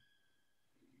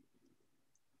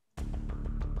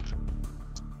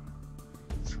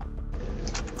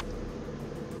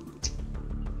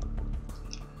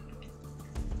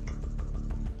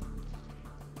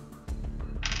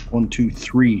 One, 2,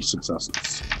 3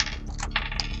 successes.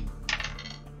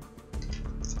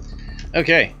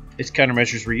 Okay, its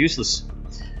countermeasures were useless.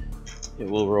 It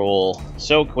will roll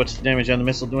soak. What's the damage on the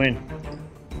missile, Dwayne?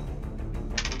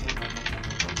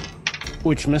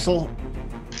 Which missile?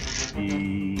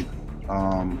 The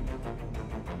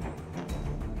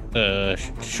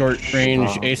Short range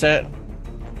ASAT?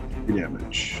 3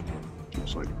 damage.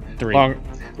 Looks like 3.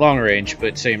 Long range,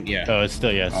 but same, yeah. Oh, it's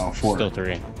still, yes. 4. Still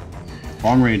 3.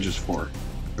 Long range is 4.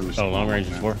 Oh, long range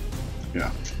is 4?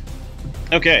 Yeah.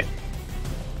 Okay.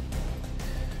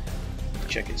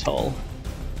 Check its hull.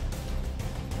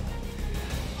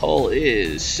 Hull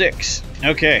is 6.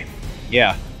 Okay.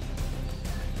 Yeah.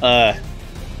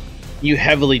 You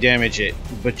heavily damage it,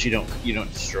 but you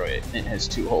don't destroy it. It has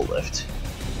 2 hull left.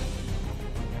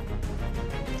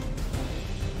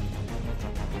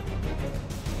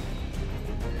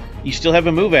 You still have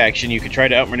a move action. You could try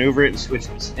to outmaneuver it and switch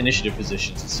initiative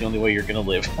positions. It's the only way you're going to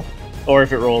live. Or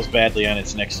if it rolls badly on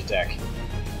its next attack.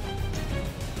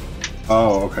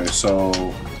 Oh, okay, so...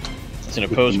 It's an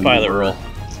opposed pilot roll.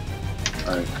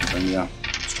 Alright, then yeah.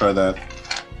 Let's try that.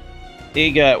 He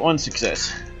got 1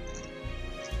 success.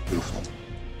 Beautiful.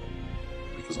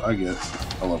 Because I get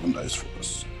 11 dice for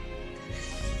this.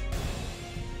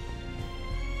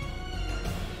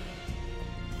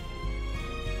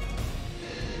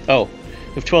 Oh,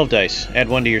 you have 12 dice. Add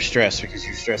 1 to your stress, because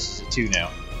your stress is a 2 now.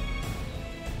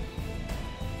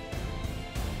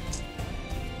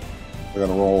 I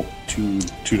gotta roll two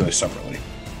dice separately.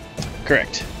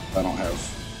 Correct. I don't have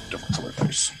different color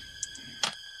dice.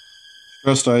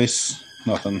 Stress dice,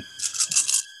 nothing.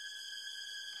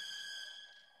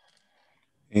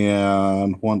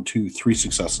 And 1, 2, 3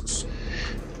 successes.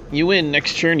 You win.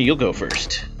 Next turn, you'll go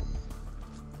first.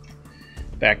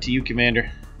 Back to you, Commander.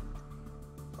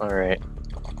 Alright.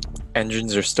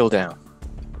 Engines are still down.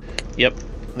 Yep.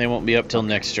 They won't be up till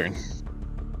next turn. As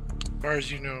far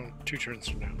as you know, 2 turns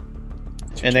from now.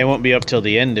 And they won't be up till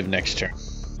the end of next turn.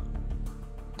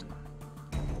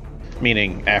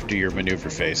 Meaning after your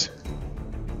maneuver phase.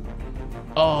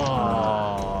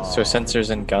 Oh. So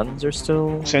sensors and guns are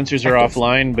still... Sensors are active?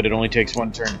 offline, but it only takes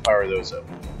 1 turn to power those up.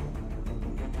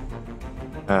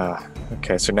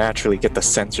 Okay, so naturally get the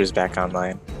sensors back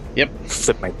online. Yep.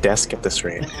 Flip my desk at this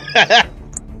rate.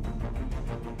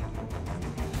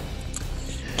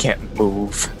 Can't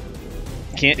move.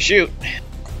 Can't shoot.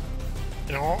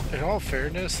 In all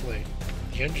fairness, like,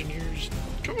 the engineers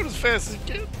going as fast as you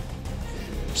can.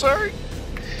 Sorry.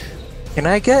 Can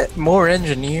I get more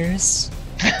engineers?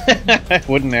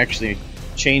 Wouldn't actually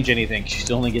change anything. You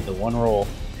still only get the 1 roll.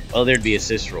 Well, there'd be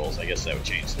assist rolls. I guess that would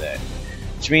change that.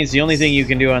 Which means the only thing you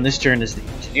can do on this turn is the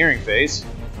engineering phase.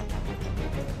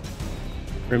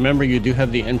 Remember, you do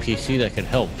have the NPC that could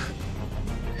help.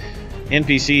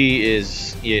 NPC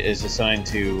is assigned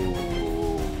to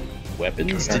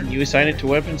weapons. Didn't you assign it to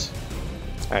weapons?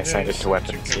 I assigned it to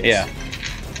weapons. Yes. Yeah.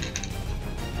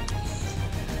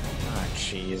 Oh,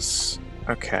 jeez.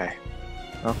 Okay.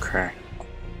 Okay.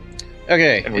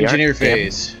 Okay, And we engineer aren't- damn.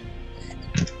 phase.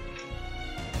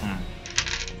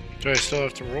 Do I still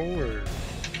have to roll, or...?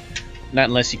 Not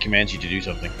unless he commands you to do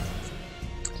something.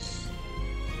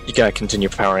 You gotta continue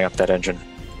powering up that engine.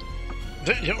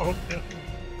 Yeah.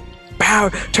 Power!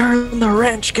 Turn the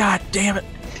wrench, god damn it!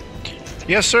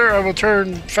 Yes, sir, I will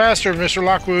turn faster, Mr.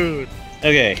 Lockwood.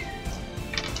 Okay.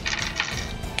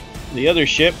 The other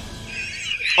ship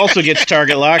also gets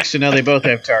target lock, so now they both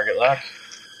have target lock.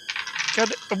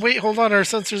 God, wait, hold on, our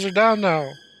sensors are down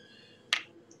now.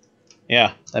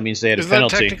 Yeah, that means they had Is a that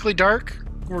penalty. technically dark?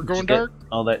 We're going dark?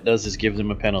 All that does is give them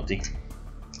a penalty.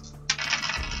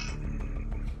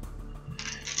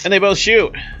 And they both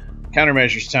shoot.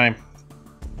 Countermeasures time.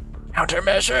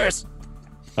 Countermeasures!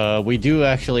 We do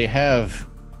actually have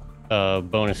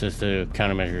bonuses to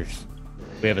countermeasures.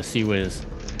 We have a Sea-Wiz.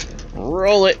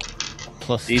 Roll it.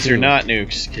 Plus These 2. are not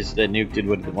nukes, because the nuke did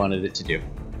what it wanted it to do.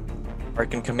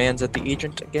 Arkin commands at the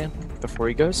agent again before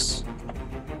he goes.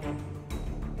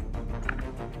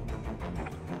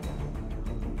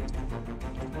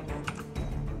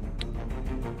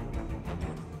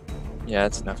 Yeah,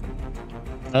 that's enough.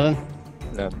 Nothing?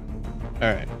 No.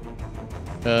 Alright.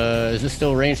 Is this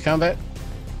still ranged combat?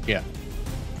 Yeah.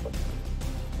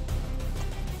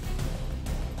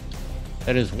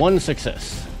 That is 1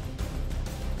 success.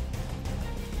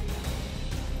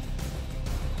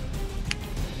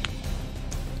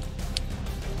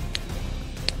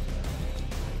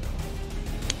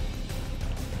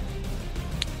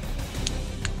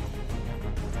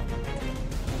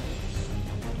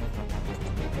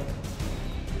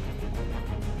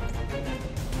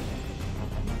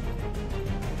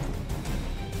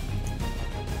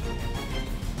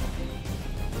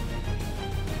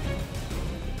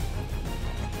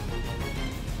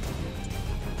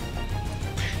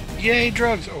 Yay,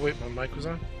 drugs! Oh, wait, my mic was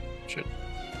on? Shit.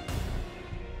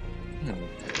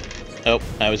 Oh,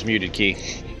 I was muted, Key.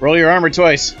 Roll your armor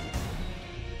twice.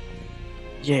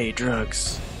 Yay,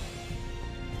 drugs.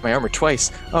 my armor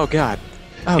twice. Oh god.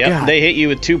 Oh Yep, god. they hit you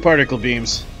with 2 particle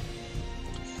beams.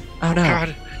 Oh no.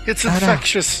 God, it's Oh, no.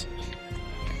 infectious.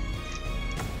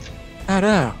 Oh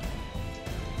no.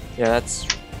 Yeah,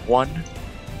 that's 1.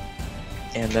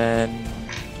 And then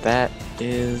that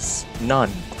is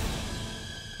none.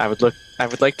 I would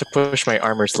like to push my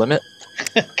armor's limit.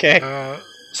 Okay.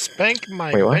 Spank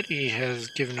My Wait, what? Betty has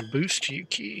given a boost to you,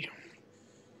 Key.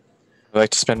 I'd like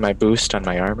to spend my boost on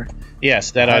my armor.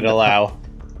 Yes, that I'd allow.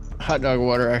 Hot Dog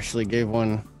Water actually gave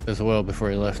one as well before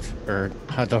he left. Or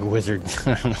Hot Dog Wizard.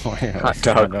 I don't know why I Hot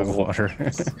said Dog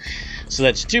Water. So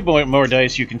that's 2 more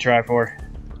dice you can try for.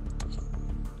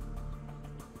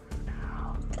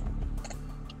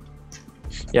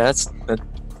 Yeah, that's a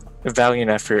valiant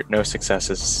effort. No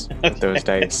successes with those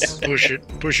dice. Push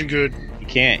it. Push it good. You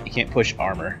can't push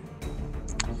armor.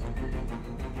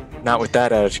 Not with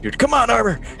that attitude. Come on,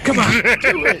 armor. Come on.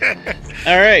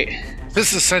 All right.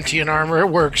 This is sentient armor. It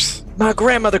works. My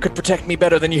grandmother could protect me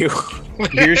better than you.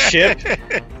 Your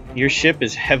ship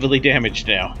is heavily damaged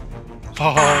now.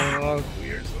 Oh,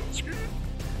 weird. So screwed.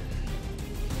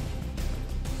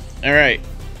 All right.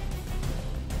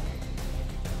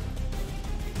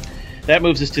 That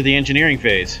moves us to the engineering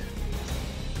phase.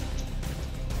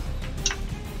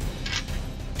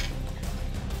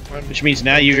 Which means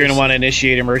now you're going to want to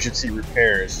initiate emergency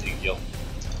repairs.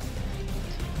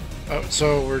 Oh,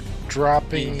 so we're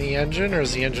dropping the engine, or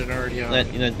is the engine already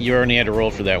on? You already had to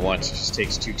roll for that once. It just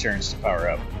takes 2 turns to power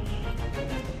up.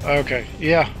 Okay,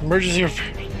 yeah, emergency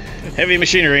repair. Heavy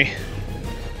machinery.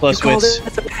 Plus You called wits.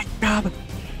 it a patch job.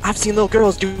 I've seen little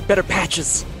girls do better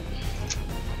patches.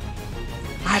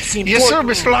 I've seen. Yes, sir,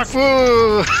 Mr.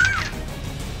 Lockwood.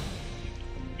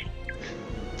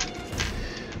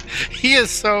 He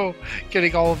is so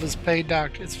getting all of his pay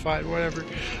docked. It's fine, whatever.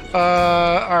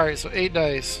 All right, so 8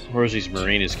 dice. Rosie's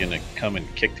Marine is going to come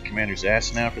and kick the commander's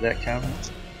ass now for that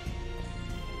comment.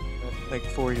 Like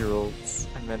 4-year-olds.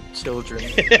 I meant children.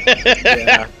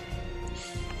 Yeah.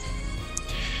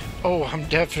 Oh, I'm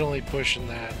definitely pushing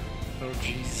that. Oh,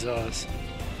 Jesus.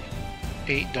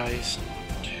 8 dice. 1,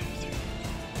 2, 3.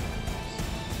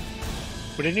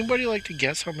 Would anybody like to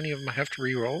guess how many of them I have to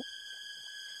re-roll?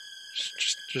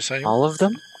 Just saying. All of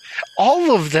them?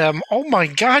 All of them. Oh my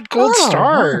God! Gold Oh,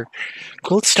 star.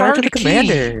 Gold star to the Key.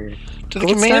 commander. To the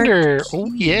Gold star. commander. Oh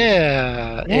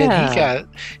yeah. Yeah. And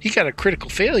he got a critical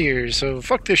failure. So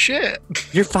fuck this shit.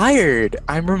 You're fired.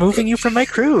 I'm removing you from my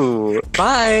crew.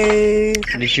 Bye.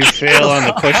 Did you fail on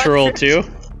the push roll too?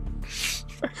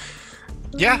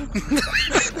 Yeah.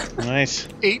 Nice.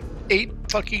 8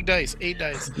 fucking dice. 8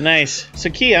 dice. Nice. So,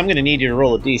 Key, I'm going to need you to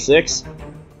roll a d6.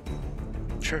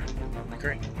 Sure.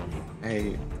 Great.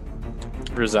 I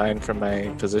resign from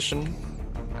my position.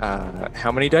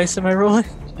 How many dice am I rolling?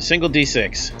 A single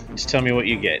d6. Just tell me what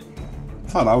you get. I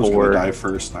thought I was going 4. to die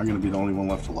first. I'm going to be the only one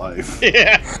left alive.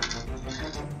 Yeah.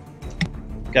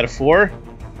 Got a 4?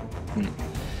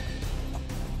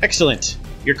 Excellent.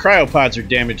 Your cryopods are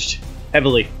damaged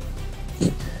heavily.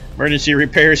 Emergency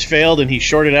repairs failed, and he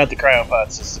shorted out the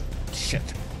cryopod system. Shit.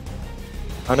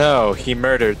 Oh no, he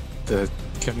murdered the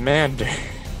commander.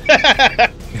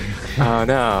 Oh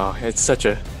no, it's such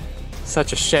a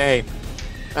shame.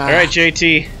 All right,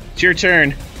 JT, it's your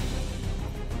turn.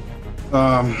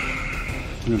 I'm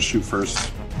going to shoot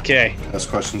first. Okay. Ask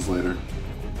questions later.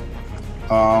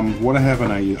 What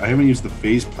haven't I used? I haven't used the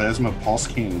phase plasma pulse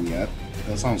cannon yet.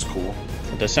 That sounds cool.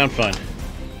 That does sound fun.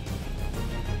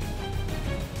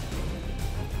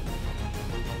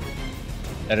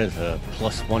 That is a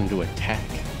 +1 to attack.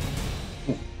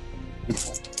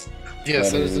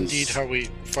 Yes, that is is- indeed how we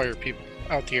fire people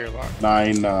out the airlock.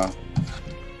 9 9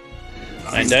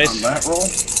 dice. on that roll.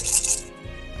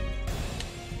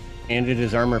 And it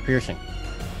is armor piercing.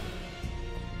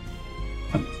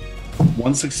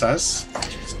 1 success.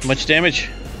 How much damage?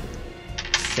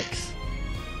 6.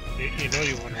 You know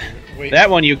you want to wait. That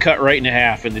one you cut right in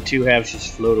half, and the 2 halves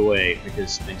just float away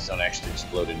because things don't actually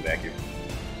explode in vacuum.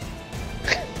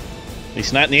 At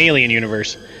least not in the alien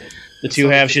universe. The It's 2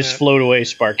 like halves in just that- float away,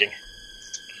 sparking.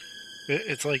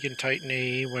 It's like in Titan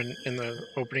AE when in the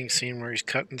opening scene where he's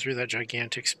cutting through that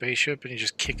gigantic spaceship and he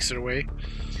just kicks it away.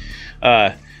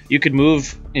 You could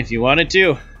move if you wanted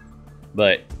to,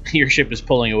 but your ship is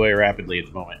pulling away rapidly at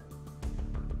the moment.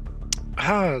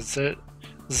 Zaftig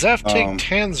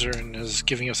Tanzern is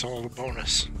giving us all a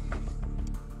bonus.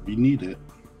 We need it.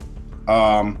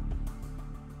 Man,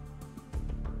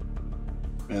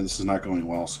 this is not going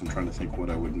well, so I'm trying to think what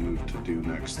I would move to do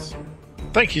next.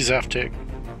 Thank you, Zaftig.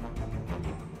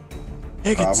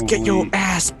 Higgins, get your Probably-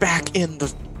 ass back in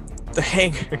the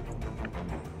hangar.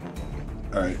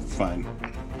 Alright, fine.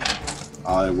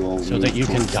 I will. So that you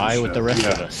can towards die with the rest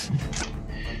ship. of us.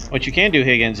 What you can do,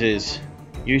 Higgins, is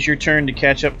use your turn to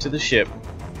catch up to the ship,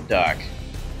 dock.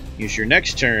 Use your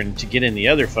next turn to get in the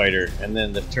other fighter, and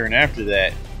then the turn after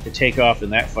that to take off in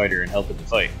that fighter and help in the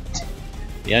fight.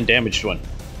 The undamaged one.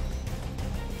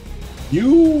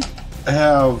 You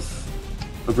have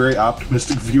a very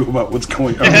optimistic view about what's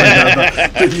going on right now.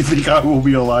 That you think I will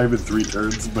be alive in 3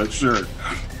 turns, but sure.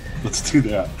 Let's do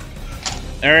that.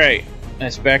 Alright,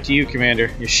 that's back to you,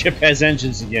 Commander. Your ship has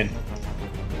engines again.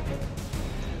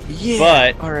 Yeah.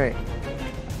 But all right.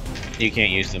 you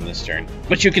can't use them this turn.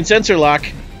 But you can sensor lock.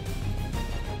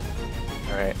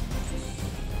 All right.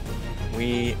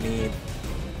 We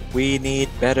need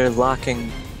better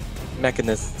locking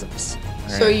mechanisms. All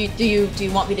So right. do you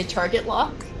want me to target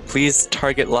lock? Please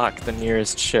target lock the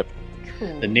nearest ship.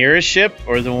 The nearest ship,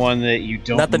 or the one that you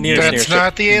don't Not the need? nearest. That's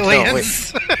not the No, wait.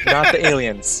 aliens. Not the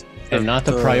aliens. And not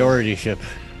the priority ship.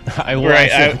 I will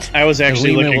Right, also- I was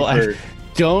actually Lehman looking will- for...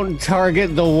 Don't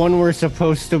target the one we're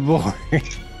supposed to board.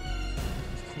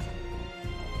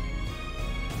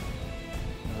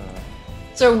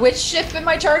 So which ship am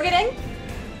I targeting?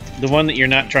 The one that you're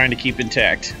not trying to keep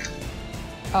intact.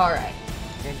 All right.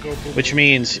 Which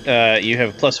means you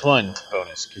have +1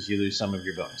 bonus, because you lose some of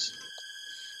your bonus.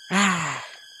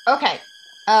 Okay.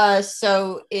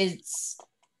 So is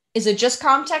it just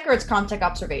Comtech or it's Comtech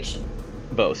observation?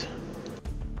 Both.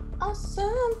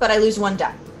 Awesome. But I lose 1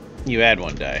 die. You add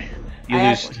 1 die. You I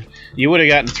add lose. You would have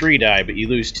gotten 3 die, but you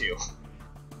lose 2.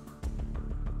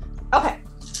 Okay.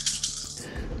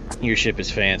 Your ship is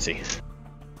fancy.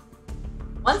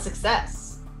 1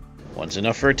 success. One's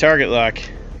enough for a target lock.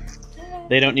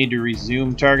 They don't need to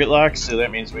resume target lock, so that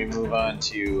means we move on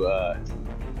to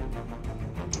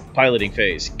piloting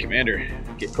phase. Commander,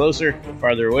 get closer,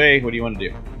 farther away. What do you want to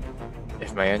do?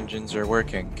 If my engines are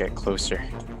working, get closer.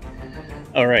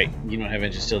 All right, you don't have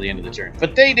engines till the end of the turn,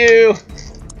 but they do.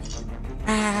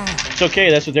 It's okay.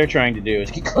 That's what they're trying to do,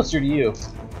 is get closer to you.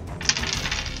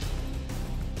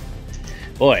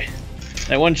 Boy,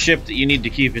 that one ship that you need to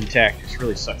keep intact just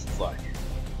really sucks to fly.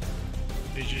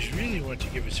 They just really want to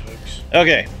give us hugs.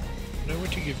 Okay, And I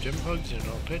want to give them hugs, and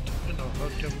I'll pet them, and I'll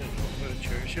hug them, and I'll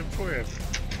cherish them forever.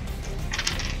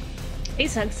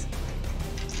 Face hugs.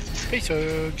 Face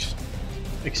hugs.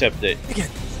 except that Again.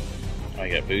 I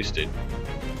got boosted.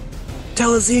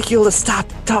 Tell Ezekiel to stop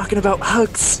talking about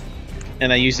hugs.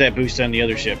 And I used that boost on the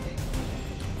other ship.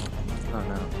 Oh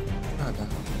no. Oh no.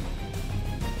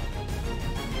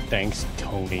 Thanks,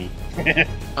 Tony.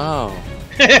 Oh.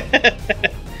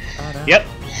 Oh no. Yep.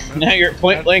 Now you're at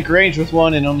point blank range with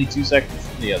one and only 2 seconds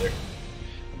from the other.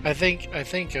 I think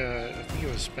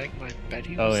it was Spank My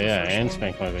Betty. Oh was the yeah, first and one.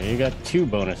 Spank My Baby. You got 2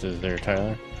 bonuses there,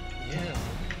 Tyler. Yeah.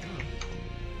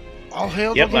 All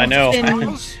hail Yep, the I know.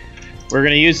 Wolves. We're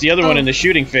gonna use the other one Oh. in the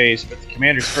shooting phase, but the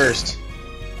commander's first.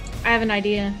 I have an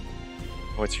idea.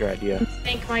 What's your idea?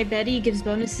 Spank My Betty gives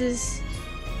bonuses.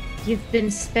 You've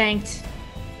been spanked.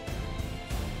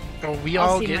 Oh, we I'll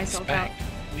all see getting myself spanked.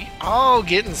 We all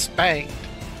getting spanked.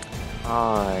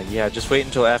 Ah, yeah, just wait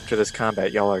until after this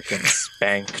combat. Y'all are getting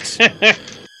spanked.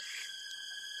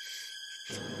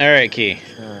 Alright, Key.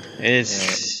 Uh,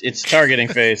 It's targeting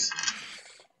phase.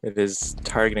 It is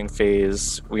targeting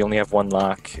phase. We only have 1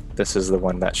 lock. This is the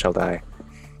one that shall die.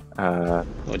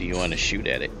 What do you want to shoot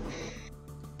at it?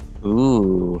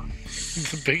 Ooh.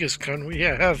 The biggest gun we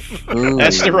have. Ooh.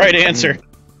 That's the right answer.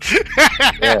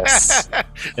 Yes. The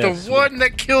Yes. one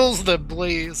that kills the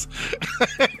blaze.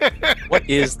 What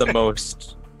is the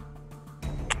most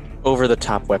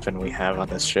over-the-top weapon we have on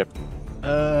this ship?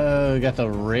 We got the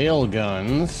rail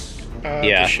guns.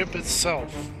 Yeah. The ship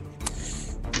itself.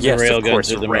 Yes, the of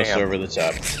course, railguns are the most ram. over the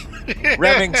top.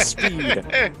 Ramming speed.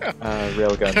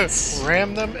 Railguns.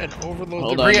 Ram them and overload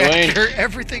Hold the on, reactor.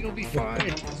 Everything will be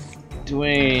fine.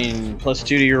 Dwayne, +2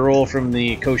 to your roll from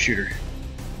the co-shooter.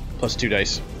 +2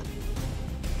 dice.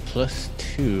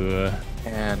 +2.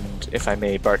 And if I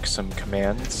may bark some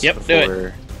commands Yep, do it.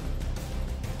 before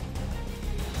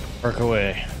Work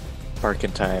away.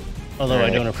 barking time. Although I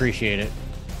Alright. don't appreciate it.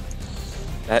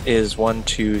 That is 1,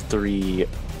 2, 3,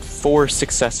 4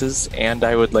 successes, and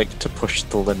I would like to push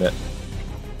the limit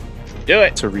Do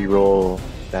it. to re-roll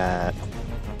that.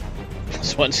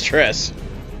 +1 stress.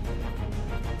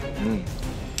 Mm.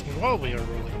 While we are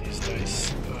rolling these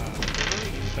dice,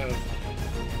 we have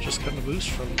just gotten a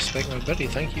boost from Spank My Betty.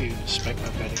 Thank you, Spank My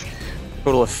Betty.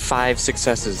 Total of 5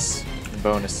 successes and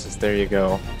bonuses. There you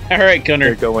go. Alright, Gunner.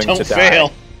 You're going Don't to die.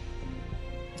 fail.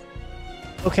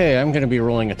 Okay, I'm going to be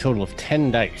rolling a total of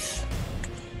 10 dice.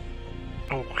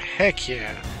 Oh, heck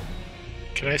yeah.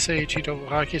 Can I say HE double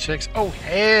hockey sticks? Oh,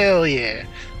 hell yeah!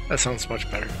 That sounds much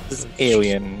better. This is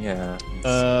Alien, yeah.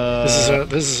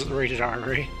 This is rated R,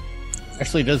 right?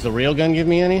 Actually, does the railgun give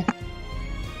me any?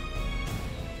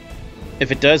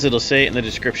 If it does, it'll say it in the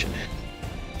description.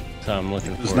 So I'm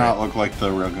looking for Does not look like the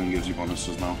railgun gives you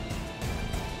bonuses now.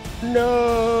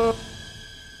 No.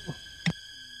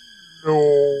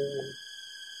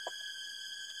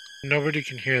 Nobody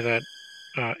can hear that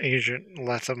agent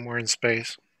left them we're in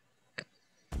space.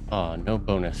 Oh, no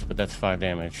bonus, but that's 5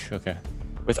 damage. Okay.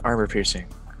 With armor piercing.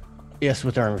 Yes,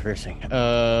 with armor piercing.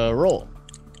 Roll.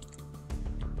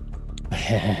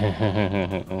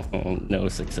 No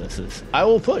successes. I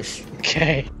will push.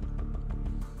 Okay.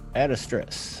 Add a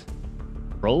stress.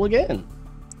 Roll again.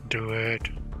 Do it.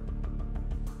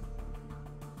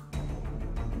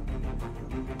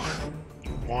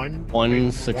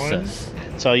 One success.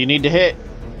 That's all you need to hit.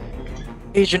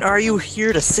 Agent, are you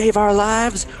here to save our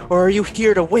lives, or are you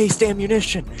here to waste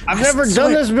ammunition? I've never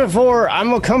done this before.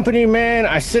 I'm a company man.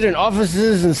 I sit in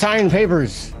offices and sign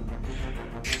papers.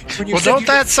 Well, don't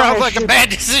that sound like a bad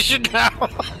decision now?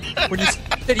 When you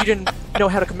said you didn't know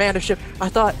how to command a ship, I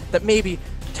thought that maybe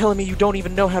telling me you don't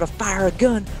even know how to fire a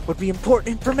gun would be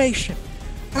important information.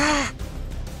 I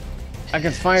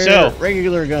can fire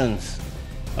regular guns.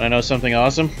 Want to know something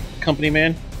awesome, company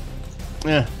man?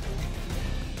 Yeah.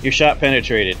 Your shot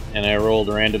penetrated, and I rolled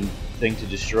a random thing to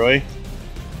destroy.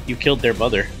 You killed their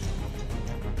mother.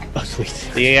 Oh,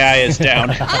 sweet. The AI is down.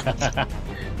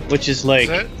 Which is like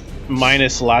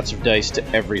minus lots of dice to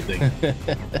everything.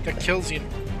 That kills you.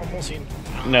 Almost you.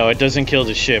 No, it doesn't kill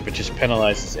the ship, it just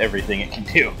penalizes everything it can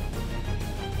do.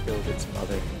 Killed its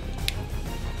mother.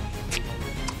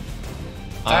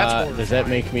 Does that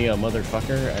make me a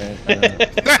motherfucker?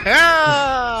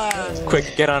 I don't know.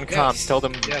 Quick, get on comms. Tell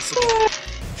them. Yes.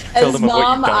 Tell As them of what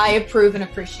mom, you've done. I approve and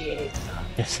appreciate.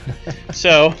 Yes.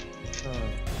 So,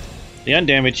 the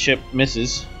undamaged ship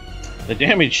misses. The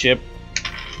damaged ship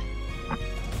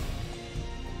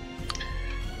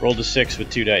rolled a 6 with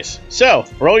 2 dice. So,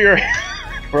 roll your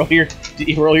roll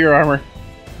your armor.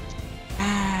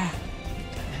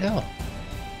 Hell.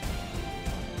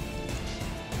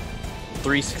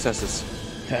 3 successes.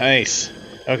 Nice.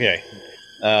 Okay.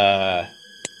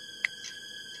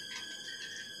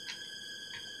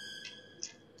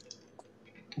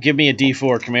 Give me a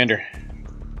D4, Commander.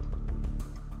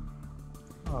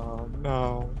 Oh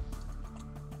no.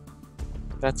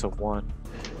 That's a 1.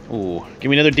 Ooh.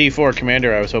 Give me another D4,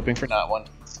 Commander. I was hoping for not one.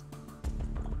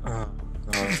 Oh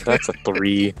no, that's a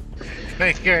 3.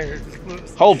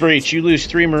 Hull breach. You lose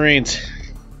 3 Marines.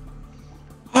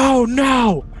 Oh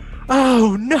no!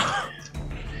 Oh no!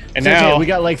 And It's now okay, we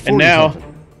got like 40 and now,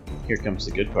 something. here comes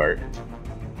the good part.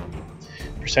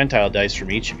 Percentile dice from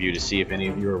each of you to see if any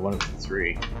of you are one of the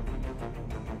 3.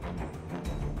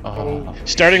 Oh.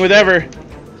 Starting with Ever.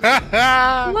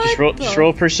 What Just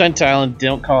roll percentile and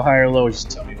don't call high or low. Just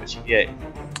tell me what you get.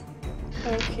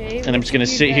 Okay. And I'm just gonna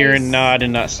sit here and nod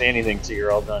and not say anything till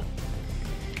you're all done.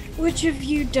 Which of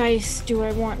you dice do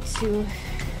I want to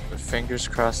Fingers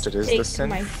crossed it is the take sin.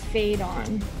 my fate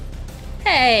on?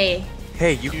 Hey!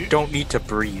 Hey, you don't need to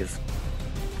breathe.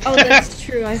 Oh, that's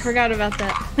true. I forgot about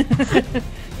that.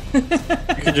 You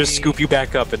can just scoop you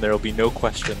back up and there'll be no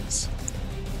questions.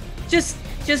 Just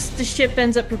the ship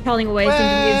ends up propelling away,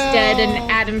 thinking he's dead,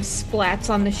 and Adam splats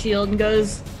on the shield and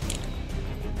goes,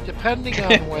 Depending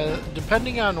on whether the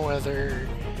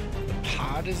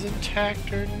pod is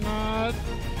intact or not,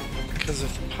 because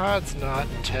if the pod's not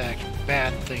intact,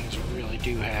 bad things really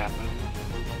do happen.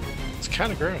 It's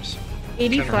kind of gross.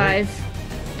 85.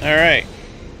 All right,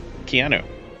 Keanu.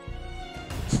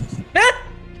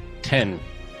 10.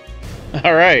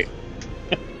 All right,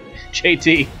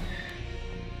 JT.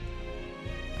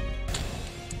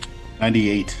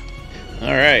 98. All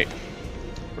right,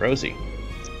 Rosie.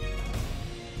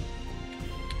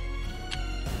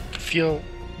 I feel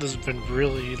this has been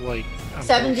really like on both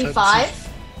 75?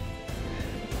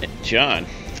 John.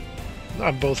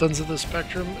 on both ends of the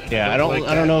spectrum. and Yeah, I don't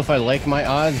like know if I like my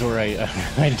odds or I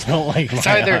don't like It's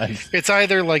my either odds. it's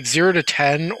either like 0 to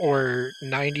 10 or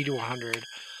 90 to 100.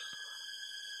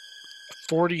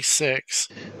 46.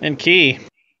 And Key.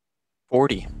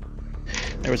 40.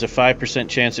 There was a 5%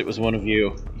 chance it was one of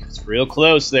you. It's real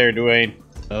close there, Dwayne.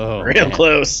 Oh, Real man.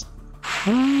 close.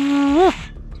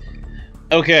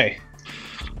 Okay.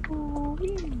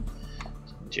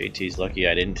 JT's lucky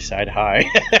I didn't decide high.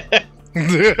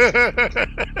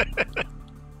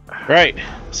 Right.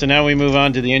 So now we move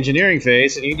on to the engineering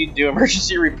phase, and you need to do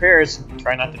emergency repairs.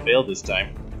 Try not to fail this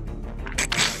time.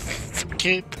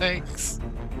 Okay, thanks.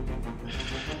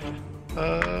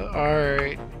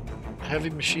 Alright. heavy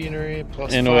machinery,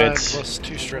 plus And 5, wits. plus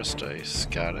 2 stress dice.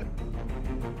 Got it.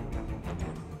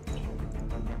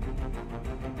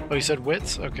 Oh, you said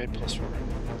wits? Okay, plus 4.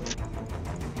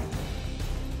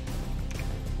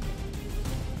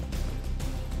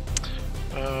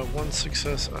 One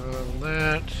success on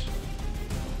that.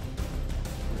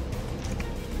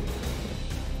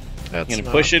 That's You gonna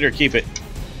not- push it or keep it?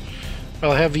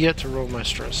 I'll have yet to roll my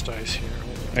stress dice here.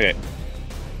 Okay.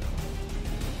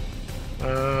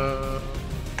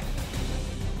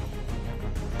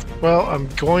 Well, I'm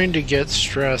going to get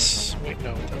stress. Wait,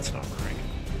 no, that's not right.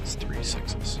 It's 3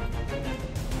 6s.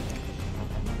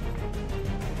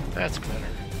 That's better.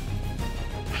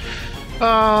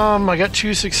 I got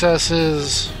 2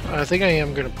 successes. I think I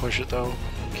am going to push it though.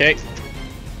 Okay.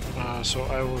 So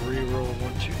I will re-roll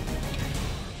 1, 2, 3, 4,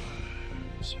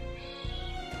 5, 6.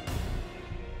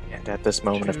 And at this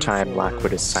moment of 2, time, 4,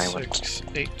 Lockwood is silent. 6,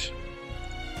 8.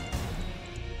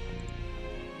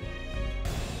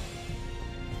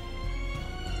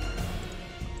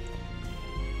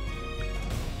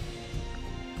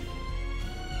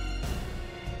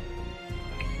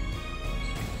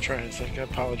 Trying to think. I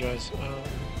apologize.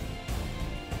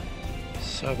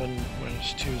 7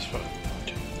 minus 2 is 5.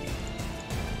 2.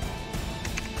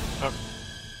 Oh.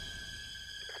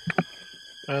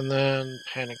 And then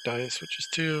panic dice, which is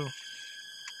 2.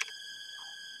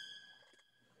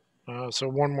 So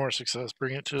 1 more success,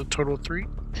 bring it to a total of 3.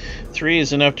 3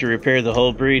 is enough to repair the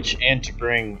hull breach and to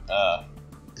bring the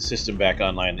system back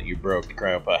online that you broke, the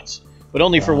cryopods. But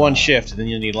only for 1 shift, and then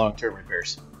you'll need long-term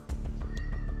repairs.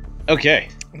 Okay.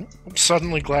 I'm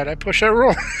suddenly glad I pushed that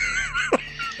roll.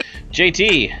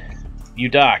 JT, you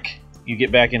dock. You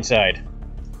get back inside.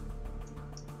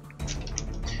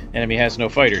 Enemy has no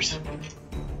fighters.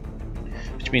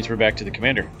 Which means we're back to the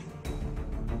commander.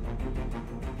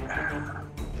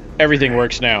 Everything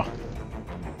works now.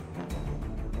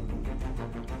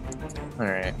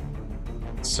 Alright.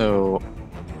 So,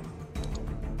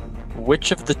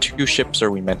 which of the 2 ships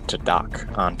are we meant to dock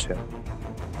onto?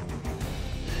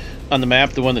 On the map,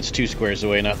 the one that's 2 squares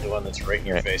away, not the one that's right in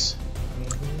your Right. face.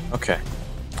 Okay.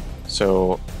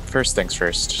 So, first things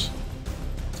first.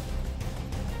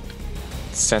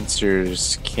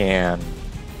 Sensors can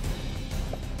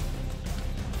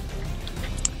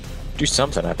do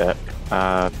something, I bet.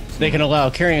 They can allow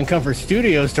Carrion Comfort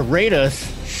Studios to rate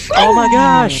us. Oh my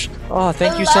gosh! Oh,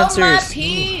 thank you, Hello, my sensors!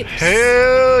 peeps.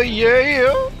 Hell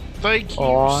yeah! Thank you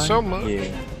Oh, so much. yeah.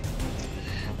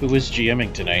 Who was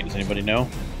GMing tonight? Does anybody know?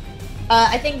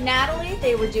 I think Natalie,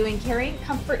 they were doing Carrying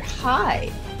Comfort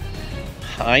High.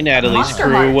 Hi, Natalie's Monster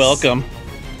crew. Hearts. Welcome.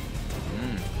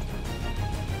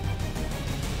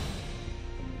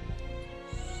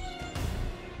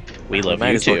 We love might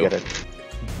you as well too. get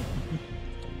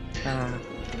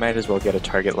might as well get a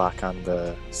target lock on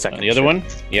the second. On the other ship. one?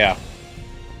 Yeah.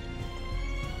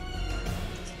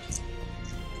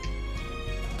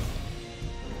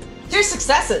 Two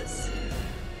successes.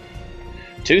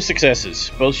 2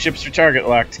 successes. Both ships are target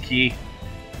locked. Key.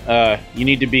 You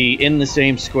need to be in the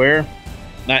same square.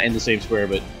 Not in the same square,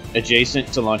 but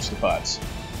adjacent to launch the pods.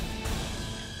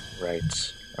 Right.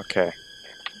 Okay.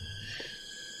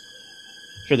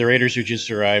 For the raiders who just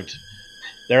arrived,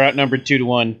 they're outnumbered 2 to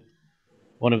 1.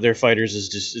 One of their fighters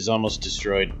is almost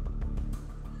destroyed.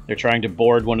 They're trying to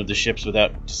board one of the ships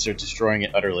without destroying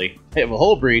it utterly. They have a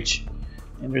hull breach,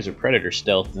 and there's a predator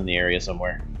stealth in the area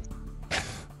somewhere.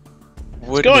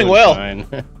 It's going well. Fine.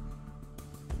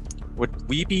 Would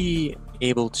we be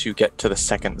able to get to the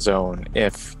second zone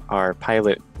if our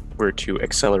pilot were to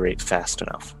accelerate fast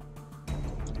enough?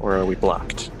 Or are we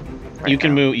blocked? right You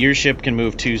can now? move. Your ship can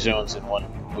move 2 zones in 1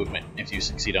 movement if you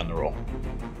succeed on the roll.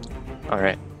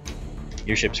 Alright.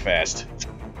 Your ship's fast.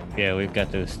 Yeah, we've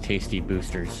got those tasty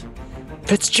boosters.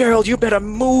 Fitzgerald, you better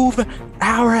move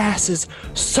our asses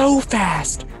so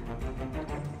fast!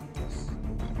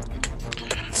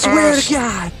 Swear to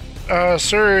God!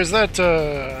 Sir, is that,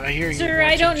 I hear you. Sir,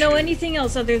 I don't know anything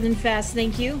else other than fast,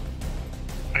 thank you.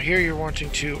 I hear you're wanting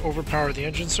to overpower the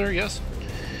engine, sir, yes?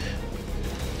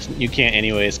 You can't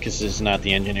anyways, because this is not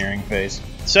the engineering phase.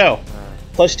 So,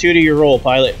 +2 to your roll,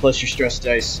 pilot, plus your stress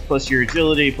dice, plus your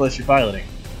agility, plus your piloting.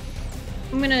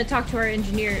 I'm gonna talk to our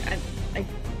engineer. I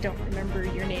don't remember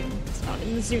your name. It's not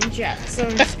in the Zoom chat, so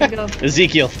I'm just gonna go.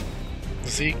 Ezekiel.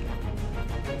 Zeke?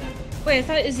 Wait, I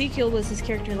thought Ezekiel was his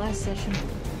character last session.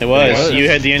 It was. It was. You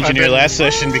had the engineer I've been- last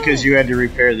session because you had to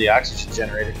repair the oxygen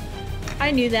generator.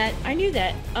 I knew that. I knew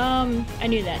that. I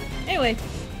knew that. Anyway,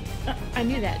 I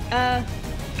knew that.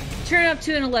 Turn up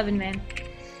to an 11, man.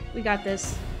 We got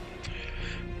this.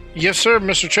 Yes, sir,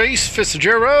 Mr. Chase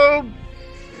Fitzgerald.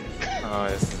 Oh,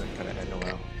 this isn't gonna end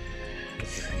well.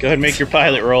 Go ahead and make your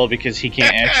pilot roll because he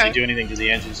can't actually do anything to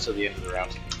the engines till the end of the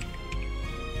round.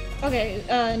 Okay,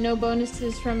 no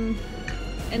bonuses from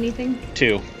anything?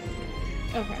 2.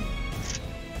 Okay.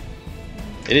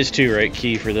 It is 2, right?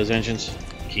 Key for those engines?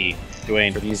 Key.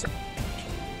 Dwayne. For these.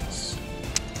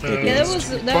 Yeah, that's what +2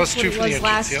 it for the was engines,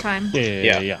 last yep. time.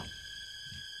 Yeah.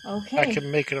 Okay. I can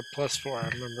make it a +4. I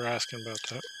remember asking about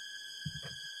that.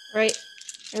 Right,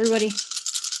 everybody.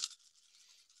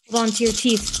 Hold on to your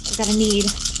teeth. I've got a need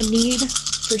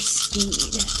for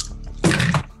speed.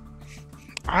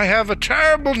 I have a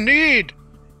terrible need.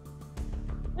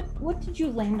 What did you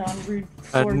land on, rude A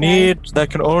floor guy? need that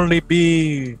can only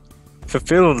be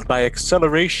fulfilled by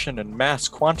acceleration in mass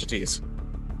quantities.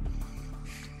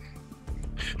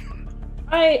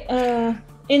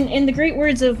 In the great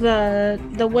words of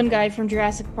the one guy from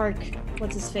Jurassic Park,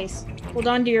 what's his face? Hold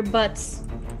on to your butts.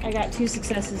 I got 2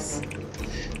 successes.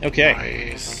 Okay.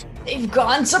 Nice. They've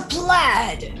gone to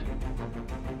plaid.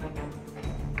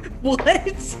 What?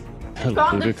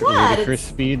 Gone to plaid. Ludicrous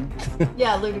speed.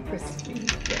 Yeah, ludicrous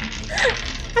speed. Yeah.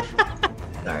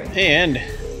 Sorry. And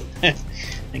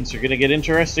things are going to get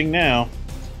interesting now.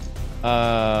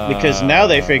 Because now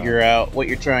they figure out what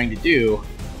you're trying to do.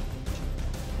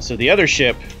 So the other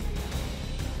ship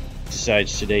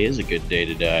decides today is a good day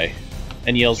to die.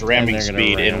 And yells ramming And they're gonna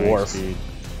speed in ramming wharf. speed.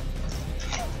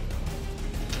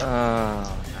 Launch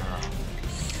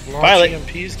Pilot,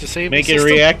 EMPs, disable Make it a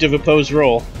system. reactive opposed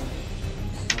roll.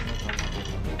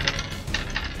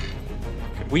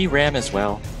 Could we ram as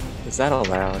well? Is that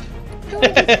allowed?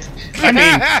 I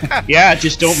mean, yeah,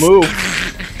 just don't move.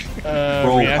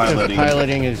 Roll Reactive piloting.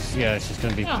 piloting is, yeah, it's just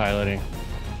going to be Oh. piloting.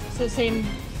 So same.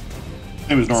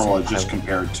 It was normal, it's just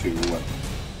compared to what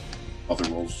other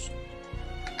rolls.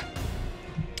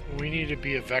 We need to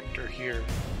be a vector here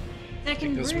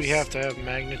Second because we verse, have to have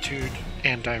magnitude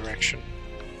and direction.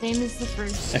 Same as the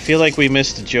first. I feel like we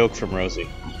missed a joke from Rosie.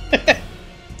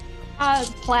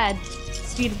 Plaid.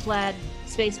 Speed of plaid.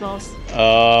 Spaceballs.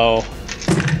 Oh.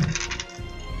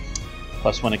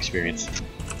 +1 experience.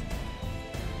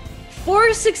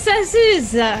 4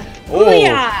 successes! Oh.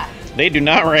 Yeah! They do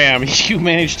not ram. You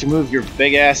managed to move your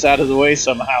big ass out of the way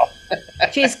somehow.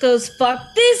 Chase goes, fuck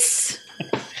this!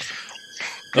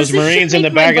 Those Does this Marines ship in the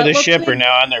make my back of the butt look ship are big?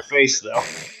 now on their face, though.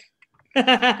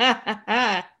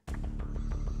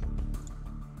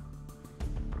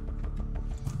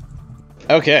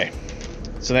 Okay.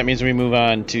 So that means we move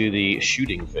on to the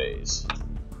shooting phase.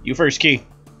 You first, Key.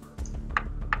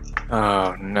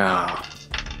 Oh no.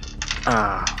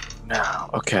 Oh no.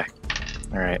 Okay.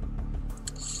 Alright.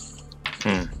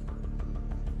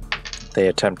 They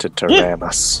attempted to ram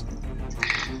us.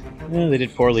 They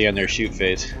did poorly on their shoot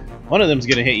phase. One of them's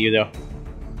gonna hit you, though.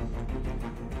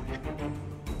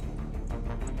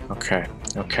 Okay.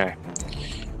 Okay,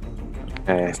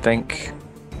 I think.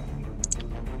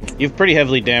 You've pretty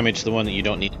heavily damaged the one that you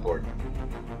don't need to board.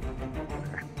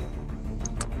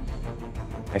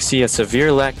 I see a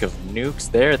severe lack of nukes.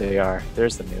 There they are.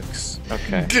 There's the nukes.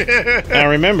 Okay. Now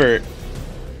remember,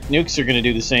 nukes are gonna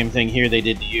do the same thing here they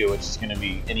did to you, which is gonna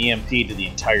be an EMP to the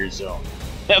entire zone.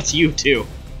 That's you, too.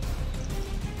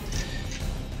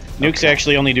 Nukes Okay.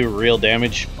 actually only do real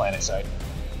damage planet side.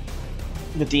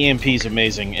 But the EMP is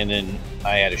amazing, and then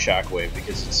I add a shockwave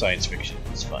because it's science fiction.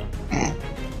 It's fun.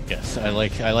 Yes, I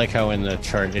like how in the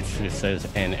chart it says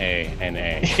NA.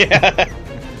 Yeah.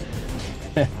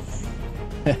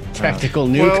 Tactical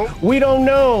nuke. Well- We don't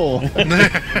know.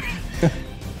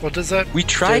 What does that? We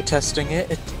tried testing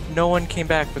it. No one came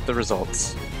back with the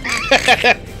results.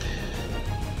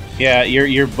 Yeah,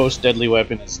 your most deadly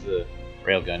weapon is the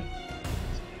railgun.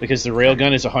 Because the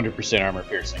railgun is 100% armor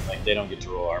piercing. Like, they don't get to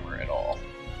roll armor at all.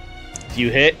 If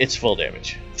you hit, it's full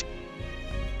damage.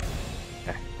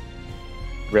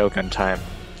 Railgun time.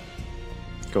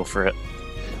 Go for it.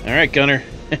 Alright, Gunner.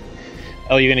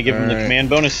 Oh, you're gonna give him the Alright. command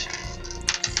bonus?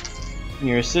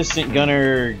 Your assistant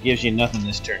gunner gives you nothing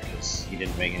this turn because he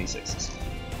didn't make any 6s.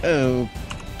 Oh,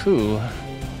 poo.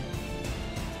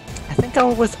 I think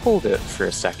I'll withhold it for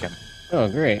a second. Oh,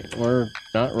 great. We're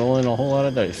not rolling a whole lot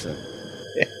of dice then.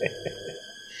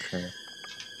 Okay.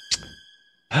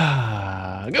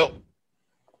 Go.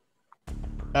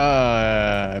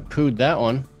 I pooed that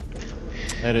one.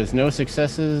 That is no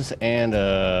successes and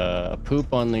a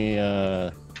poop on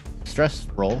the stress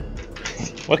roll.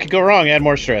 What could go wrong? Add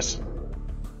more stress.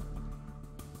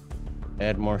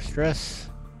 Add more stress.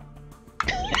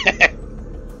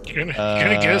 You're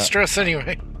gonna get a stress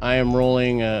anyway. I am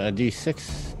rolling a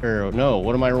d6. Or no,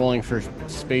 what am I rolling for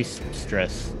space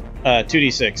stress?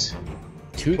 2d6.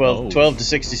 12 to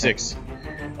 66.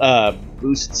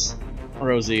 Boosts,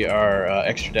 Rosie, are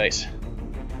extra dice.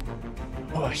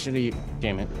 Oh, Oh, I should have.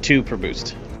 Damn it. 2 per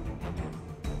boost.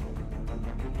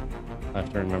 I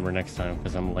have to remember next time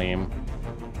because I'm lame.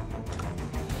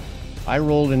 I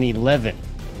rolled an 11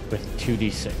 with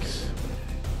 2d6.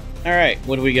 All right,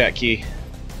 what do we got, Key?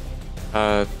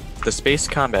 The space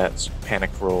combat panic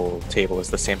roll table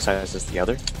is the same size as the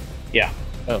other? Yeah.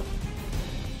 Oh.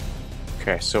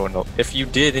 Okay, so if you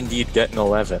did indeed get an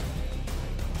 11,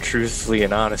 truthfully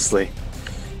and honestly,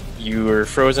 you were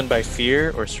frozen by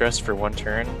fear or stress for 1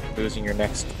 turn, losing your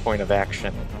next point of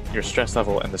action. Your stress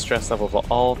level and the stress level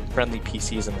of all friendly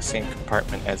PCs in the same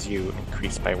compartment as you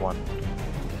increase by 1.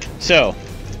 So,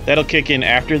 that'll kick in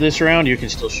after this round. You can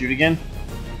still shoot again.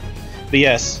 But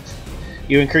yes,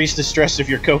 you increase the stress of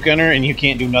your co-gunner, and you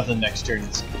can't do nothing next turn.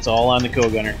 It's all on the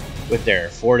co-gunner with their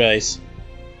 4 dice.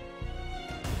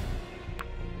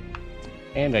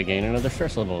 And I gain another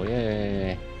stress level.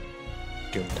 Yay.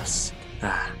 Doomed us.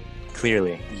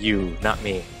 Clearly, you, not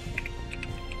me.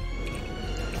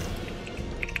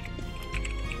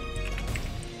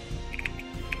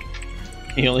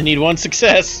 You only need 1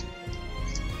 success.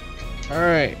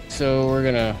 Alright, so we're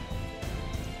gonna...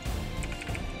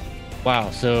 Wow,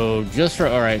 so just for...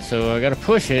 Alright, so I gotta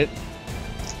push it.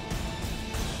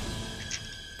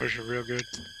 Push it real good.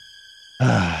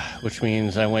 Which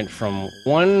means I went from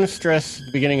 1 stress at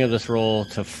the beginning of this roll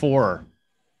to 4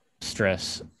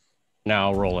 stress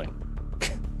now rolling.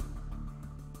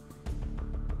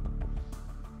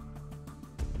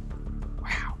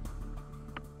 Wow.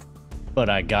 But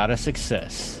I got a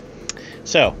success.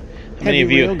 So, how many of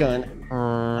you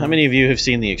Railgun. have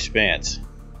seen The Expanse?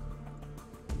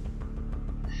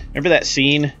 Remember that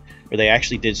scene where they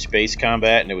actually did space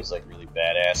combat and it was like really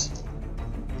badass?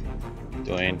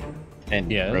 Dwayne and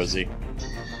Yes. Rosie.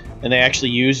 And they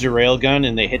actually used a railgun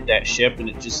and they hit that ship and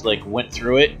it just like went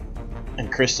through it and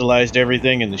crystallized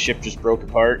everything and the ship just broke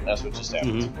apart. That's what just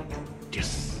happened.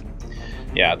 Yes.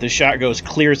 Yeah, the shot goes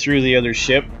clear through the other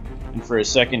ship, and for a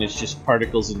second it's just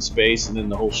particles in space, and then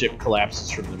the whole ship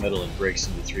collapses from the middle and breaks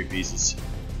into 3 pieces.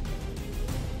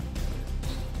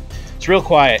 It's real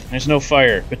quiet, there's no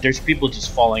fire, but there's people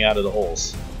just falling out of the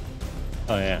holes.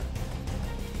 Oh, yeah.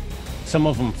 Some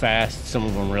of them fast, some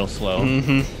of them real slow.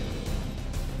 Mm-hmm.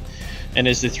 And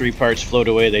as the 3 parts float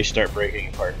away, they start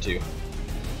breaking apart too.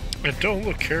 And don't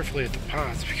look carefully at the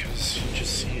pods because you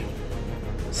just see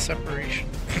separation.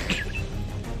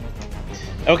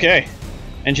 Okay,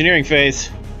 engineering phase.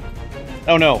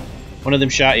 Oh no, one of them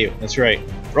shot you. That's right.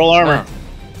 Roll armor.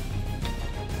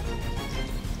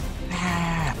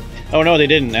 Oh no, they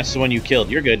didn't. That's the one you killed.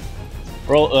 You're good.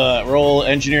 Roll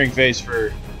engineering phase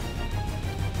for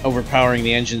overpowering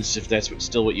the engines if that's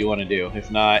still what you want to do. If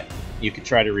not, you could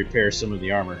try to repair some of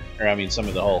the armor, or I mean some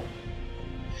of the hull.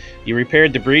 You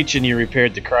repaired the breach and you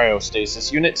repaired the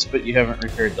cryostasis units, but you haven't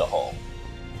repaired the hull.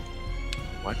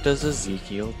 What does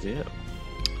Ezekiel do?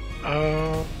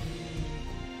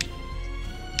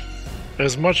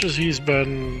 As much as he's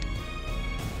been...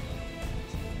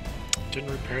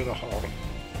 Didn't repair the hull.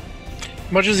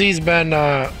 Much as he's been,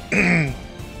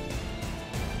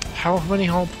 how many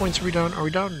hull points are we down? Are we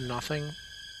down nothing?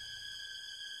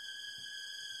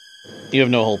 You have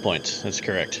no hull points. That's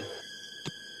correct.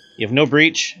 You have no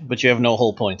breach, but you have no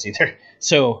hull points either.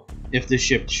 So, if this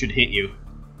ship should hit you,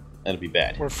 that'd be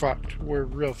bad. We're fucked. We're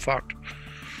real fucked.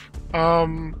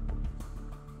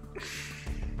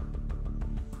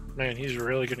 Man, he's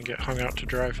really gonna get hung out to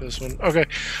dry for this one. Okay,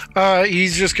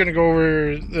 he's just gonna go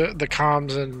over the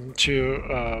comms and to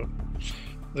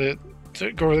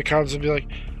go over the comms and be like,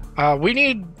 we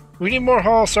need more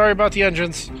hull. Sorry about the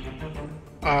engines.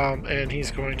 And he's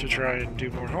going to try and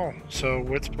do more hull. So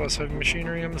wits plus heavy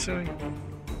machinery, I'm assuming.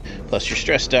 Plus your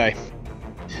stress die.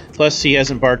 Plus he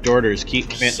hasn't barked orders. The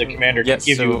commander can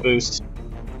give you a boost.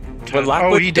 What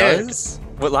Lockwood he did.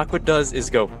 What Lockwood does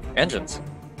is go engines.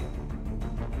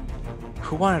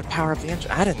 Who wanted to power up the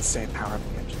engine? I didn't say power up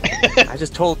the engine. I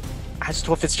just told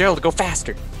Fitzgerald to go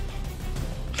faster.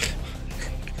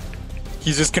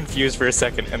 He's just confused for a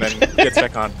second and then gets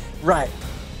back on. Right.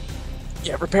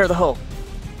 Yeah, repair the hull.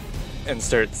 And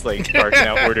starts like barking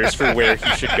out orders for where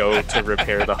he should go to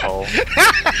repair the hull.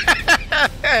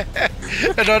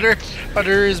 And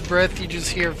under his breath, you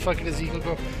just hear fucking Ezekiel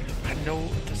go, I know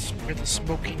this where the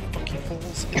smoking fucking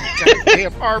holes in the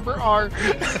goddamn armor are.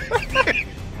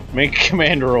 Make a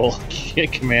command roll.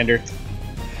 Get commander.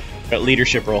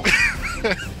 Leadership roll.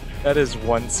 That is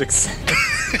 1 success.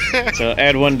 So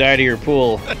add 1 die to your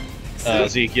pool,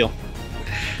 Ezekiel.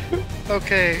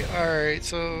 Okay, alright,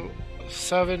 so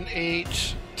 7,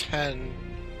 8, 10.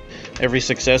 Every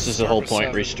success is a hull with point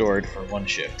 7. restored for 1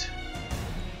 shift.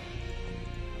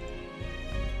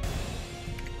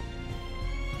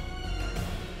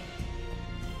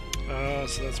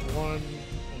 So that's 1, and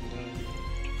then...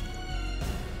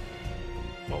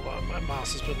 Hold on, my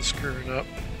mouse has been screwing up.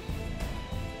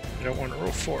 I don't want to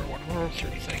roll 4, I want to roll 3,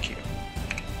 thank you.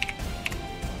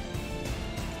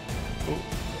 Ooh.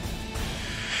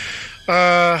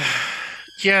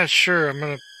 Yeah, sure, I'm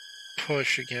gonna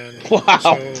push again. Wow.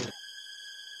 So,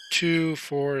 2,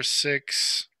 4,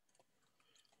 6...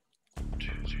 2,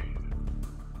 3...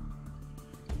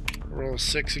 Roll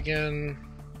 6 again.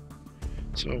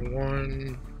 So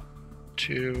 1,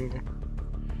 2,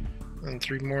 and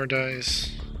 3 more dice.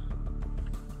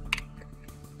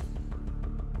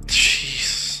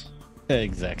 Jeez. The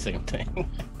exact same thing.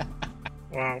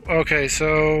 Wow. Okay,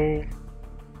 so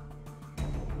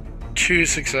 2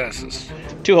 successes.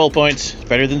 2 hull points.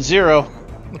 Better than 0.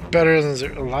 Better than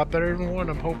 0. A lot better than 1,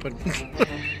 I'm hoping.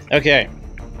 Okay.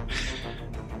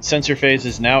 Sensor phase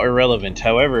is now irrelevant.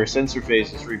 However, sensor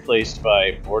phase is replaced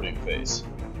by boarding phase.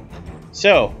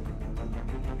 So,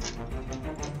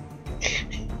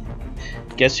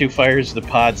 guess who fires the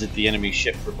pods at the enemy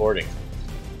ship for boarding?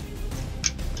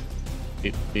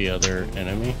 The other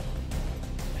enemy?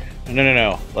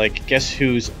 No. Like, guess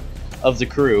who's of the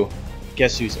crew?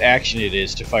 Guess whose action it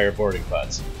is to fire boarding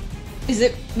pods? Is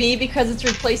it me because it's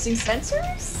replacing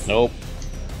sensors? Nope.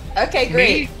 Okay,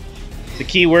 great. Me? The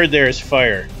key word there is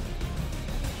fire.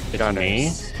 It's Gunners.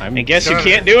 me? I'm And guess who Gunner.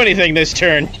 can't do anything this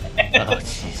turn? Oh,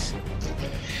 jeez.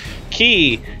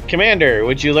 Key, Commander,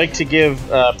 would you like to give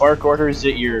bark orders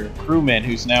at your crewman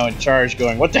who's now in charge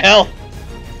going, what the hell?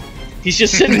 He's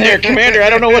just sitting there, Commander, I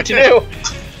don't know what to do.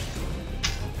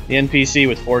 The NPC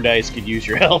with 4 dice could use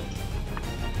your help.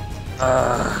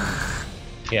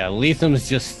 Yeah, Letham's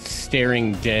just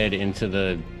staring dead into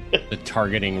the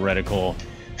targeting reticle.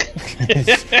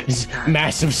 his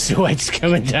massive sweat's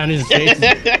coming down his face.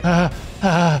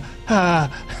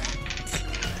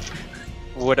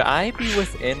 Would I be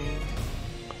within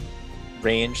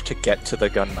range to get to the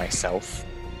gun myself?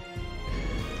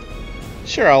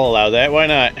 Sure, I'll allow that. Why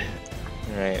not?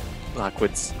 Right.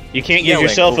 Lockwood's You can't give yelling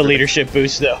yourself a over the- leadership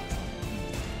boost, though.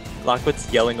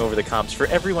 Lockwood's yelling over the comms for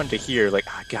everyone to hear, like,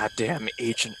 goddamn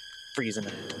Agent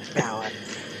Friesen.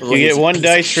 You get 1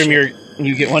 dice from your.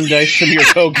 You get 1 dice from your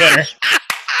co-gunner.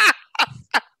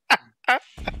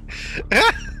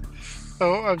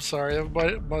 Oh, I'm sorry.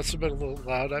 That must have been a little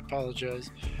loud. I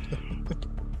apologize.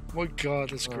 My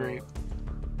God, that's great.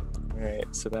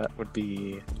 Alright, so that would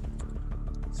be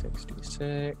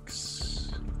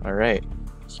 66. Alright,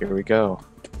 here we go.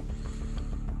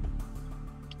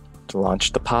 To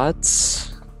launch the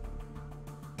pods.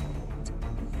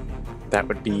 That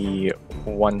would be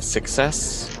 1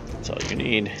 success That's all you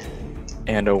need.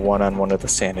 and a 1 on one of the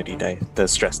sanity dice, the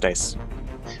stress dice.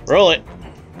 Roll it.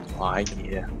 Aw,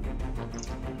 yeah.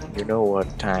 You know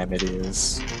what time it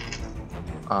is.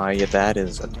 Yeah, that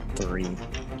is a 3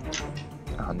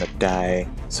 on the die,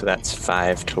 so that's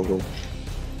 5 total.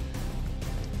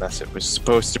 Unless it was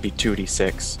supposed to be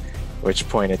 2d6, at which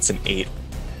point it's an 8.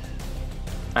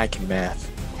 I can math.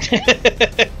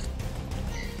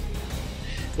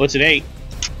 What's an 8?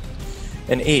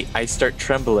 An 8, I start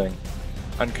trembling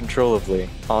uncontrollably.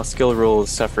 All skill rolls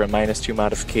suffer a -2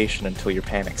 modification until your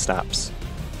panic stops.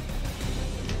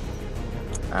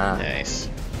 Nice.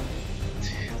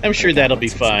 I'm sure that'll be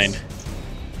fine.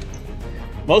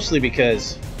 Mostly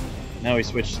because now we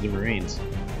switch to the Marines.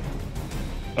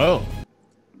 Oh,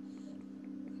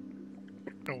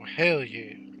 Oh, hell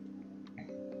yeah.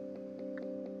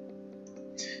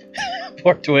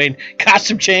 Poor Dwayne.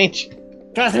 Costume change.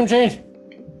 costume change.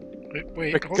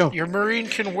 Wait, Rick, hold- go. your Marine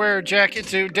can wear a jacket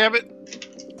too. Damn it.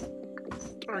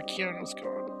 Our Keanu's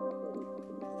gone.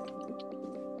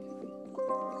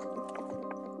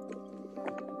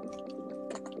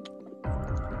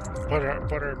 But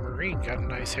our Marine got a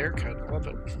nice haircut. Love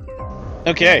it.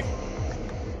 Okay.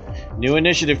 New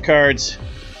initiative cards.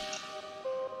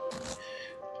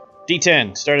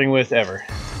 D10, starting with Ever.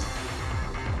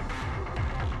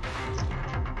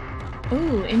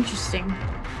 Ooh, interesting.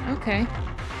 Okay.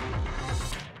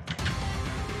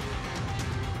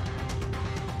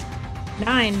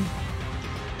 Nine.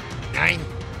 9.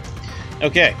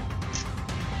 Okay.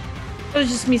 It was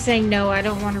just me saying no, I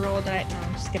don't want to roll a die. No,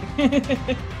 I'm just kidding.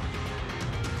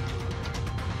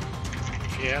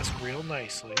 If you ask real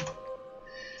nicely.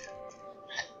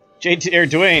 JT or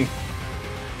Dwayne.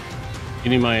 You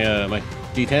need my my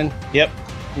D10? Yep.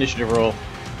 Initiative roll.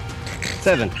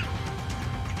 7.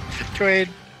 Dwayne,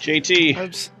 JT.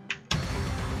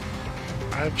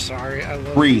 I'm sorry. I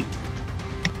love 3.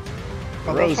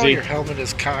 I love how your helmet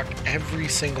is cocked every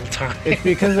single time. It's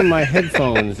because of my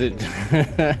headphones.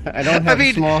 I don't have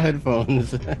small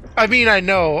headphones. I mean, I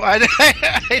know. I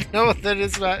know that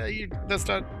it's not. That's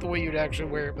not the way you'd actually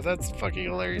wear it, but that's fucking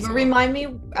hilarious. Remind me,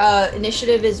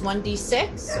 initiative is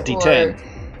 1d6? D10. Or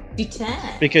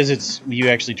D10. Because you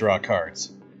actually draw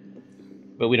cards.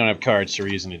 But we don't have cards, so we're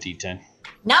using a D10.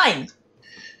 9.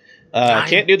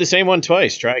 Can't do the same one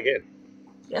twice. Try again.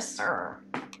 Yes, sir.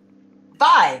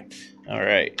 5. All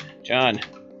right, John.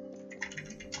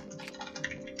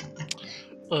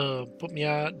 Put me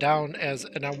down as,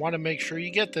 and I want to make sure you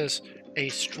get this, a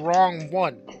strong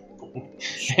 1.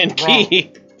 And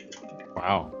Key.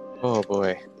 Wow. Oh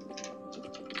boy.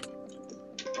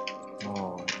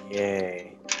 Oh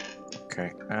yay.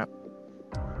 Okay. And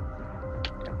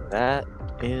that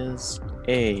is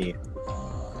a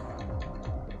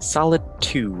solid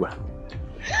 2.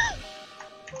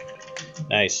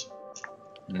 Nice.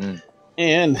 Mm.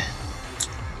 And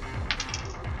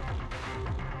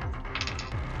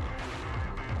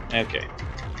okay.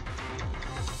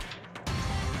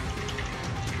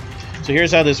 So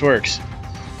here's how this works.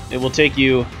 It will take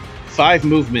you 5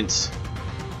 movements.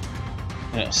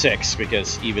 6,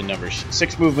 because even numbers.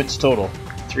 6 movements total.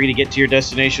 3 to get to your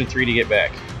destination, 3 to get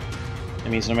back. That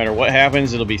means no matter what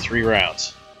happens, it'll be 3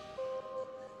 rounds.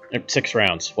 6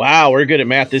 rounds. Wow, we're good at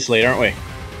math this late, aren't we?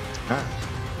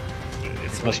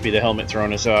 It must be the helmet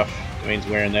throwing us off. Dwayne's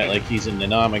wearing that like he's in the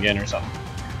Nam again or something.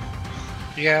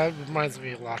 Yeah, it reminds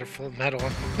me a lot of Full Metal.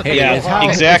 Hey, Yeah,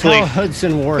 exactly. That's how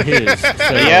Hudson wore his. So,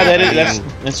 Yeah,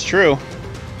 that's true.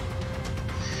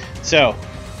 So,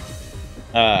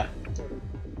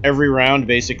 every round,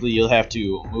 basically, you'll have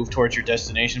to move towards your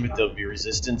destination, but there'll be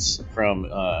resistance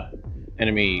from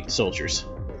enemy soldiers.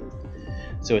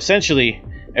 So essentially,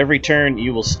 every turn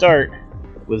you will start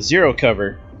with 0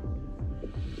 cover.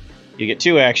 You get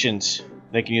 2 actions.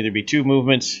 They can either be 2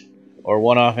 movements or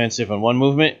 1 offensive and 1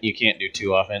 movement. You can't do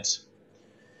 2 offense.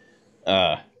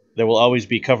 There will always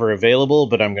be cover available,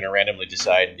 but I'm going to randomly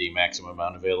decide the maximum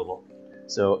amount available.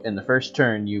 So in the first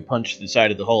turn, you punch the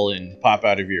side of the hull and pop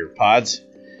out of your pods,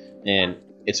 and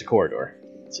it's a corridor.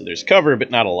 So there's cover, but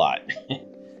not a lot.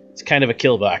 It's kind of a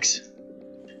kill box.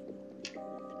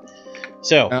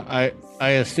 So I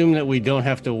assume that we don't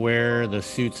have to wear the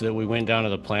suits that we went down to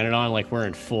the planet on, like we're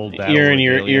in full battle. You're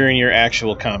in your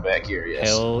actual combat gear, yes.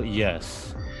 Hell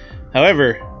yes.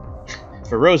 However,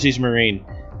 for Rosie's Marine,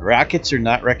 rockets are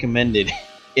not recommended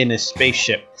in a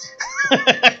spaceship.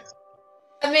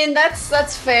 I mean,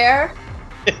 that's fair,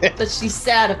 but she's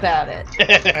sad about it.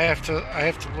 I have to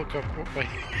look up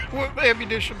what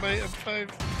ammunition my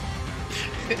M5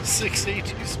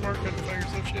 6A2 smart gun fires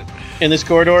and shit. In this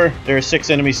corridor, there are 6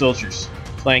 enemy soldiers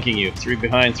flanking you. 3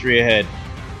 behind, 3 ahead.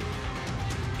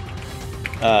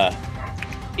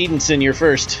 Edenson, you're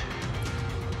first.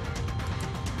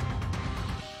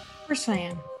 Of course I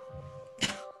am.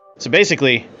 So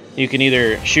basically, you can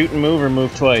either shoot and move or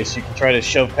move twice. You can try to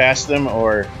shove past them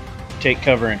or take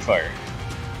cover and fire.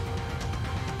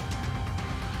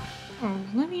 Oh,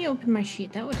 let me open my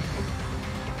sheet. That would help.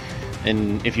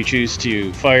 And if you choose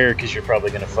to fire, because you're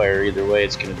probably going to fire either way,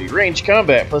 it's going to be range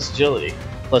combat plus agility,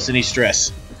 plus any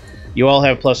stress. You all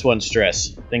have +1 stress.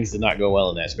 Things did not go well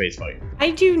in that space fight.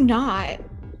 I do not.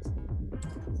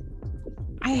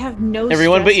 I have no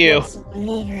Everyone but you.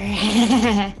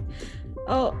 Whatsoever.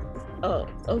 Oh,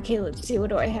 okay, let's see. What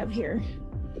do I have here?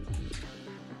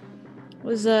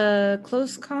 Was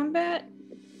close combat?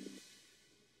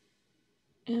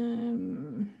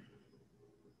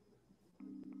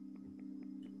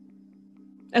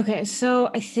 Okay, so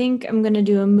I think I'm gonna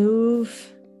do a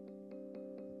move.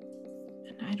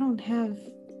 And I don't have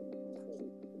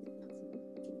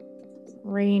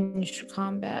ranged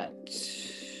combat.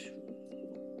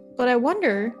 But I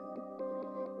wonder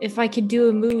if I could do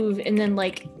a move and then,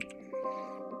 like,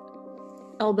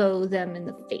 elbow them in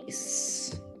the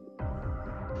face.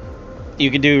 You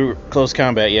can do close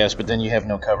combat, yes, but then you have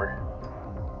no cover.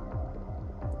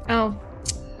 Oh.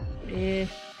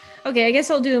 Okay, I guess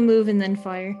I'll do a move and then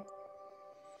fire.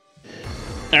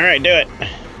 Alright, do it.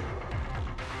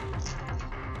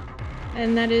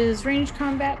 And that is ranged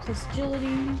combat plus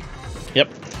agility. Yep.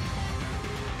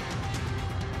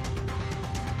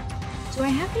 Do I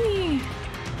have any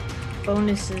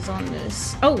bonuses on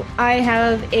this? Oh, I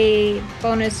have a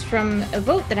bonus from a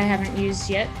vote that I haven't used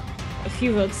yet. A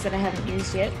few votes that I haven't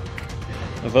used yet.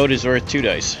 A vote is worth 2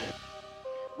 dice.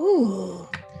 Ooh,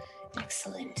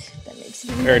 excellent. That makes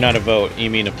it Or not a vote. You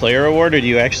mean a player award, or do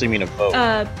you actually mean a vote?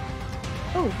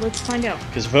 Oh, let's find out.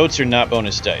 Because votes are not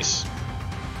bonus dice.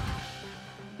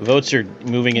 Votes are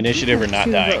moving initiative or not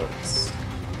dying. Votes.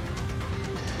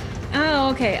 Oh,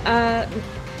 Okay,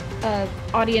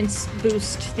 audience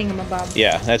boost thingamabob.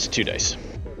 Yeah, that's 2 dice.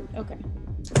 Okay.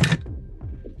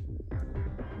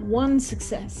 1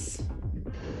 success.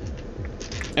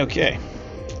 Okay.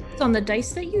 It's on the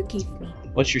dice that you gave me.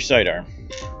 What's your sidearm?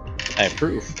 I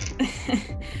approve.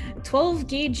 12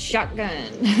 gauge shotgun,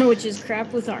 which is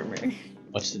crap with armor.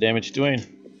 What's the damage, Dwayne?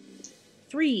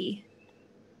 3.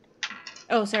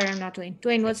 Oh, sorry, I'm not Dwayne.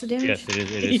 Dwayne, what's the damage? Yes, it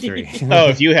is 3. Oh,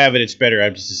 if you have it, it's better.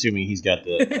 I'm just assuming he's got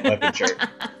the weapon chart.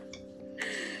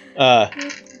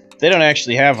 They don't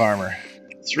actually have armor.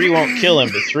 3 won't kill him,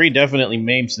 but 3 definitely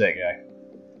maims that guy.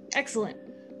 Excellent.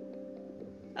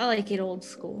 I like it old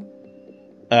school.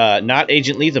 Not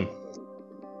Agent Lethem.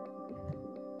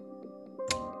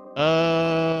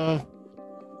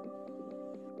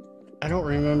 I don't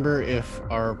remember if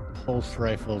our pulse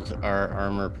rifles are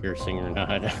armor piercing or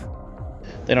not.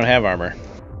 They don't have armor.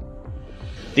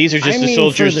 These are just I the mean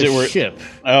soldiers for the that were. ship.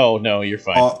 Oh no, you're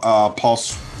fine.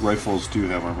 Pulse rifles do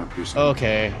have armor piercing.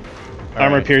 Okay. All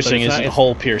Armor right, piercing but it's isn't not-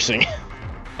 hull piercing.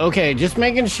 Okay, just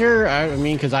making sure. I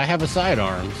mean, because I have a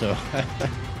sidearm, so.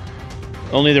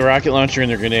 Only the rocket launcher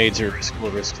and the grenades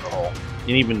will risk the hull.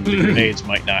 And even the grenades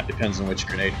might not, depends on which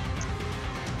grenade.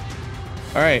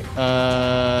 All right.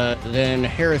 Then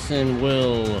Harrison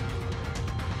will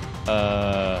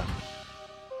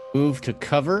move to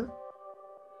cover.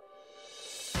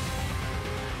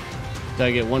 So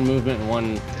I get 1 movement and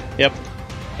 1 Yep.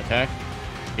 attack.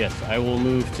 Yes, I will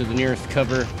move to the nearest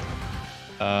cover,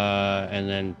 and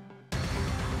then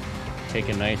take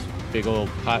a nice big old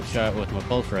pot shot with my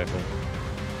pulse rifle.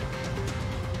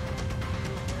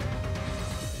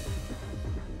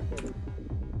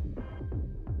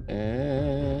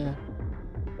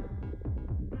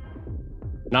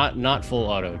 Not full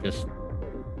auto, just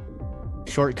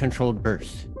short controlled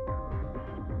burst.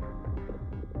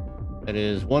 That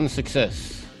is 1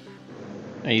 success.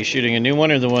 Are you shooting a new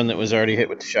one or the one that was already hit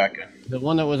with the shotgun? The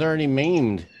one that was already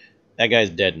maimed. That guy's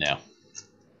dead now.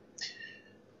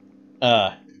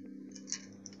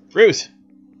 Ruth.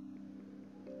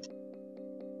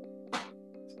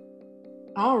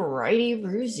 Alrighty,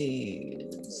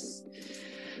 Ruzies.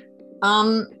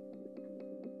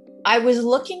 I was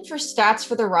looking for stats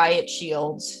for the riot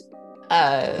shields.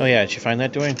 Oh yeah, did you find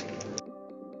that, Dwayne?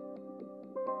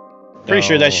 Pretty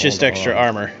sure that's just extra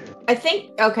armor. I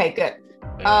think. Okay, good.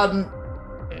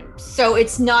 So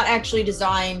it's not actually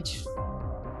designed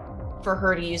for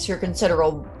her to use her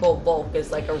considerable bulk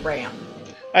as like a ram.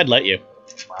 I'd let you.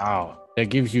 Wow. That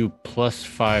gives you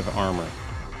 +5 armor.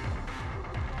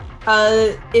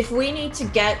 If we need to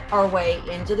get our way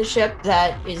into the ship,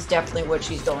 that is definitely what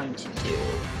she's going to do.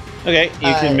 Okay,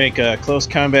 you can make a close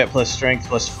combat plus strength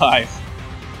plus 5.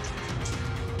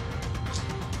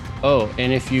 Oh,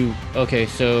 and if you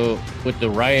so with the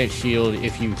riot shield,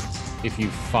 if you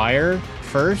fire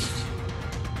first,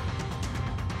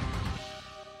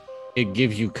 it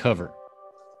gives you cover.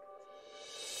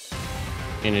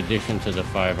 In addition to the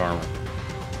 5 armor.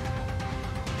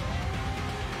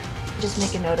 Just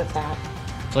make a note of that.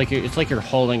 It's like you're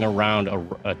holding around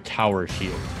a tower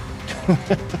shield.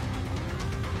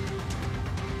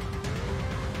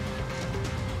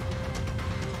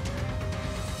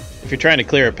 If you're trying to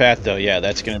clear a path, though, yeah,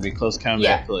 that's going to be close combat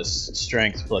Yeah. plus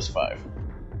strength plus 5.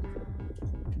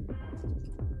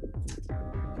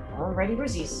 Alrighty,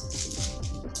 Ruzies.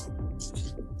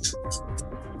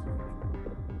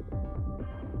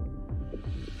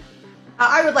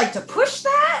 I would like to push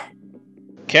that.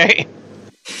 Okay.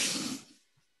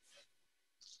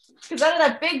 Because out of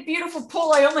that big, beautiful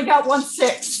pull, I only got 1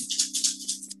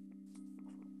 6.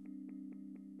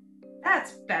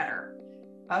 That's better.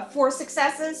 4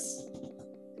 successes.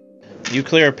 You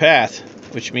clear a path,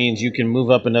 which means you can move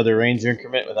up another range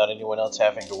increment without anyone else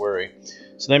having to worry.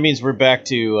 So that means we're back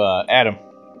to Adam.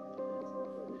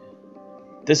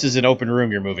 This is an open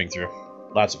room you're moving through.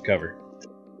 Lots of cover.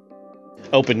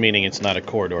 Open meaning it's not a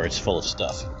corridor, it's full of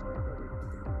stuff.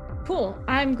 Cool.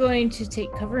 I'm going to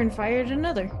take cover and fire at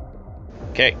another.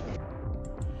 Okay.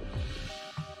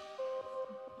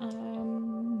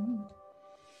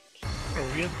 Are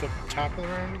we at the top of the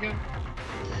round again?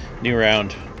 New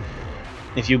round.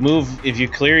 If you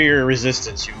clear your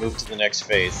resistance, you move to the next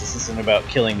phase. This isn't about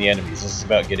killing the enemies, this is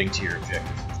about getting to your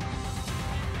objective.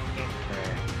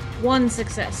 1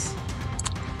 success.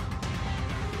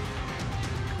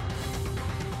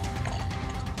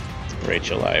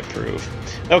 Rachel, I approve.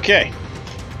 Okay.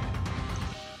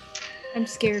 I'm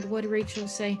scared. What did Rachel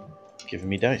say? Giving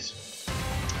me dice.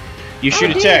 You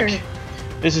shoot a dear. tech.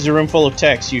 This is a room full of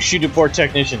techs. You shoot a poor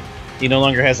technician. He no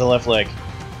longer has a left leg.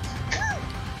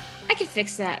 I can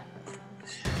fix that.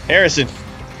 Harrison.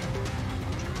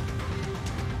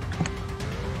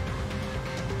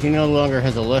 He no longer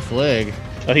has a left leg.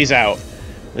 Oh, he's out.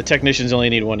 The technicians only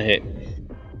need one hit.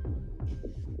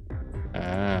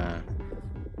 Ah.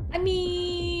 I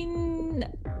mean,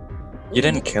 You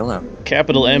didn't kill him.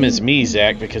 Capital M is me,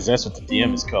 Zach, because that's what the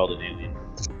DM is called in Alien.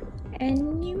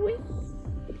 anyway.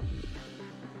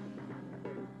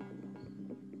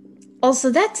 Also,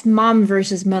 that's mom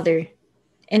versus mother.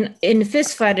 And in a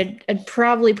fist fight, I'd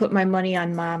probably put my money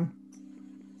on mom.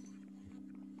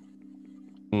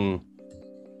 Hmm.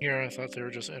 Yeah, I thought they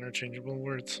were just interchangeable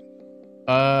words.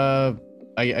 I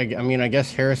mean, I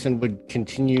guess Harrison would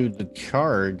continue the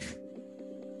charge.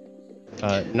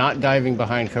 Not diving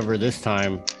behind cover this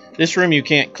time. This room you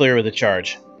can't clear with a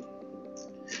charge.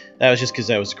 That was just because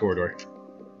that was a corridor.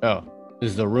 Oh,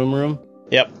 this is the room?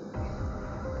 Yep.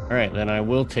 Alright, then I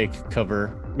will take cover.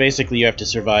 Basically, you have to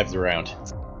survive the round.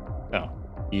 Oh,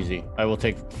 easy. I will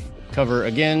take cover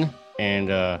again and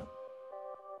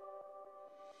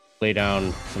lay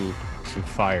down some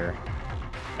fire.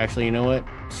 Actually, you know what?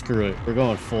 Screw it. We're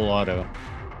going full auto.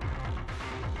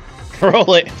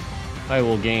 Roll it. I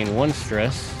will gain 1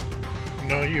 stress.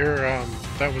 No, you're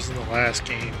that was in the last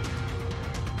game.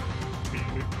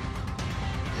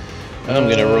 I'm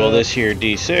gonna roll this here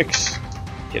D6.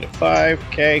 Get a 5.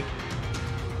 Okay.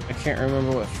 I can't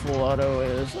remember what full auto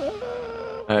is.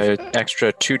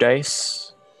 Extra 2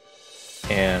 dice,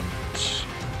 and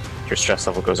your stress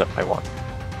level goes up by 1.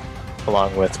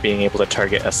 Along with being able to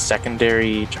target a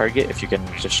secondary target if you get an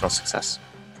additional success.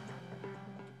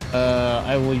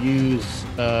 I will use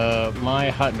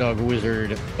my hot dog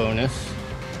wizard bonus.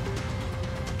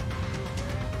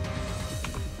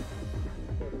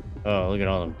 Oh, look at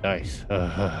all them dice.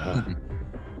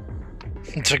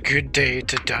 It's a good day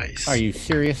to dice. Are you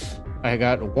serious? I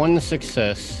got 1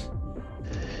 success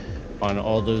on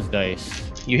all those dice.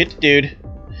 You hit the dude,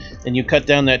 then you cut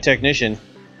down that technician,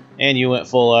 and you went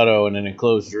full auto in an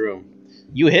enclosed room.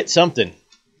 You hit something.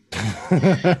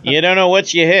 You don't know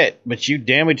what you hit, but you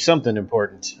damaged something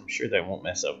important. I'm sure that won't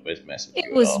mess with It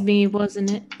you was at all. me, wasn't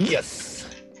it? Yes.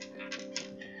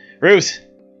 Ruth.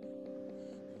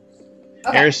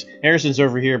 Okay. Harrison's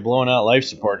over here blowing out life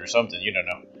support or something. You don't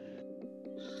know.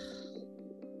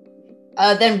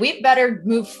 Then we better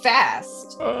move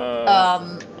fast.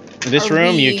 This Are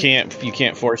room, we- you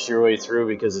can't force your way through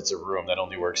because it's a room that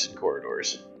only works in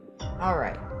corridors. All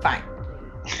right, fine.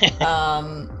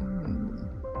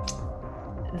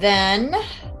 Then,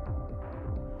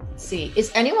 let's see.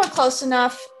 Is anyone close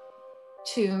enough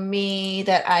to me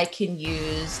that I can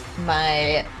use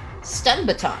my stun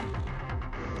baton?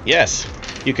 Yes,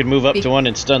 you can move up to one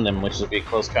and stun them, which will be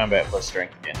close combat plus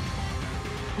strength again.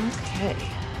 Okay.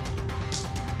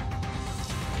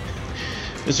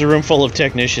 This is a room full of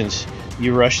technicians.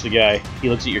 You rush the guy. He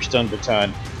looks at your stun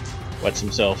baton, wets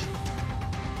himself.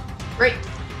 Great.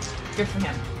 Good for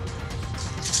him.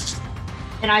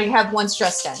 And I have 1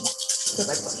 stress down because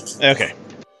I pushed. Okay.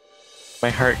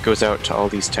 My heart goes out to all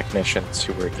these technicians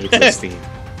who were needlessly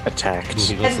attacked.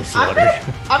 Needless And slaughter.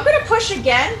 I'm gonna push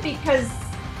again because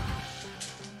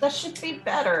that should be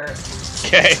better.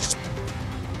 Okay.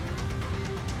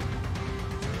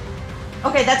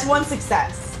 Okay, that's 1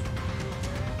 success.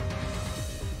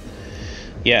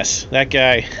 Yes, that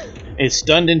guy is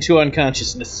stunned into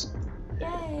unconsciousness.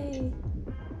 Yay.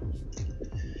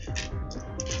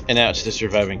 And now it's the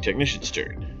surviving technician's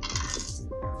turn.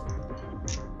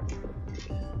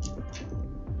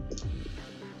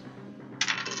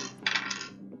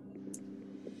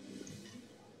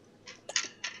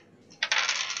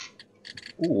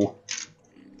 Ooh.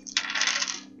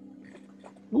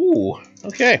 Ooh,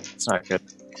 okay. It's not good.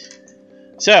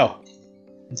 So,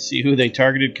 let's see who they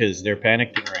targeted because they're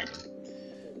panicked and random.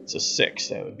 It's a 6,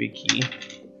 that would be Key.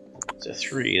 It's a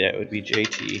 3, that would be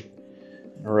JT.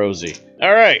 And Rosie.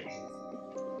 Alright.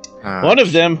 One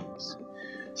of them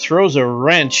throws a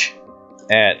wrench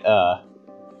at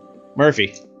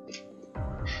Murphy.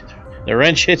 The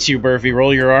wrench hits you, Murphy.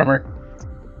 Roll your armor.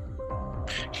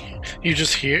 You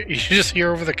just hear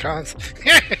over the cons.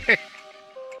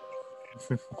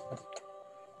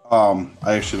 I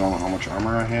actually don't know how much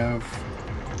armor I have.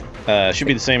 Should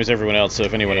be the same as everyone else, so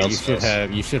if anyone Yeah, else knows.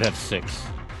 you should have 6.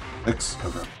 6?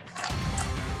 Okay.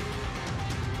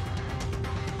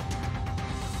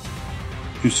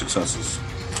 2 successes.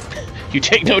 You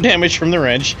take no damage from the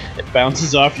wrench. It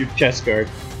bounces off your chest guard.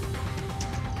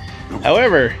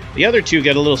 However, the other 2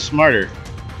 got a little smarter.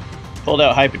 Pulled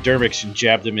out hypodermics and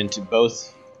jabbed them into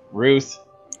both Ruth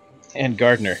and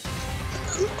Gardner.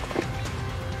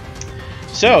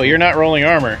 So, you're not rolling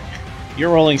armor.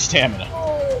 You're rolling stamina.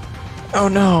 Oh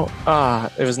no!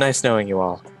 It was nice knowing you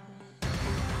all.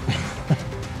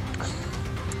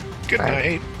 Good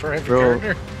night, Private Roll.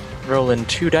 Gardner. rolling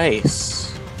 2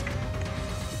 dice.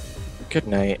 Good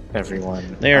night,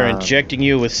 everyone. They are injecting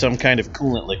you with some kind of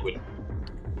coolant liquid.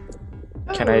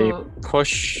 Can I Ooh.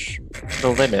 push the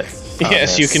limit?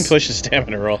 Yes, you can push a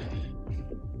stamina roll.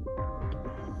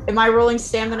 Am I rolling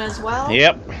stamina as well?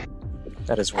 Yep.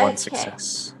 That is 1 Okay.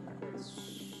 success.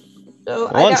 So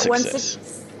One I got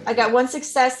success. I got 1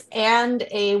 success and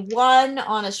a 1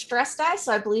 on a stress die,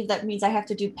 so I believe that means I have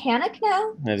to do panic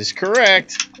now. That is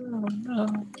correct. Oh no.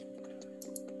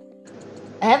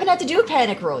 I haven't had to do a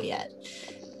panic roll yet.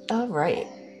 All right.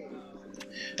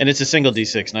 And it's a single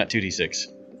d6, not 2d6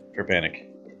 for panic.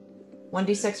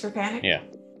 1d6 for panic? Yeah.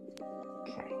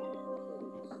 Okay.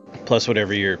 Plus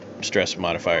whatever your stress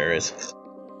modifier is.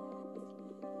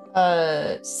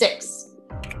 6.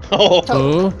 Oh,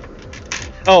 Total.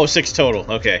 Oh, 6 total.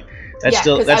 Okay. That's Yeah,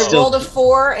 still because that's I still rolled a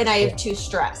 4 and I have 2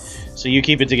 stress. so you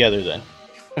keep it together then.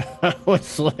 I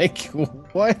was like,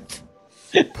 what?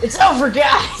 It's over,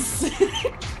 guys!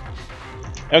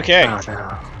 Okay. Oh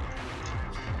no.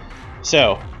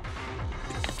 So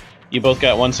you both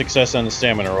got 1 success on the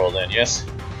stamina roll then, yes?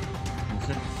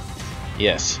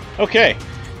 Yes. Okay.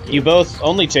 You both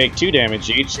only take 2 damage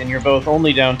each, and you're both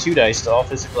only down 2 dice to all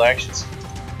physical actions.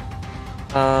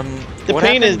 The what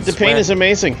pain happens is when-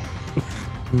 amazing.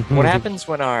 What happens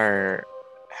when our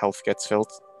health gets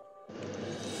filled?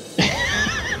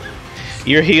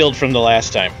 You're healed from the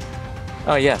last time.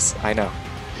 Oh yes, I know.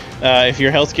 If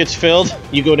your health gets filled,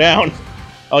 you go down.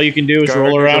 All you can do is Gardner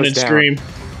roll around goes and down. scream.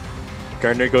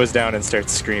 Gardner goes down and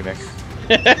starts screaming.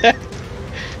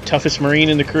 Toughest Marine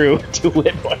in the crew. 2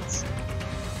 hit points.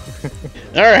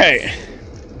 Alright.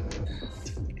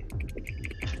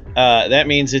 That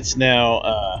means it's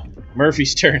now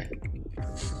Murphy's turn.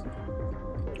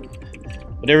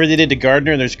 Whatever they did to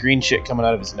Gardner, there's green shit coming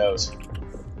out of his nose.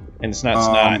 And it's not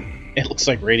snot. It looks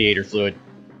like radiator fluid.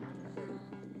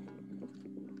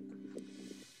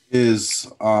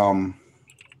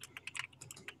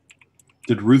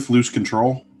 Did Ruth lose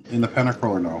control in the panic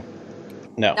roll or no?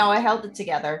 No. No, I held it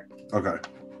together. Okay.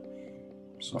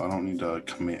 So I don't need to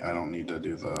I don't need to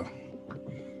do the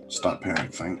stop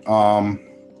panic thing.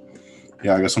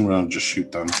 Yeah, I guess I'm gonna just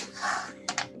shoot them.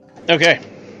 Okay.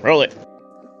 Roll it.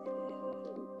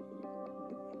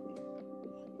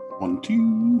 1,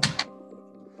 2.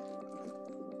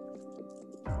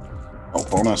 Oh,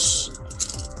 bonus.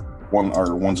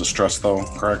 One's a stress though,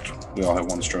 correct? We all have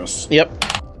 1 stress. Yep.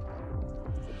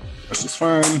 This is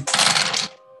fine.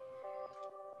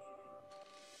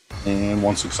 And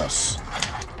 1 success.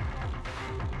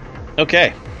 Okay.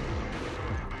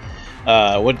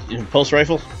 What pulse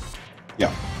rifle?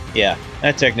 Yeah. Yeah,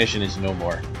 that technician is no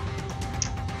more.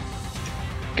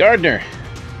 Gardner,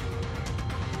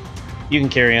 you can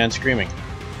carry on screaming.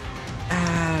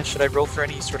 Should I roll for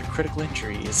any sort of critical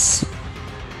injuries?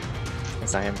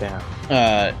 As I am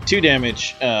down. 2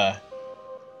 damage,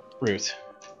 Ruth,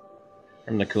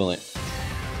 from the coolant.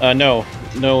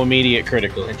 No immediate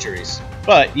critical injuries.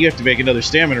 But you have to make another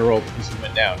stamina roll because you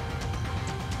went down.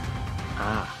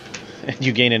 Ah, And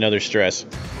you gain another stress.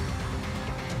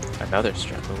 another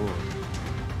stress. Ooh.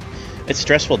 It's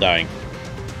stressful dying.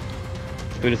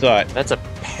 Who'd have thought?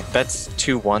 That's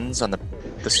 2 1s on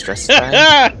the stress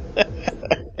die.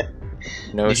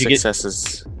 No Did you get-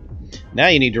 successes. Now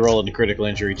you need to roll in the critical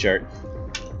injury chart.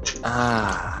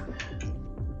 Ah.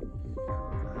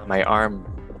 My arm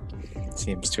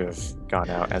seems to have gone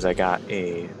out as I got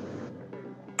a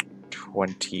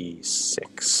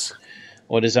 26.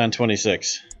 What is on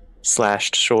 26?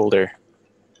 Slashed shoulder.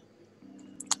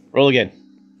 Roll again.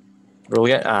 Roll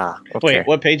again? Ah, okay. Wait,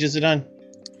 what page is it on?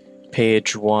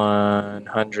 Page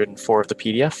 104 of the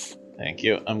PDF. Thank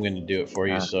you. I'm going to do it for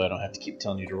you so I don't have to keep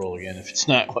telling you to roll again if it's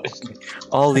not what.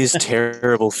 All these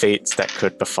terrible fates that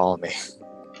could befall me.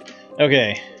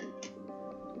 Okay.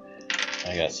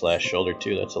 I got slash shoulder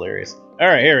too. That's hilarious.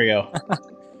 Alright, here we go.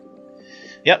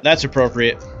 Yep, that's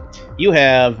appropriate. You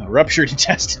have ruptured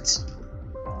intestines.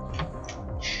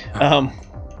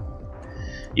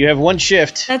 You have 1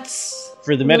 shift That's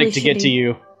for the really medic to get to shitty.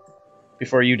 you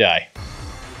before you die.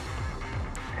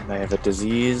 And I have a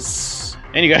disease.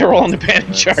 And you gotta roll on the panic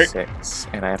That's chart. 6.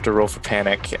 And I have to roll for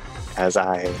panic as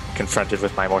I confronted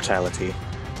with my mortality.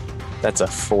 That's a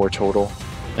 4 total.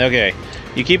 Okay.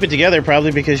 You keep it together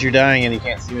probably because you're dying and you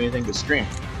can't do anything but scream.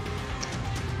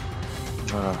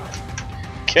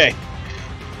 Okay.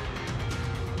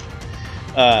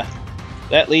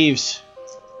 That leaves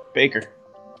Baker.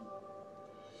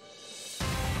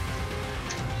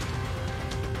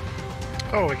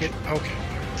 Oh, I get okay.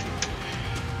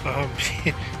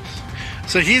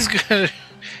 So he's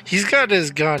got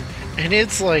his gun, and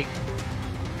it's like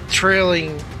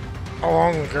trailing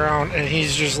along the ground, and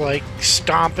he's just like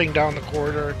stomping down the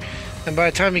corridor. And by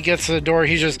the time he gets to the door,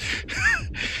 he's just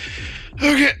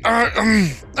okay. All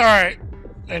right,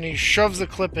 and he shoves the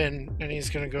clip in, and he's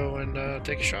gonna go and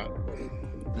take a shot.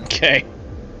 Okay.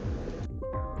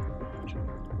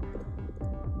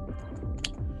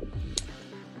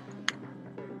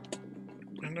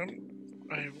 And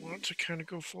I want to kind of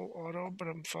go full auto, but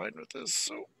I'm fine with this.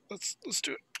 So let's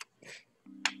do it.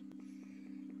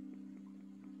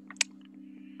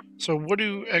 So what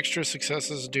do extra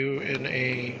successes do in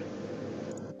a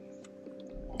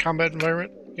combat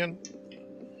environment again?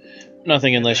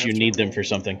 Nothing unless you need them for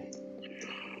something.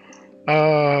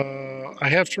 I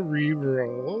have to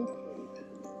re-roll.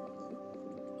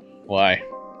 Why?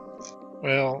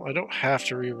 Well, I don't have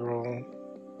to re-roll.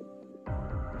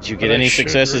 Did you get any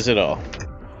successes at all?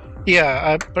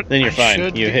 Yeah, but then you're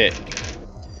fine. You hit.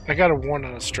 I got a 1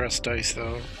 on a stress dice,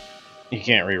 though. You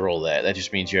can't re-roll that. That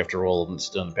just means you have to roll and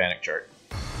still in the panic chart.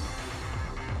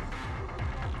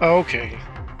 Oh, okay.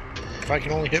 If I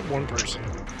can only hit one person.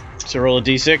 So roll a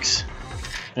d6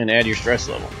 and add your stress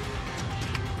level.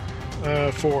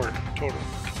 4 total.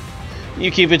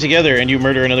 You keep it together and you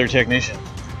murder another technician.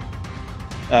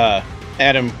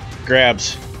 Adam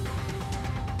grabs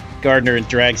Gardner and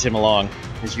drags him along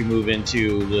as you move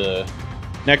into the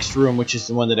next room, which is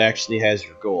the one that actually has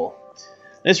your goal.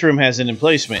 This room has an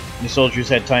emplacement. The soldiers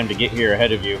had time to get here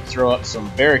ahead of you, throw up some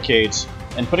barricades,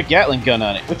 and put a Gatling gun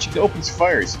on it, which opens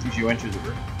fire as soon as you enter the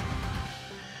room.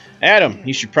 Adam,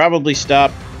 you should probably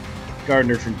stop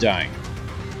Gardner from dying.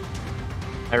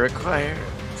 I require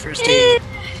first aid.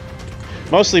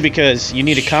 Mostly because you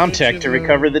need a contact to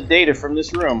recover the data from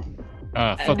this room.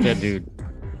 Fuck that dude.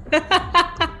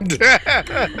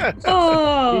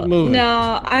 Oh Keep moving.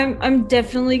 no, I'm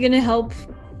definitely gonna help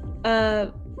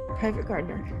Private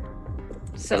Gardner.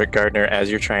 So Private Gardner, as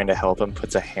you're trying to help him,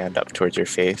 puts a hand up towards your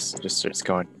face, just starts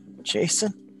going,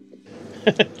 Jason?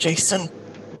 Jason?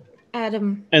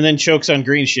 Adam. And then chokes on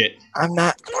green shit. I'm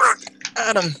not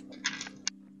Adam.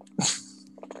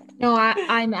 No,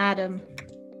 I'm Adam.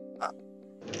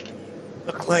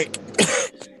 Look like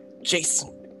Jason.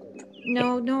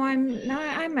 No,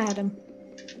 I'm Adam.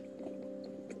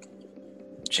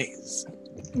 Jason.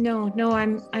 No,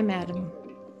 I'm Adam.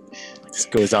 This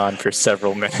goes on for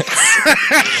several minutes.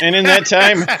 And in that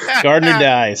time, Gardner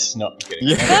dies. No, I'm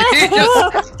kidding.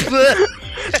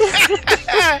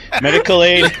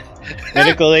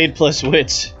 Medical aid plus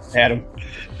wits, Adam.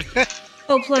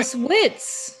 Oh, plus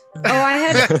wits. Oh, I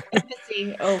had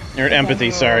empathy. Oh, Or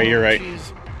empathy, sorry, you're right.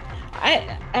 Jeez.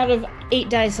 out of 8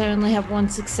 dice, I only have 1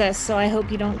 success, so I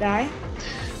hope you don't die.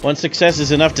 1 success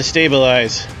is enough to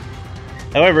stabilize.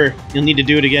 However, you'll need to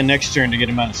do it again next turn to get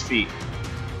him on his feet.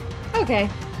 Okay.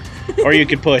 Or you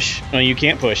could push. No, you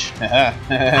can't push.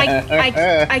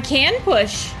 I can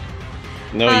push.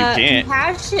 No, you can't.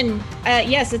 Compassion.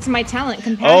 Yes, it's my talent.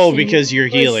 Compassion. Oh, because you're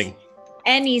was healing.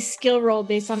 Any skill roll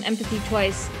based on empathy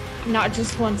twice, not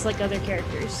just once like other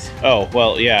characters. Oh,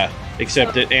 well, yeah.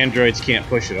 Except that androids can't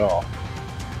push at all.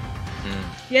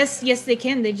 Yes, they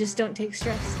can. They just don't take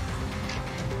stress.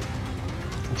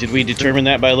 Did we determine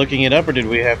that by looking it up, or did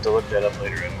we have to look that up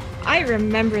later on? I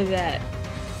remember that.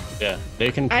 Yeah, they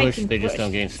can I push, can they just push.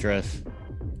 don't gain stress.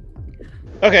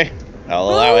 Okay, I'll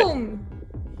allow it. Boom!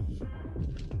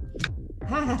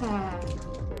 Ha ha ha.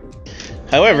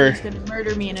 However, He's gonna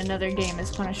murder me in another game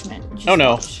as punishment. Just oh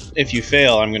no, watch. if you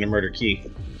fail, I'm going to murder Key.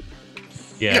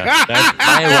 Yeah, that's,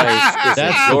 My life is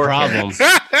that's in the your problem. hands.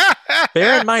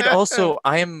 Bear in mind also,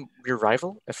 I am your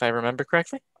rival, if I remember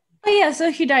correctly. Oh yeah, so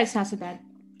if you die, it's not so bad.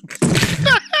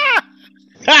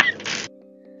 Ha!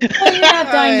 Oh, you're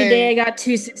not dying today. I got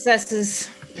 2 successes.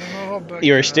 Oh, but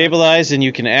You are God. stabilized and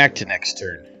you can act next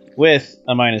turn, with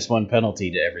a -1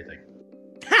 penalty to everything.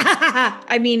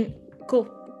 I mean, cool.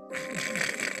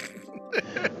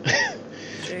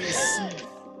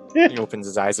 He opens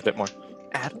his eyes a bit more.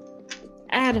 Adam?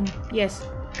 Adam, yes.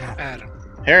 Adam.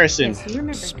 Harrison, Yes, you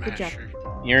remember. Good job. Smasher.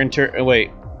 you're in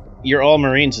wait, you're all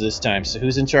Marines this time, so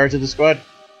who's in charge of the squad?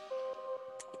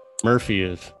 Murphy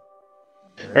is.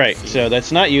 Alright, so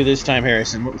that's not you this time,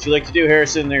 Harrison. What would you like to do,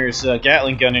 Harrison? There's a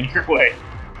Gatling gun in your way.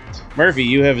 Murphy,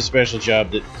 you have a special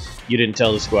job that you didn't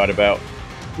tell the squad about.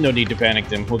 No need to panic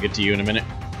them. We'll get to you in a minute.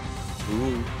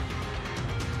 Ooh.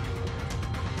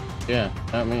 Yeah,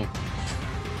 not me.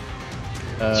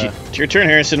 It's your turn,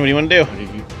 Harrison. What do you want to do? What did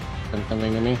you send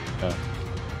something to me?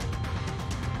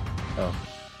 Oh.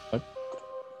 What?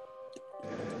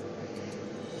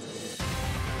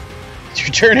 It's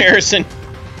your turn, Harrison.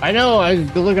 I know, I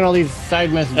was looking at all these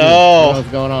side messages. Oh. I don't know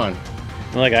what's going on.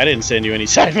 Like, I didn't send you any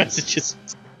side messages.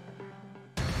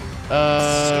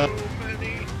 So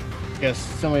many. Yes,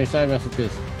 so many side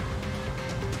messages.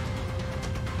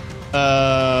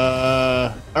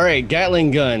 Alright,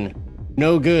 Gatling gun.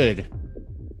 No good.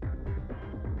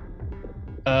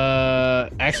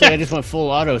 Actually, I just went full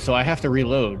auto, so I have to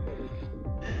reload.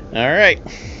 Alright.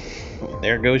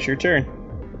 There goes your turn.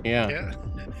 Yeah.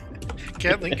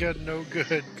 Gatling gun, no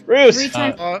good. Ruth! Every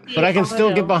time But I can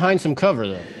still get behind some cover,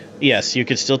 though. Yes, you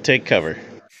could still take cover.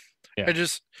 Yeah.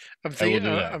 I'm thinking, do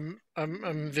that. I'm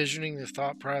envisioning the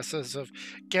thought process of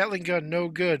Gatling gun, no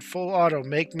good. Full auto,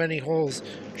 make many holes.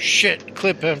 Shit,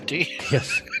 clip empty.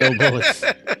 Yes, no bullets.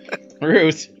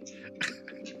 Ruth!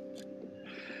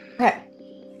 Okay.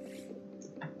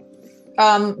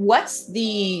 What's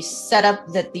the setup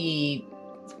that you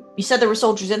said there were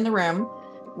soldiers in the room.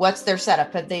 What's their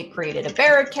setup? Have they created a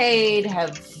barricade?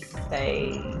 Have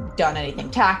they done anything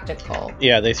tactical?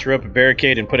 Yeah, they threw up a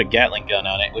barricade and put a Gatling gun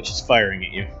on it, which is firing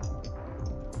at you.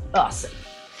 Awesome.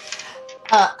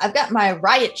 I've got my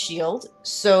riot shield,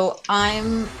 so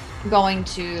I'm going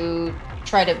to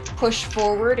try to push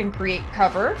forward and create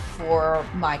cover for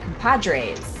my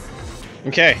compadres.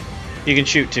 Okay, you can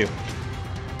shoot too.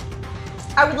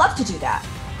 I would love to do that.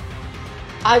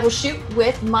 I will shoot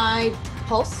with my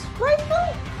pulse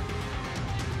rifle.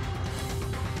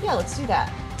 Yeah, let's do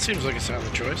that. Seems like a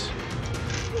solid choice.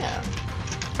 Yeah.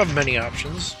 Of many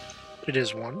options, it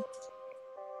is one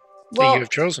that Well, you have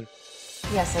chosen.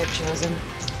 yes, I've chosen.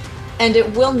 And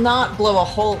it will not blow a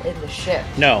hole in the ship.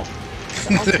 No,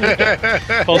 So I'll take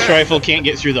it. pulse rifle can't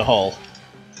get through the hull.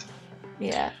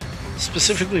 Yeah.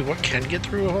 Specifically, what can get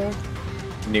through a hole?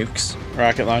 Nukes.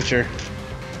 Rocket launcher.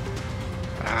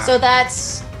 Ah, So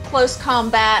that's close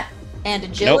combat and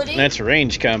agility. Nope, that's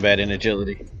range combat and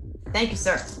agility. Thank you,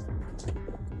 sir.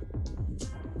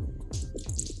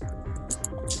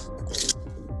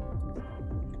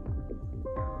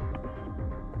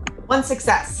 One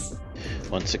success.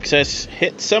 One success.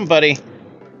 Hit somebody.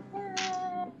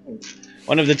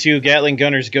 One of the two Gatling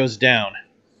gunners goes down,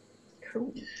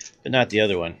 Cool. but not the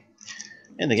other one.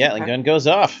 And the Gatling Okay. gun goes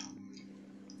off.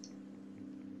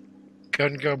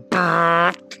 gun go.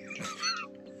 brrrr.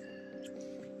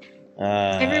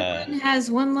 Everyone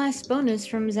has one last bonus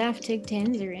from Zaftig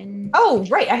Tanzerin. Oh,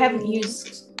 right. I haven't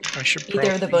used I should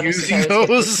either of the probably bonuses use I was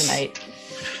those given tonight.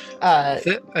 I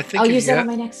think I'll if use you that on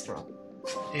ha- my next roll.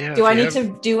 yeah, Do if I you need have-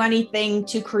 to do anything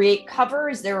to create cover?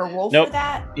 Is there a roll Nope. for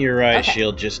that? Your riot Okay.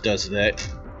 shield just does that.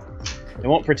 It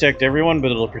won't protect everyone,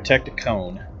 but it'll protect a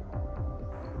cone.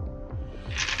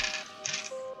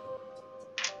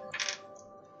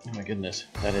 Oh my goodness,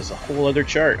 that is a whole other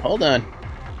chart. Hold on.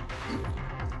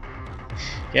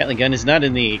 Gatling gun is not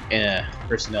in the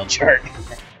personnel chart.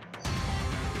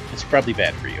 It's probably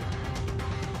bad for you.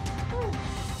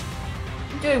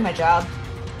 I'm doing my job.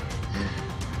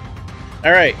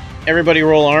 All right, everybody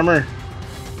roll armor.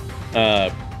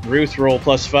 Ruth roll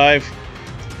 +5.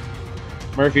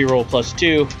 Murphy roll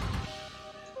 +2.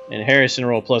 And Harrison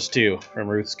roll +2 from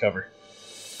Ruth's cover.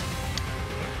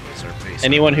 What's our base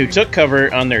Anyone who armor? took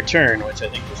cover on their turn, which I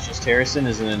think was just Harrison,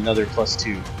 is in another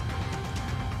 +2.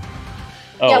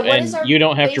 Oh, Yeah, what and is our you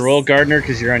don't have to base- roll Gardner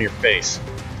because you're on your face.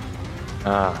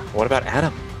 What about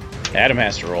Adam? Adam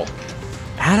has to roll.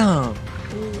 Adam!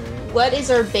 What is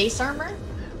our base armor?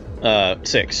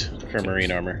 6 for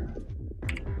marine armor.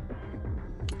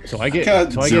 So I get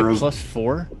got zero.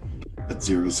 +4. That's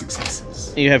 0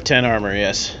 successes. You have 10 armor,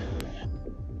 yes.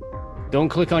 Don't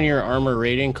click on your armor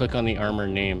rating, click on the armor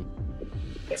name.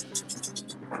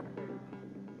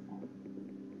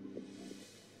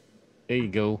 There you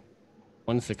go.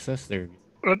 One success there.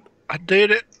 I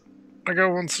did it. I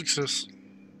got one success.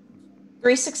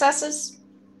 3 successes?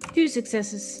 2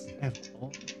 successes. Have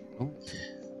all- oh.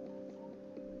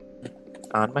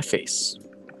 On my face.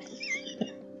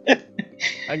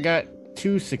 I got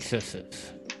 2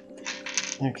 successes.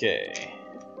 Okay.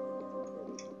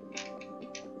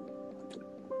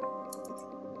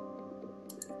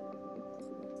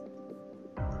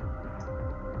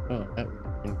 Oh, that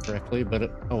worked incorrectly,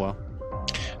 but oh well.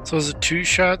 So is it 2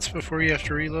 shots before you have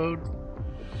to reload?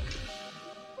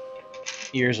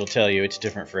 Yours will tell you it's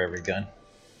different for every gun.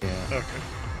 Yeah. Okay.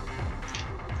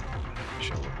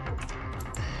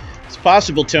 It's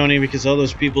possible, Tony, because all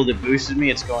those people that boosted me,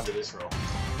 it's going to this roll.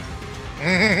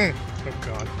 Oh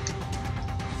god.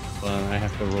 Well, I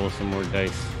have to roll some more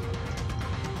dice.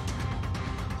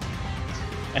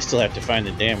 I still have to find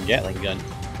the damn Gatling gun.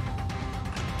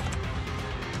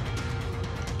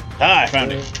 Ah, I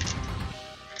found it.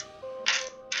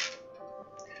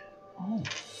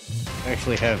 I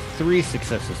actually have 3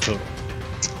 successes total.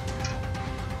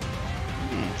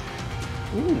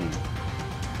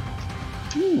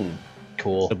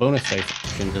 Cool. The bonus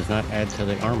citation does not add to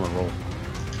the armor roll.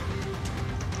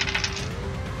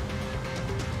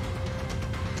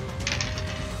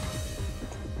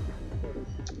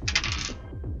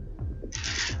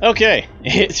 Okay,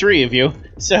 hit 3 of you.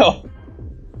 So,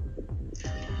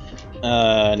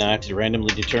 now I have to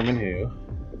randomly determine who.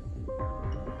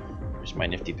 Here's my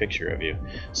nifty picture of you.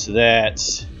 So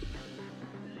that's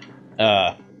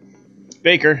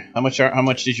Baker. How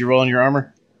much did you roll on your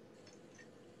armor?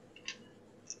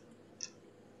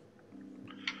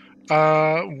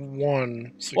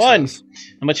 1 success. 1.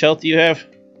 How much health do you have?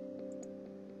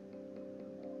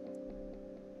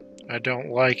 I don't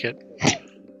like it.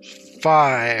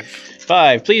 5.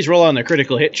 5. Please roll on the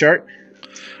critical hit chart.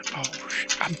 Oh,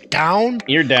 I'm down?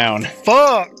 You're down.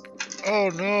 Fuck! Oh,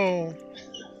 no.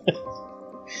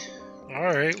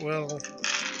 Alright, well...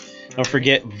 Don't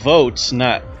forget, votes,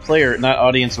 not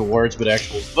audience awards, but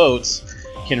actual votes,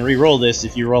 can re-roll this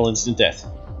if you roll instant death.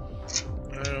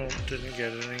 Didn't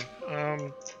get any.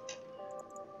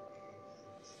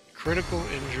 Critical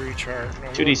injury chart. No,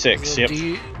 2d6, yep.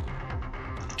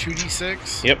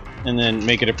 2d6? Yep, and then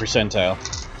make it a percentile.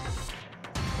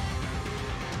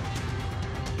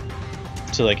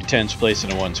 So like a 10's place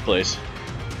and a 1's place.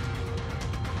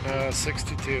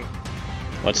 62.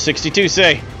 What's 62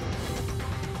 say?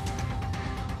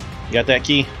 You got that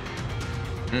key?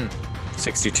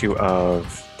 62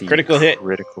 of the Critical hit.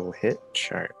 Critical hit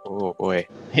chart. Oh boy.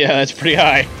 Yeah, that's pretty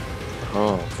high.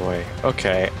 Oh boy.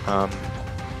 Okay.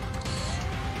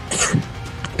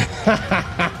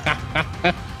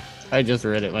 I just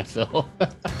read it myself.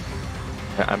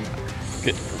 I'm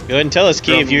Go ahead and tell us,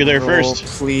 Key, if you're there roll, first.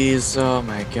 please. Oh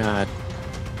my god.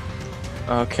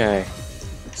 Okay.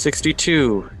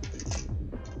 62.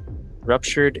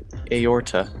 Ruptured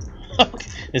aorta.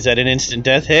 Is that an instant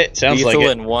death hit? Sounds Lethal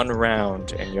like it. in 1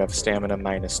 round, and you have stamina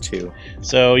 -2.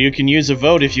 So you can use a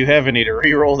vote if you have any to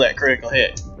re-roll that critical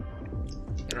hit.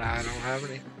 I don't have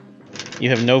any. You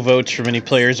have no votes from any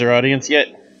players or audience yet.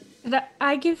 Did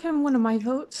I give him one of my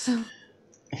votes? You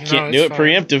can't do it fine.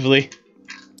 preemptively.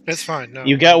 It's fine. No,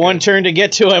 You got I'm one good. turn to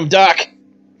get to him, Doc.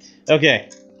 Okay.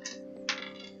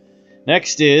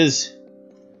 Next is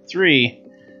 3,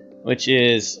 which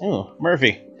is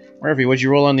Murphy. Murphy, what'd you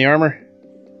roll on the armor?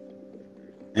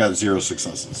 I got 0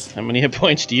 successes. How many hit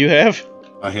points do you have?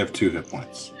 I have 2 hit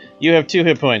points. You have 2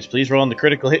 hit points. Please roll on the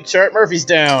critical hit chart. Murphy's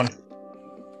down.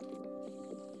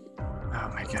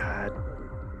 Oh my god.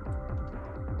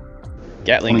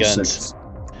 Gatling 26.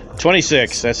 guns.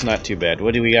 26. That's not too bad.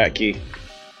 What do we got, Key?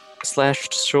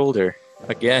 Slashed shoulder.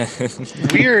 Again.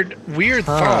 Weird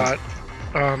Huh. thought.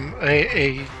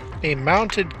 A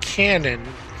mounted cannon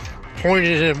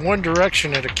pointed in one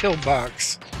direction at a kill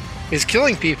box is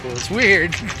killing people. It's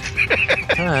weird.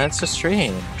 That's so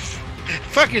strange.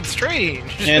 Fucking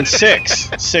strange. And 6.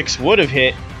 6 would have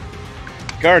hit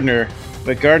Gardner,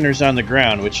 but Gardner's on the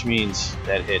ground, which means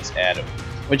that hits Adam.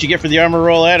 What'd you get for the armor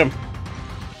roll, Adam?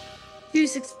 2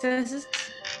 successes.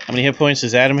 How many hit points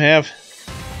does Adam have?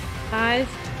 5.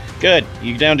 Good.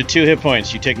 You're down to 2 hit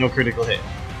points. You take no critical hit.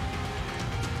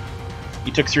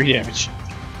 You took 3 damage.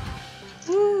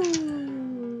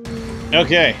 Woo.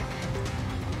 Okay.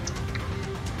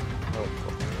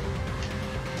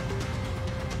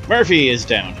 Murphy is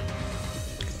down.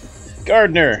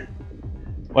 Gardner.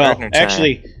 Well, Gardner time.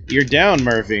 actually, you're down,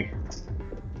 Murphy.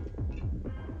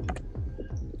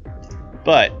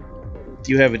 But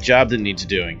you have a job that needs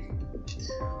doing.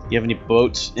 You have any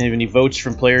votes? Any votes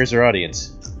from players or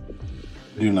audience?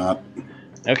 Do not.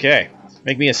 Okay.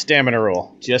 Make me a stamina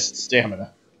roll. Just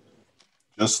stamina.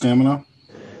 Just stamina.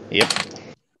 Yep.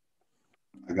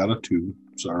 I got a 2.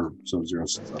 So 0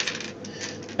 success.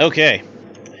 Okay.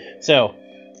 So,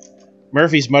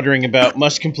 Murphy's muttering about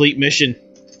must complete mission.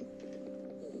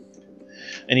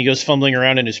 And he goes fumbling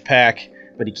around in his pack,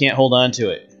 but he can't hold on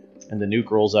to it. And the nuke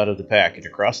rolls out of the pack and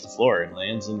across the floor and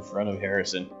lands in front of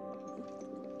Harrison.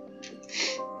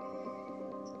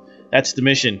 That's the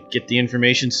mission. Get the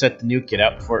information, set the nuke, get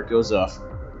out before it goes off.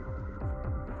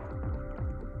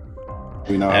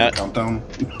 We now have a countdown.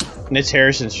 And it's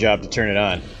Harrison's job to turn it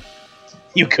on.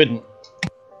 You couldn't.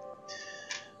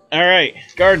 Alright,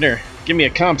 Gardner, give me a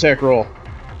contact roll.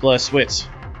 Plus wits.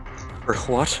 For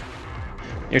what?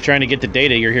 You're trying to get the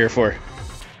data you're here for.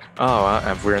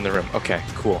 Oh, we're in the room. Okay,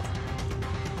 cool.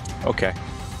 Okay.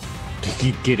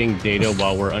 Keep getting data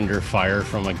while we're under fire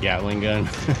from a Gatling gun.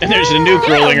 And there's a nuke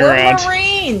rolling we're around.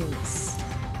 Marines.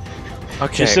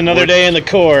 Okay. Just another day in the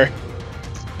Corps.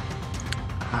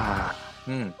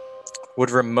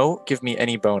 Would remote give me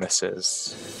any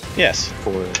bonuses? Yes.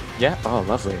 For yeah. Oh,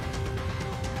 lovely.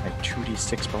 A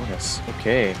 2d6 bonus.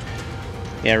 Okay.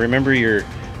 Yeah, remember your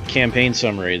campaign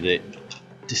summary that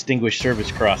distinguished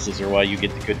service crosses are why you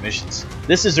get the good missions.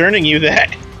 This is earning you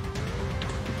that.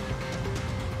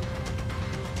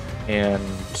 And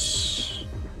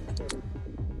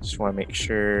just want to make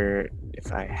sure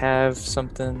if I have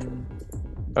something.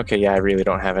 Okay, yeah, I really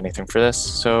don't have anything for this.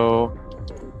 So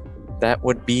that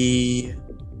would be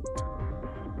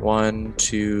 1,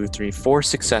 2, 3, 4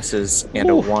 successes and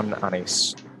Ooh. a 1 on a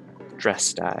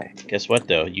stress die. Guess what,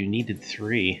 though? You needed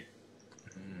 3.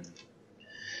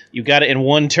 You got it in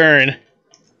 1 turn.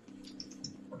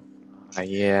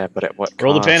 Yeah, but at what cost?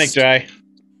 Roll the panic die.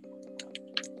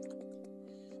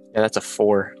 Yeah, that's a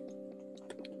 4.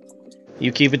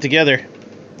 You keep it together.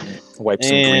 Wipe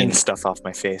some green stuff off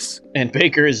my face. And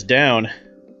Baker is down.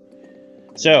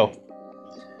 So,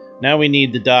 now we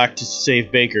need the doc to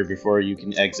save Baker before you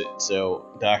can exit.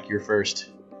 So, Doc, you're first.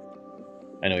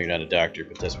 I know you're not a doctor,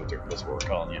 but that's what we're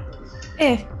calling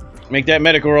you. Make that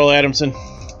medical roll, Adamson.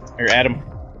 Or Adam.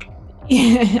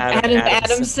 Adam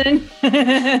Adamson.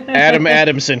 Adam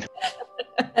Adamson.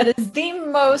 That is the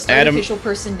most artificial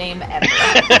person name ever.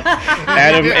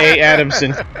 Adam A.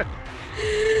 Adamson.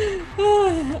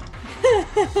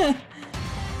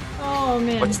 Oh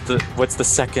man. What's the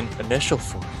second initial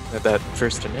for? That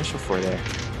first initial for there?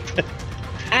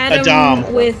 Adam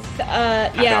Adam. with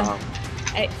Adam.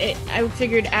 I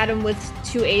figured Adam with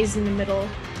 2 A's in the middle,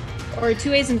 or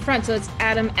 2 A's in front, so it's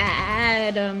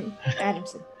Adamson.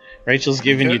 Rachel's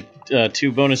giving you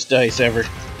 2 bonus dice ever.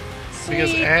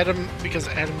 Because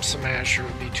Adam Smasher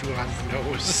would be 2 on the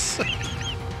nose.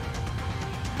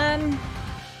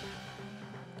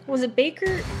 Was it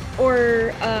Baker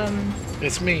or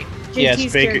It's me. JT's Yeah,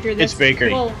 it's Baker. character? It's Baker.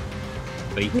 Well,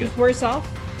 who's worse off?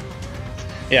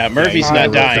 Yeah, Murphy's I not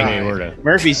will dying. die.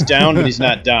 Murphy's down, but he's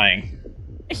not dying.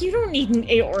 You don't need an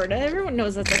aorta. Everyone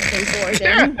knows that's a fake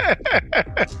organ.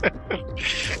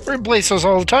 We replace those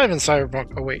all the time in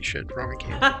Cyberpunk. Oh wait, shit, wrong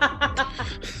game.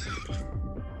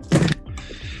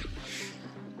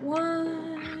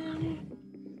 1,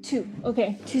 2.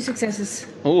 Okay, 2 successes.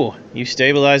 Ooh, you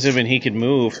stabilize him and he can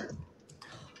move.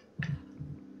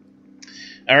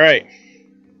 Alright.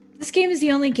 This game is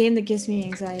the only game that gives me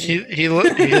anxiety.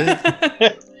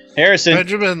 Harrison.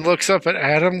 Benjamin looks up at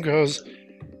Adam, goes,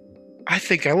 "I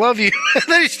think I love you." And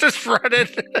then he's just running.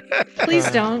 Please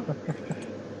don't.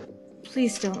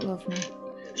 Please don't love me.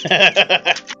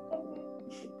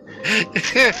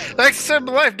 Thanks for saving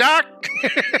my life, Doc.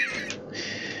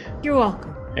 You're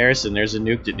welcome. Harrison, there's a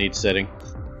nuke that needs setting.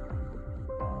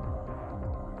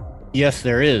 Yes,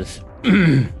 there is.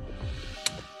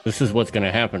 This is what's going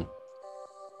to happen.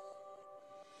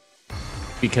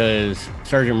 Because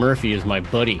Sergeant Murphy is my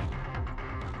buddy.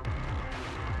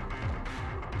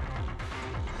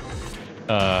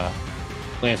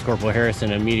 Lance Corporal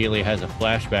Harrison immediately has a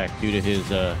flashback due to his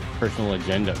personal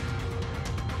agenda.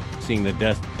 Seeing the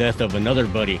death of another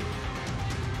buddy.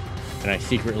 And I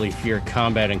secretly fear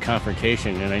combat and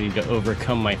confrontation, and I need to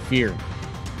overcome my fear.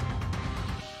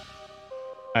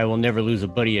 I will never lose a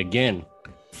buddy again.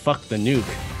 Fuck the nuke.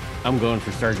 I'm going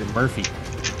for Sergeant Murphy.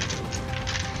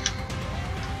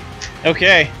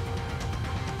 Okay.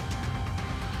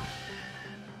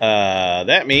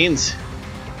 That means...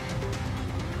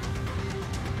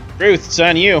 Ruth, it's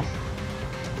on you.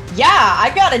 Yeah,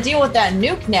 I gotta deal with that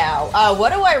nuke now.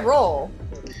 What do I roll?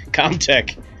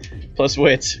 Comtech. Plus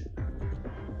wits.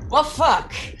 Well,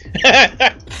 fuck.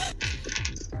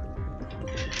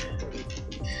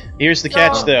 Here's the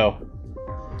catch, though.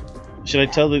 Should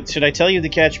I tell you the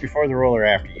catch before the roll or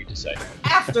after? You decide.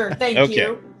 After, thank Okay.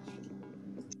 you.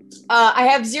 I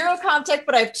have 0 Comtech,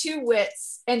 but I have 2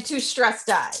 wits and 2 stress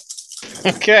die.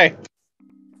 Okay.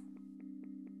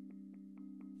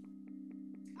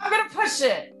 I'm gonna push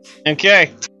it.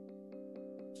 Okay.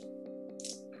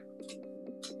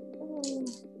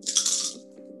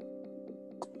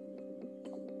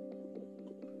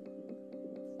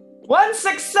 One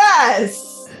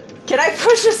success. Can I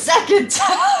push a second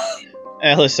time?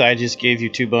 Alice, I just gave you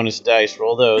 2 bonus dice.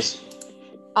 Roll those.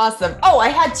 Awesome. Oh, I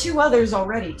had 2 others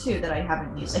already, too, that I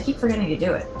haven't used. I keep forgetting to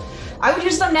do it. I would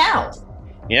use them now.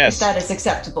 Yes. If that is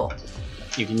acceptable.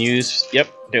 You can use... Yep,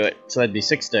 do it. So that'd be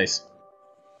 6 dice.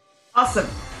 Awesome.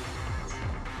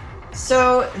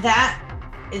 So that...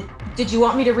 Did you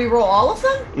want me to re-roll all of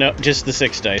them? No, just the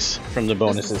 6 dice from the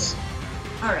bonuses.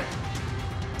 Alright.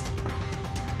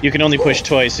 You can only push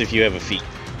twice if you have a feat.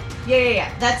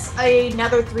 Yeah. That's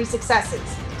another 3 successes.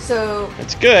 So...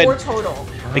 That's good. 4 total.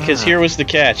 Because here was the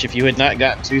catch. If you had not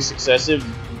gotten 2 successive,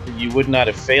 you would not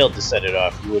have failed to set it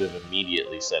off. You would have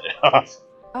immediately set it off.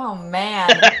 Oh, man.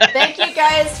 Thank you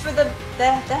guys for the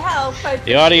help.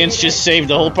 The audience just saved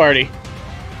the whole party.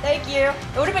 Thank you.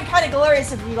 It would have been kind of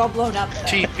glorious if we'd all blown up. Though.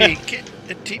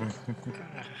 TP.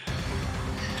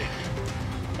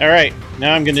 All right,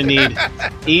 now I'm going to need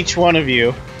each one of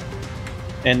you,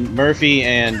 and Murphy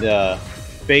and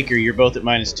Baker, you're both at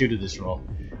 -2 to this roll.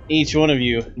 Each one of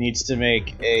you needs to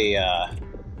make a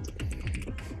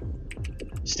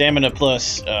stamina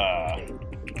plus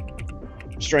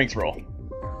strength roll.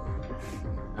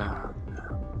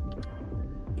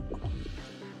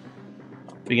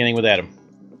 Beginning with Adam.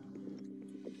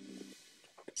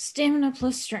 Stamina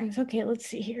plus strength. Okay, let's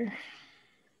see here.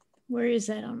 Where is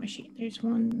that on my sheet? There's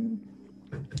one.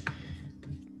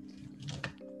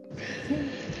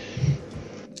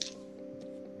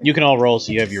 You can all roll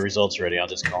so you have your results ready. I'll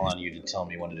just call on you to tell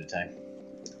me one at a time.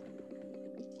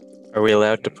 Are we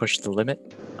allowed to push the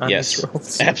limit on Yes, these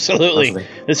rolls? absolutely. Lovely.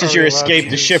 This is Are your we allowed escape to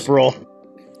the use- ship roll.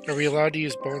 Are we allowed to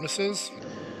use bonuses?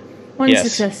 One Yes.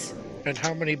 success. And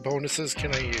how many bonuses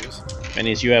can I use?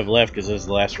 Many as you have left, because this is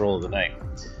the last roll of the night.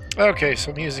 Okay,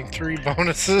 so I'm using 3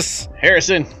 bonuses.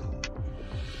 Harrison.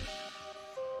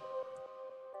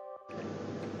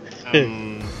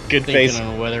 I'm Good thinking face.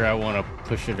 on whether I want to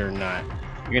push it or not.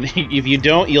 You're gonna, if you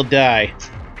don't, you'll die.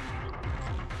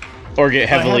 Or get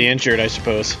heavily injured, I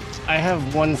suppose. I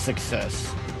have 1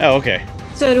 success. Oh, okay.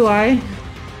 So do I.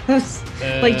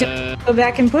 Like, just go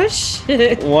back and push?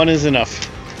 1 is enough.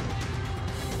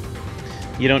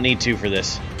 You don't need 2 for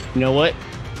this. You know what?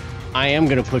 I am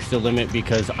going to push the limit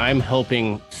because I'm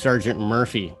helping Sergeant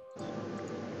Murphy.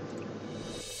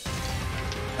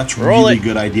 That's a Roll really it.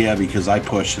 good idea because I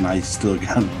pushed and I still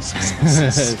got no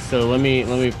successes. So let me I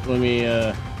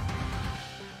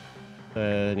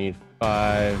need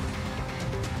 5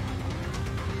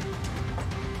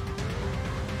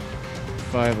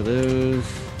 of those.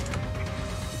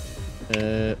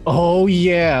 Oh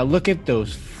yeah, look at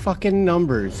those fucking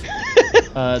numbers.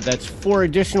 That's 4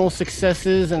 additional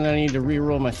successes, and I need to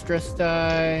re-roll my stress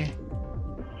die.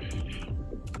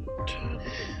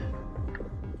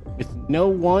 With no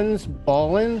ones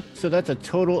balling, so that's a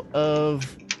total of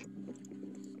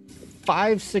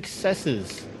 5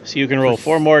 successes. So you can roll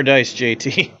 4 more dice,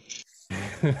 JT.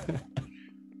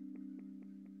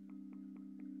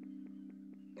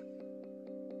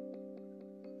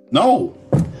 No.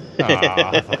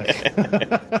 Ah,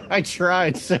 fuck. I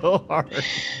tried so hard.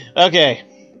 Okay.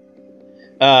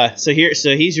 So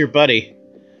he's your buddy.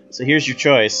 So here's your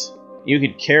choice. You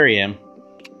could carry him,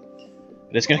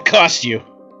 but it's gonna cost you.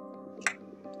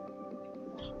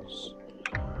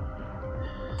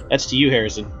 That's to you,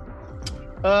 Harrison.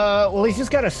 Well, he's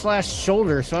just got a slashed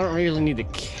shoulder, so I don't really need to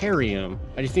carry him.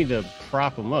 I just need to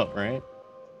prop him up, right?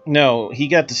 No, he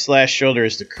got the slashed shoulder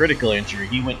as the critical injury.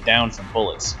 He went down from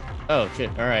bullets. Oh, shit.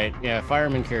 All right. Yeah,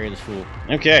 fireman carry this fool.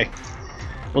 Okay.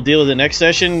 We'll deal with it next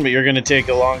session, but you're going to take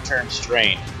a long-term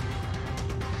strain.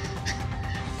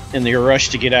 In your rush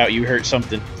to get out, you hurt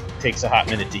something. Takes a hot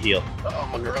minute to heal. Oh,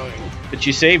 my groin. But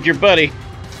you saved your buddy.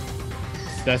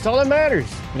 That's all that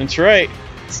matters. That's right.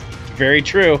 It's very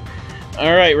true.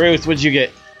 All right, Ruth, what'd you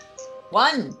get?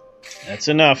 1. That's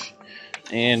enough.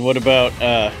 And what about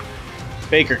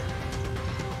Baker?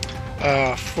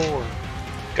 4.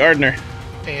 Gardner?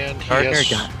 And he Gardner has...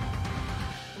 got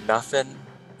nothing,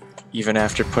 even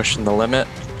after pushing the limit.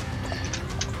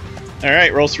 All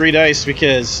right, roll 3 dice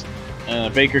because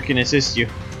Baker can assist you.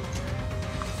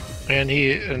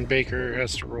 And Baker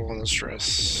has to roll on the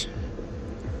stress.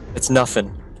 It's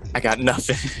nothing. I got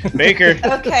nothing. Baker,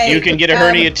 Okay. you can get a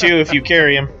hernia too if you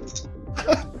carry him.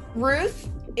 Ruth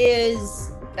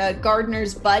is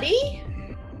Gardner's buddy.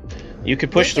 You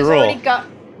could push Ruth the has roll. already got...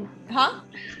 Huh?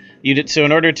 You did so.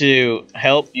 In order to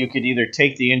help, you could either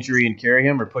take the injury and carry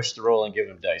him, or push the roll and give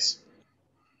him dice.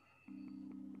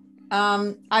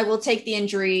 I will take the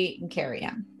injury and carry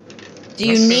him. Do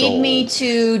you need me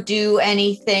to do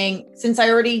anything? Since I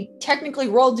already technically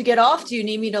rolled to get off, do you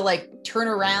need me to like turn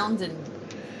around and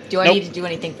do I Nope. need to do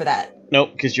anything for that?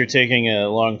 Nope, because you're taking a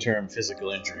long-term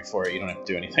physical injury for it. You don't have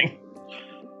to do anything.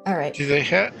 All right. Do they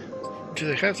have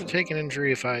to take an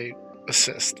injury if I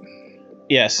assist?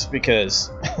 Yes,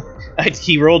 because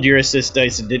he rolled your assist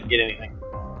dice and didn't get anything.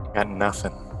 Got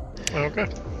nothing. Okay.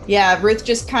 Yeah, Ruth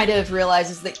just kind of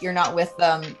realizes that you're not with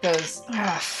them. Goes,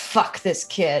 fuck this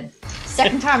kid.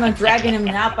 Second time I'm dragging him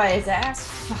out by his ass.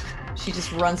 Fuck. She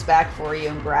just runs back for you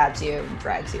and grabs you and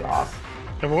drags you off.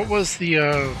 And what was the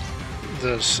are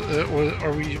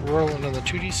we rolling on the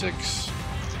 2d6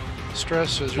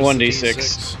 stress? Or just the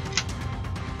 1d6.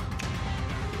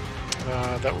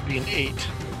 That would be an 8.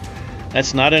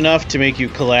 That's not enough to make you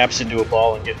collapse into a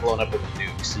ball and get blown up with a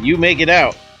nuke. So you make it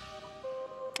out.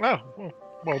 Oh,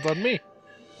 well done me.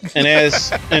 And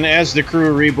as the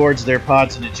crew reboards their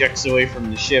pods and ejects away from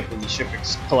the ship, and the ship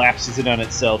collapses in on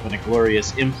itself in a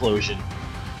glorious implosion.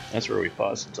 That's where we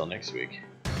pause until next week.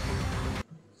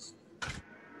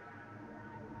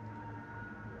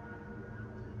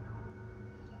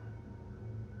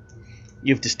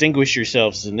 You've distinguished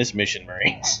yourselves in this mission,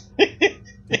 Marines.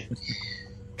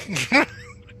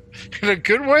 In a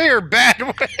good way or bad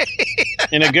way?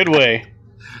 In a good way.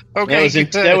 Okay,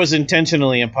 that was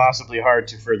intentionally impossibly hard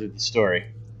to further the story.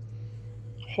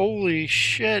 Holy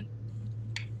shit.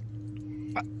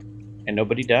 And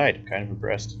nobody died. I'm kind of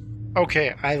impressed.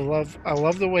 Okay, I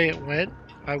love the way it went.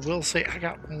 I will say I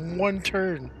got one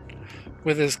turn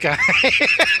with this guy.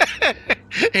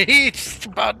 And he just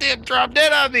about damn dropped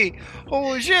dead on me.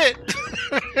 Holy shit.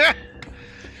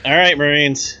 Alright,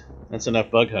 Marines. That's enough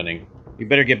bug hunting. You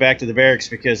better get back to the barracks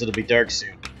because it'll be dark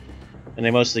soon. And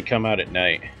they mostly come out at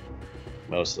night.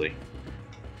 Mostly.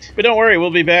 But don't worry,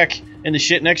 we'll be back in the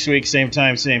shit next week, same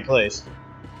time, same place.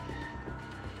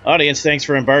 Audience, thanks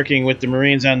for embarking with the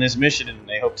Marines on this mission, and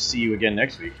I hope to see you again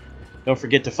next week. Don't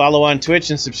forget to follow on Twitch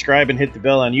and subscribe and hit the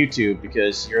bell on YouTube,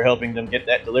 because you're helping them get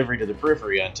that delivery to the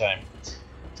periphery on time.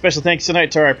 Special thanks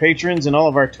tonight to our patrons and all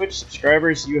of our Twitch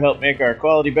subscribers. You help make our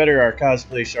quality better, our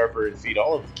cosplay sharper, and feed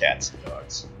all of the cats and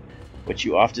dogs, which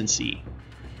you often see.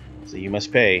 So you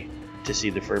must pay to see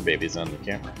the fur babies on the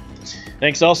camera.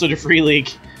 Thanks also to Free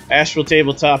League, Astral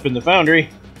Tabletop, and the Foundry,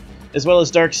 as well as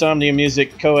Dark Somnia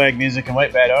Music, Coag Music, and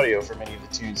White Bat Audio for many of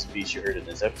the tunes and beats you heard in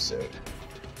this episode.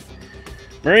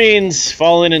 Marines,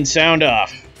 fall in and sound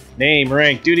off. Name,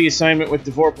 rank, duty assignment with the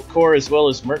Vorpal Corps, as well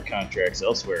as merc contracts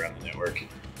elsewhere on the network.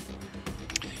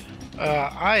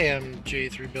 I am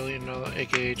J3 Billion,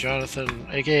 aka Jonathan,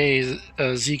 aka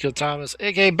Zico Thomas,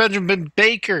 aka Benjamin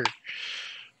Baker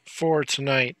for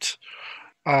tonight.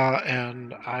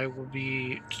 And I will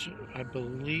be, I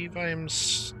believe I am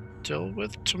still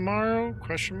with tomorrow,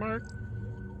 question mark?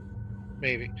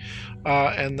 Maybe.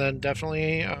 And then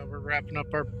definitely we're wrapping up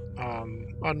our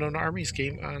Unknown Armies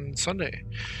game on Sunday.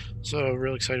 So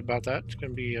really excited about that. It's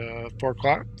going to be 4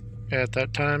 o'clock at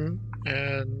that time.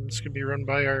 And it's going to be run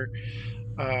by our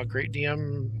great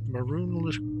DM,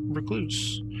 Maroon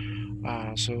Recluse.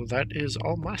 So that is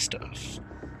all my stuff.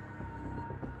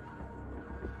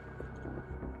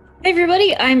 Hey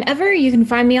everybody, I'm Ever. You can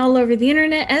find me all over the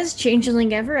internet as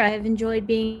Changeling Ever. I have enjoyed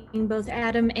being both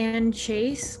Adam and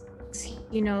Chase.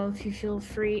 You know, if you feel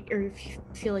free, or if you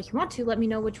feel like you want to, let me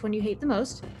know which one you hate the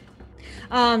most.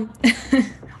 Or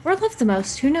love the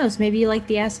most. Who knows? Maybe you like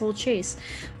the asshole Chase.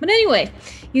 But anyway,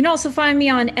 you can also find me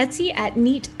on Etsy at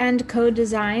Neat and Co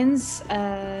Designs,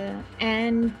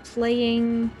 and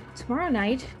playing tomorrow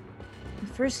night the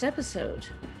first episode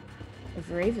of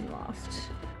Ravenloft.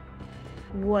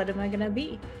 What am I gonna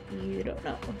be? You don't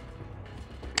know.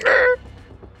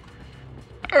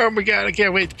 Oh my god, I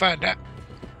can't wait to find out.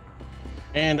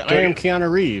 And I am Keanu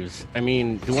Reeves. I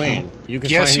mean, Dwayne. You can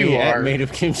Yes, find me you at are. Made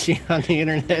of Kimchi on the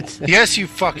internet. Yes, you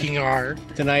fucking are.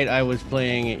 Tonight I was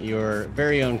playing your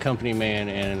very own company man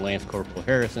and Lance Corporal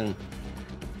Harrison.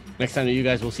 Next time that you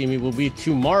guys will see me will be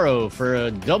tomorrow for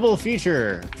a double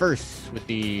feature. First, with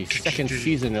the second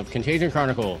season of Contagion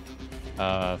Chronicle.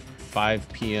 5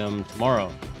 p.m. tomorrow,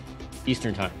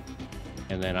 Eastern Time.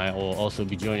 And then I will also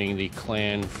be joining the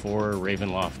clan for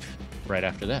Ravenloft right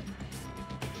after that.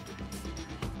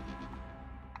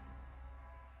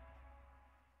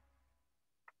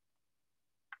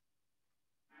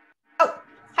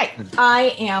 Hi,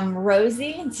 I am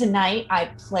Rosie, and tonight I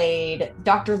played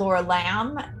Dr. Laura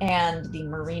Lamb and the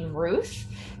Marine Ruth,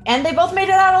 and they both made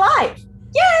it out alive.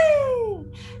 Yay!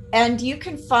 And you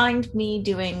can find me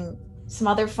doing some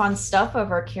other fun stuff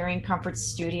over at Carrying Comfort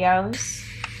Studios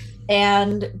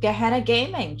and Gehenna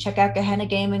Gaming. Check out Gehenna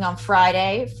Gaming on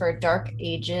Friday for Dark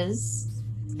Ages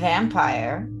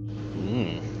Vampire.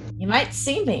 You might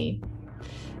see me.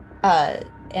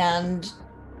 And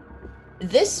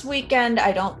this weekend,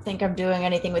 I don't think I'm doing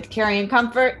anything with Carrying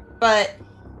Comfort, but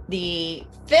the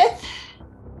 5th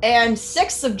and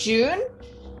 6th of June,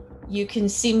 you can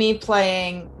see me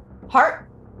playing Heart,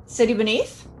 City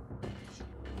Beneath,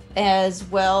 as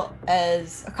well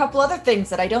as a couple other things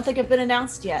that I don't think have been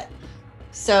announced yet.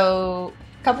 So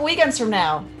a couple weekends from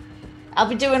now, I'll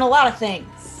be doing a lot of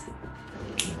things.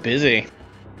 Busy.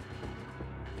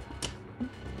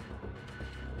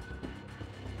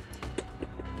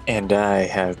 And I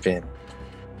have been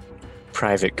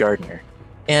Private Gardener,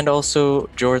 and also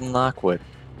Jordan Lockwood,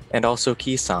 and also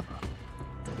Kisama.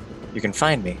 You can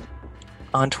find me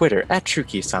on Twitter at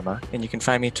TrueKisama, and you can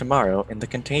find me tomorrow in the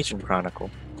Contagion Chronicle,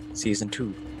 Season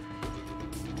 2.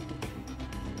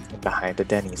 And behind a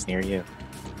Denny's near you.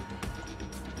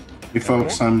 Hey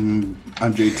folks, I'm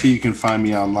JT. You can find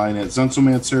me online at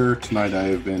Zensomancer. Tonight I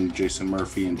have been Jason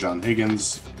Murphy and John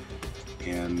Higgins,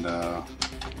 and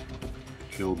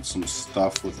killed some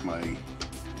stuff with my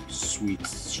sweet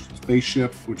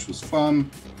spaceship, which was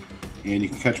fun. And you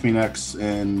can catch me next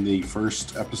in the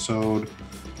first episode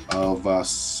of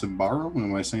Simbarum.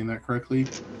 Am I saying that correctly?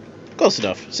 Close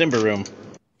enough. Simbarum.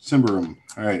 Simbarum.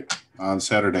 All right, on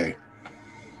Saturday.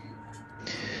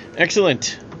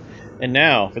 Excellent. And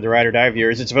now, for the Ride or Die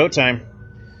viewers, it's vote time.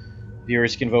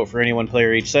 Viewers can vote for any one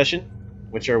player each session,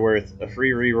 which are worth a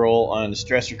free reroll on the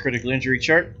stress or critical injury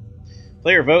chart.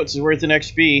 Player votes is worth an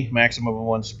XP, maximum of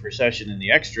once per session, and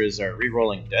the extras are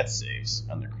rerolling death saves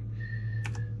on their,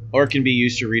 or can be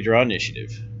used to redraw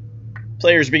initiative.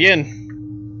 Players begin.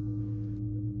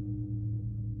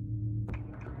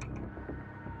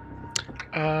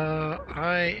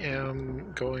 I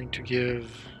am going to give.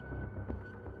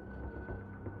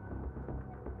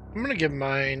 I'm gonna give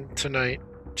mine tonight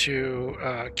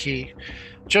to Key,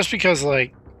 just because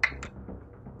like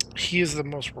he is the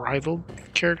most rivaled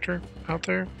character out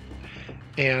there,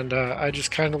 and I just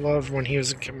kind of love when he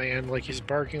was in command, like he's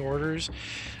barking orders,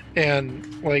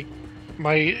 and like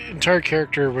my entire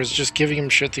character was just giving him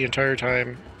shit the entire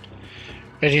time,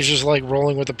 and he's just like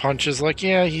rolling with the punches, like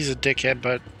yeah, he's a dickhead,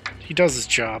 but he does his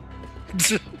job.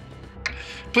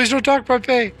 Please don't talk about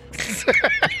pay.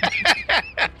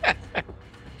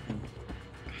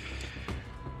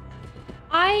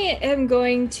 I am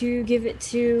going to give it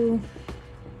to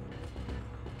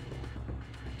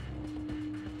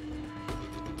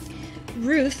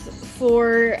Ruth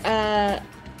for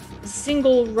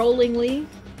single-handedly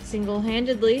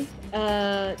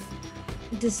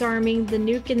disarming the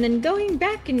nuke and then going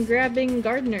back and grabbing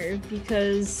Gardner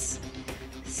because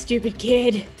stupid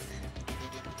kid.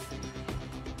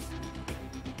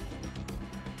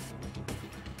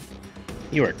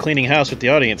 You are cleaning house with the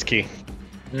audience, Key.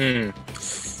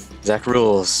 Zach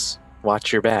rules.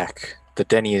 Watch your back. The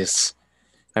Denny's.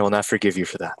 I will not forgive you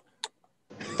for that.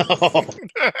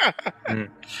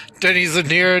 Denny's a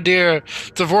near and dear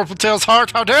to Vorpaltail's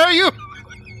heart. How dare you?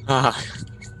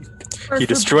 He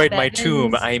destroyed my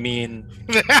tomb. I mean,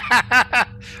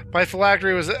 my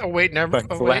phylactery was. Oh wait, never.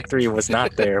 my phylactery was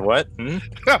not there. What?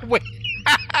 Wait.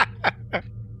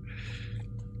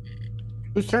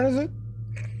 Whose turn is it?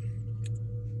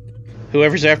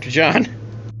 Whoever's after John.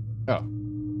 Oh.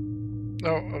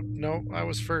 No, I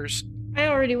was first. I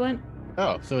already went.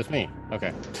 Oh, so it's me.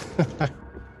 Okay.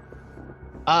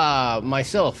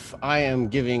 Myself, I am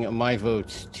giving my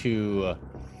vote to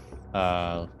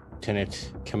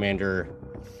Lieutenant Commander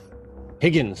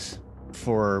Higgins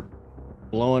for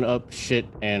blowing up shit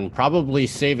and probably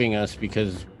saving us,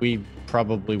 because we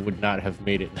probably would not have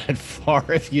made it that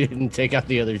far if you didn't take out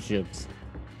the other ships.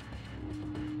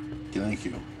 Thank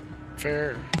you.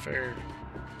 Fair.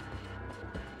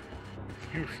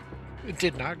 It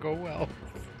did not go well.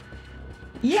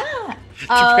 Yeah. To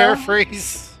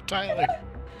paraphrase Tyler.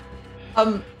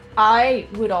 I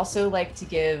would also like to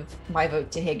give my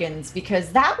vote to Higgins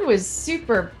because that was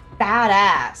super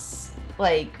badass.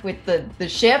 Like with the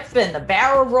ship and the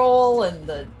barrel roll and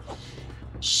the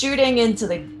shooting into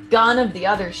the gun of the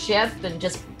other ship and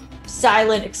just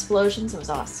silent explosions. It was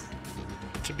awesome.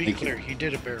 To be clear, he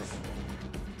did a barrel.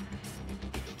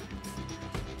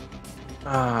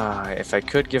 If I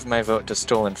could give my vote to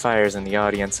Stolen Fires in the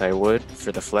audience, I would,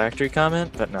 for the phylactery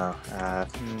comment, but no.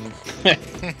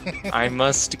 I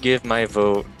must give my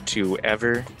vote to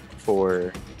Ever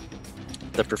for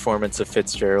the performance of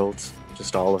Fitzgerald.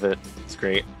 Just all of it. It's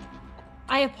great.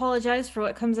 I apologize for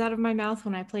what comes out of my mouth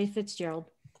when I play Fitzgerald.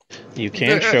 You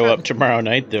can show up tomorrow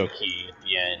night, though, Key, at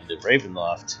the end of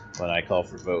Ravenloft when I call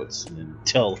for votes, and then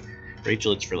tell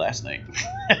Rachel it's for last night.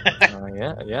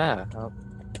 Yeah.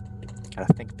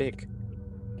 Gotta think big.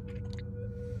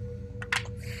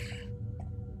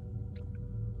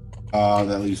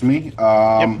 That leaves me. Yep.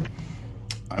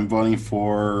 I'm voting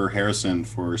for Harrison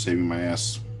for saving my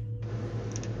ass.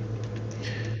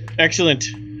 Excellent.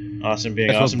 Awesome being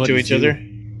That's what awesome to buddies each do. other.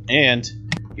 And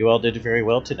you all did very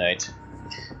well tonight.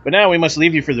 But now we must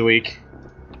leave you for the week.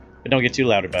 But don't get too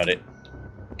loud about it,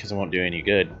 because it won't do any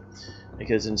good.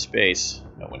 Because in space,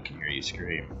 no one can hear you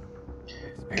scream.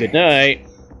 Good night.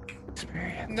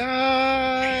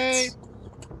 Night.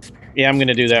 Yeah, I'm going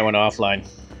to do that one offline.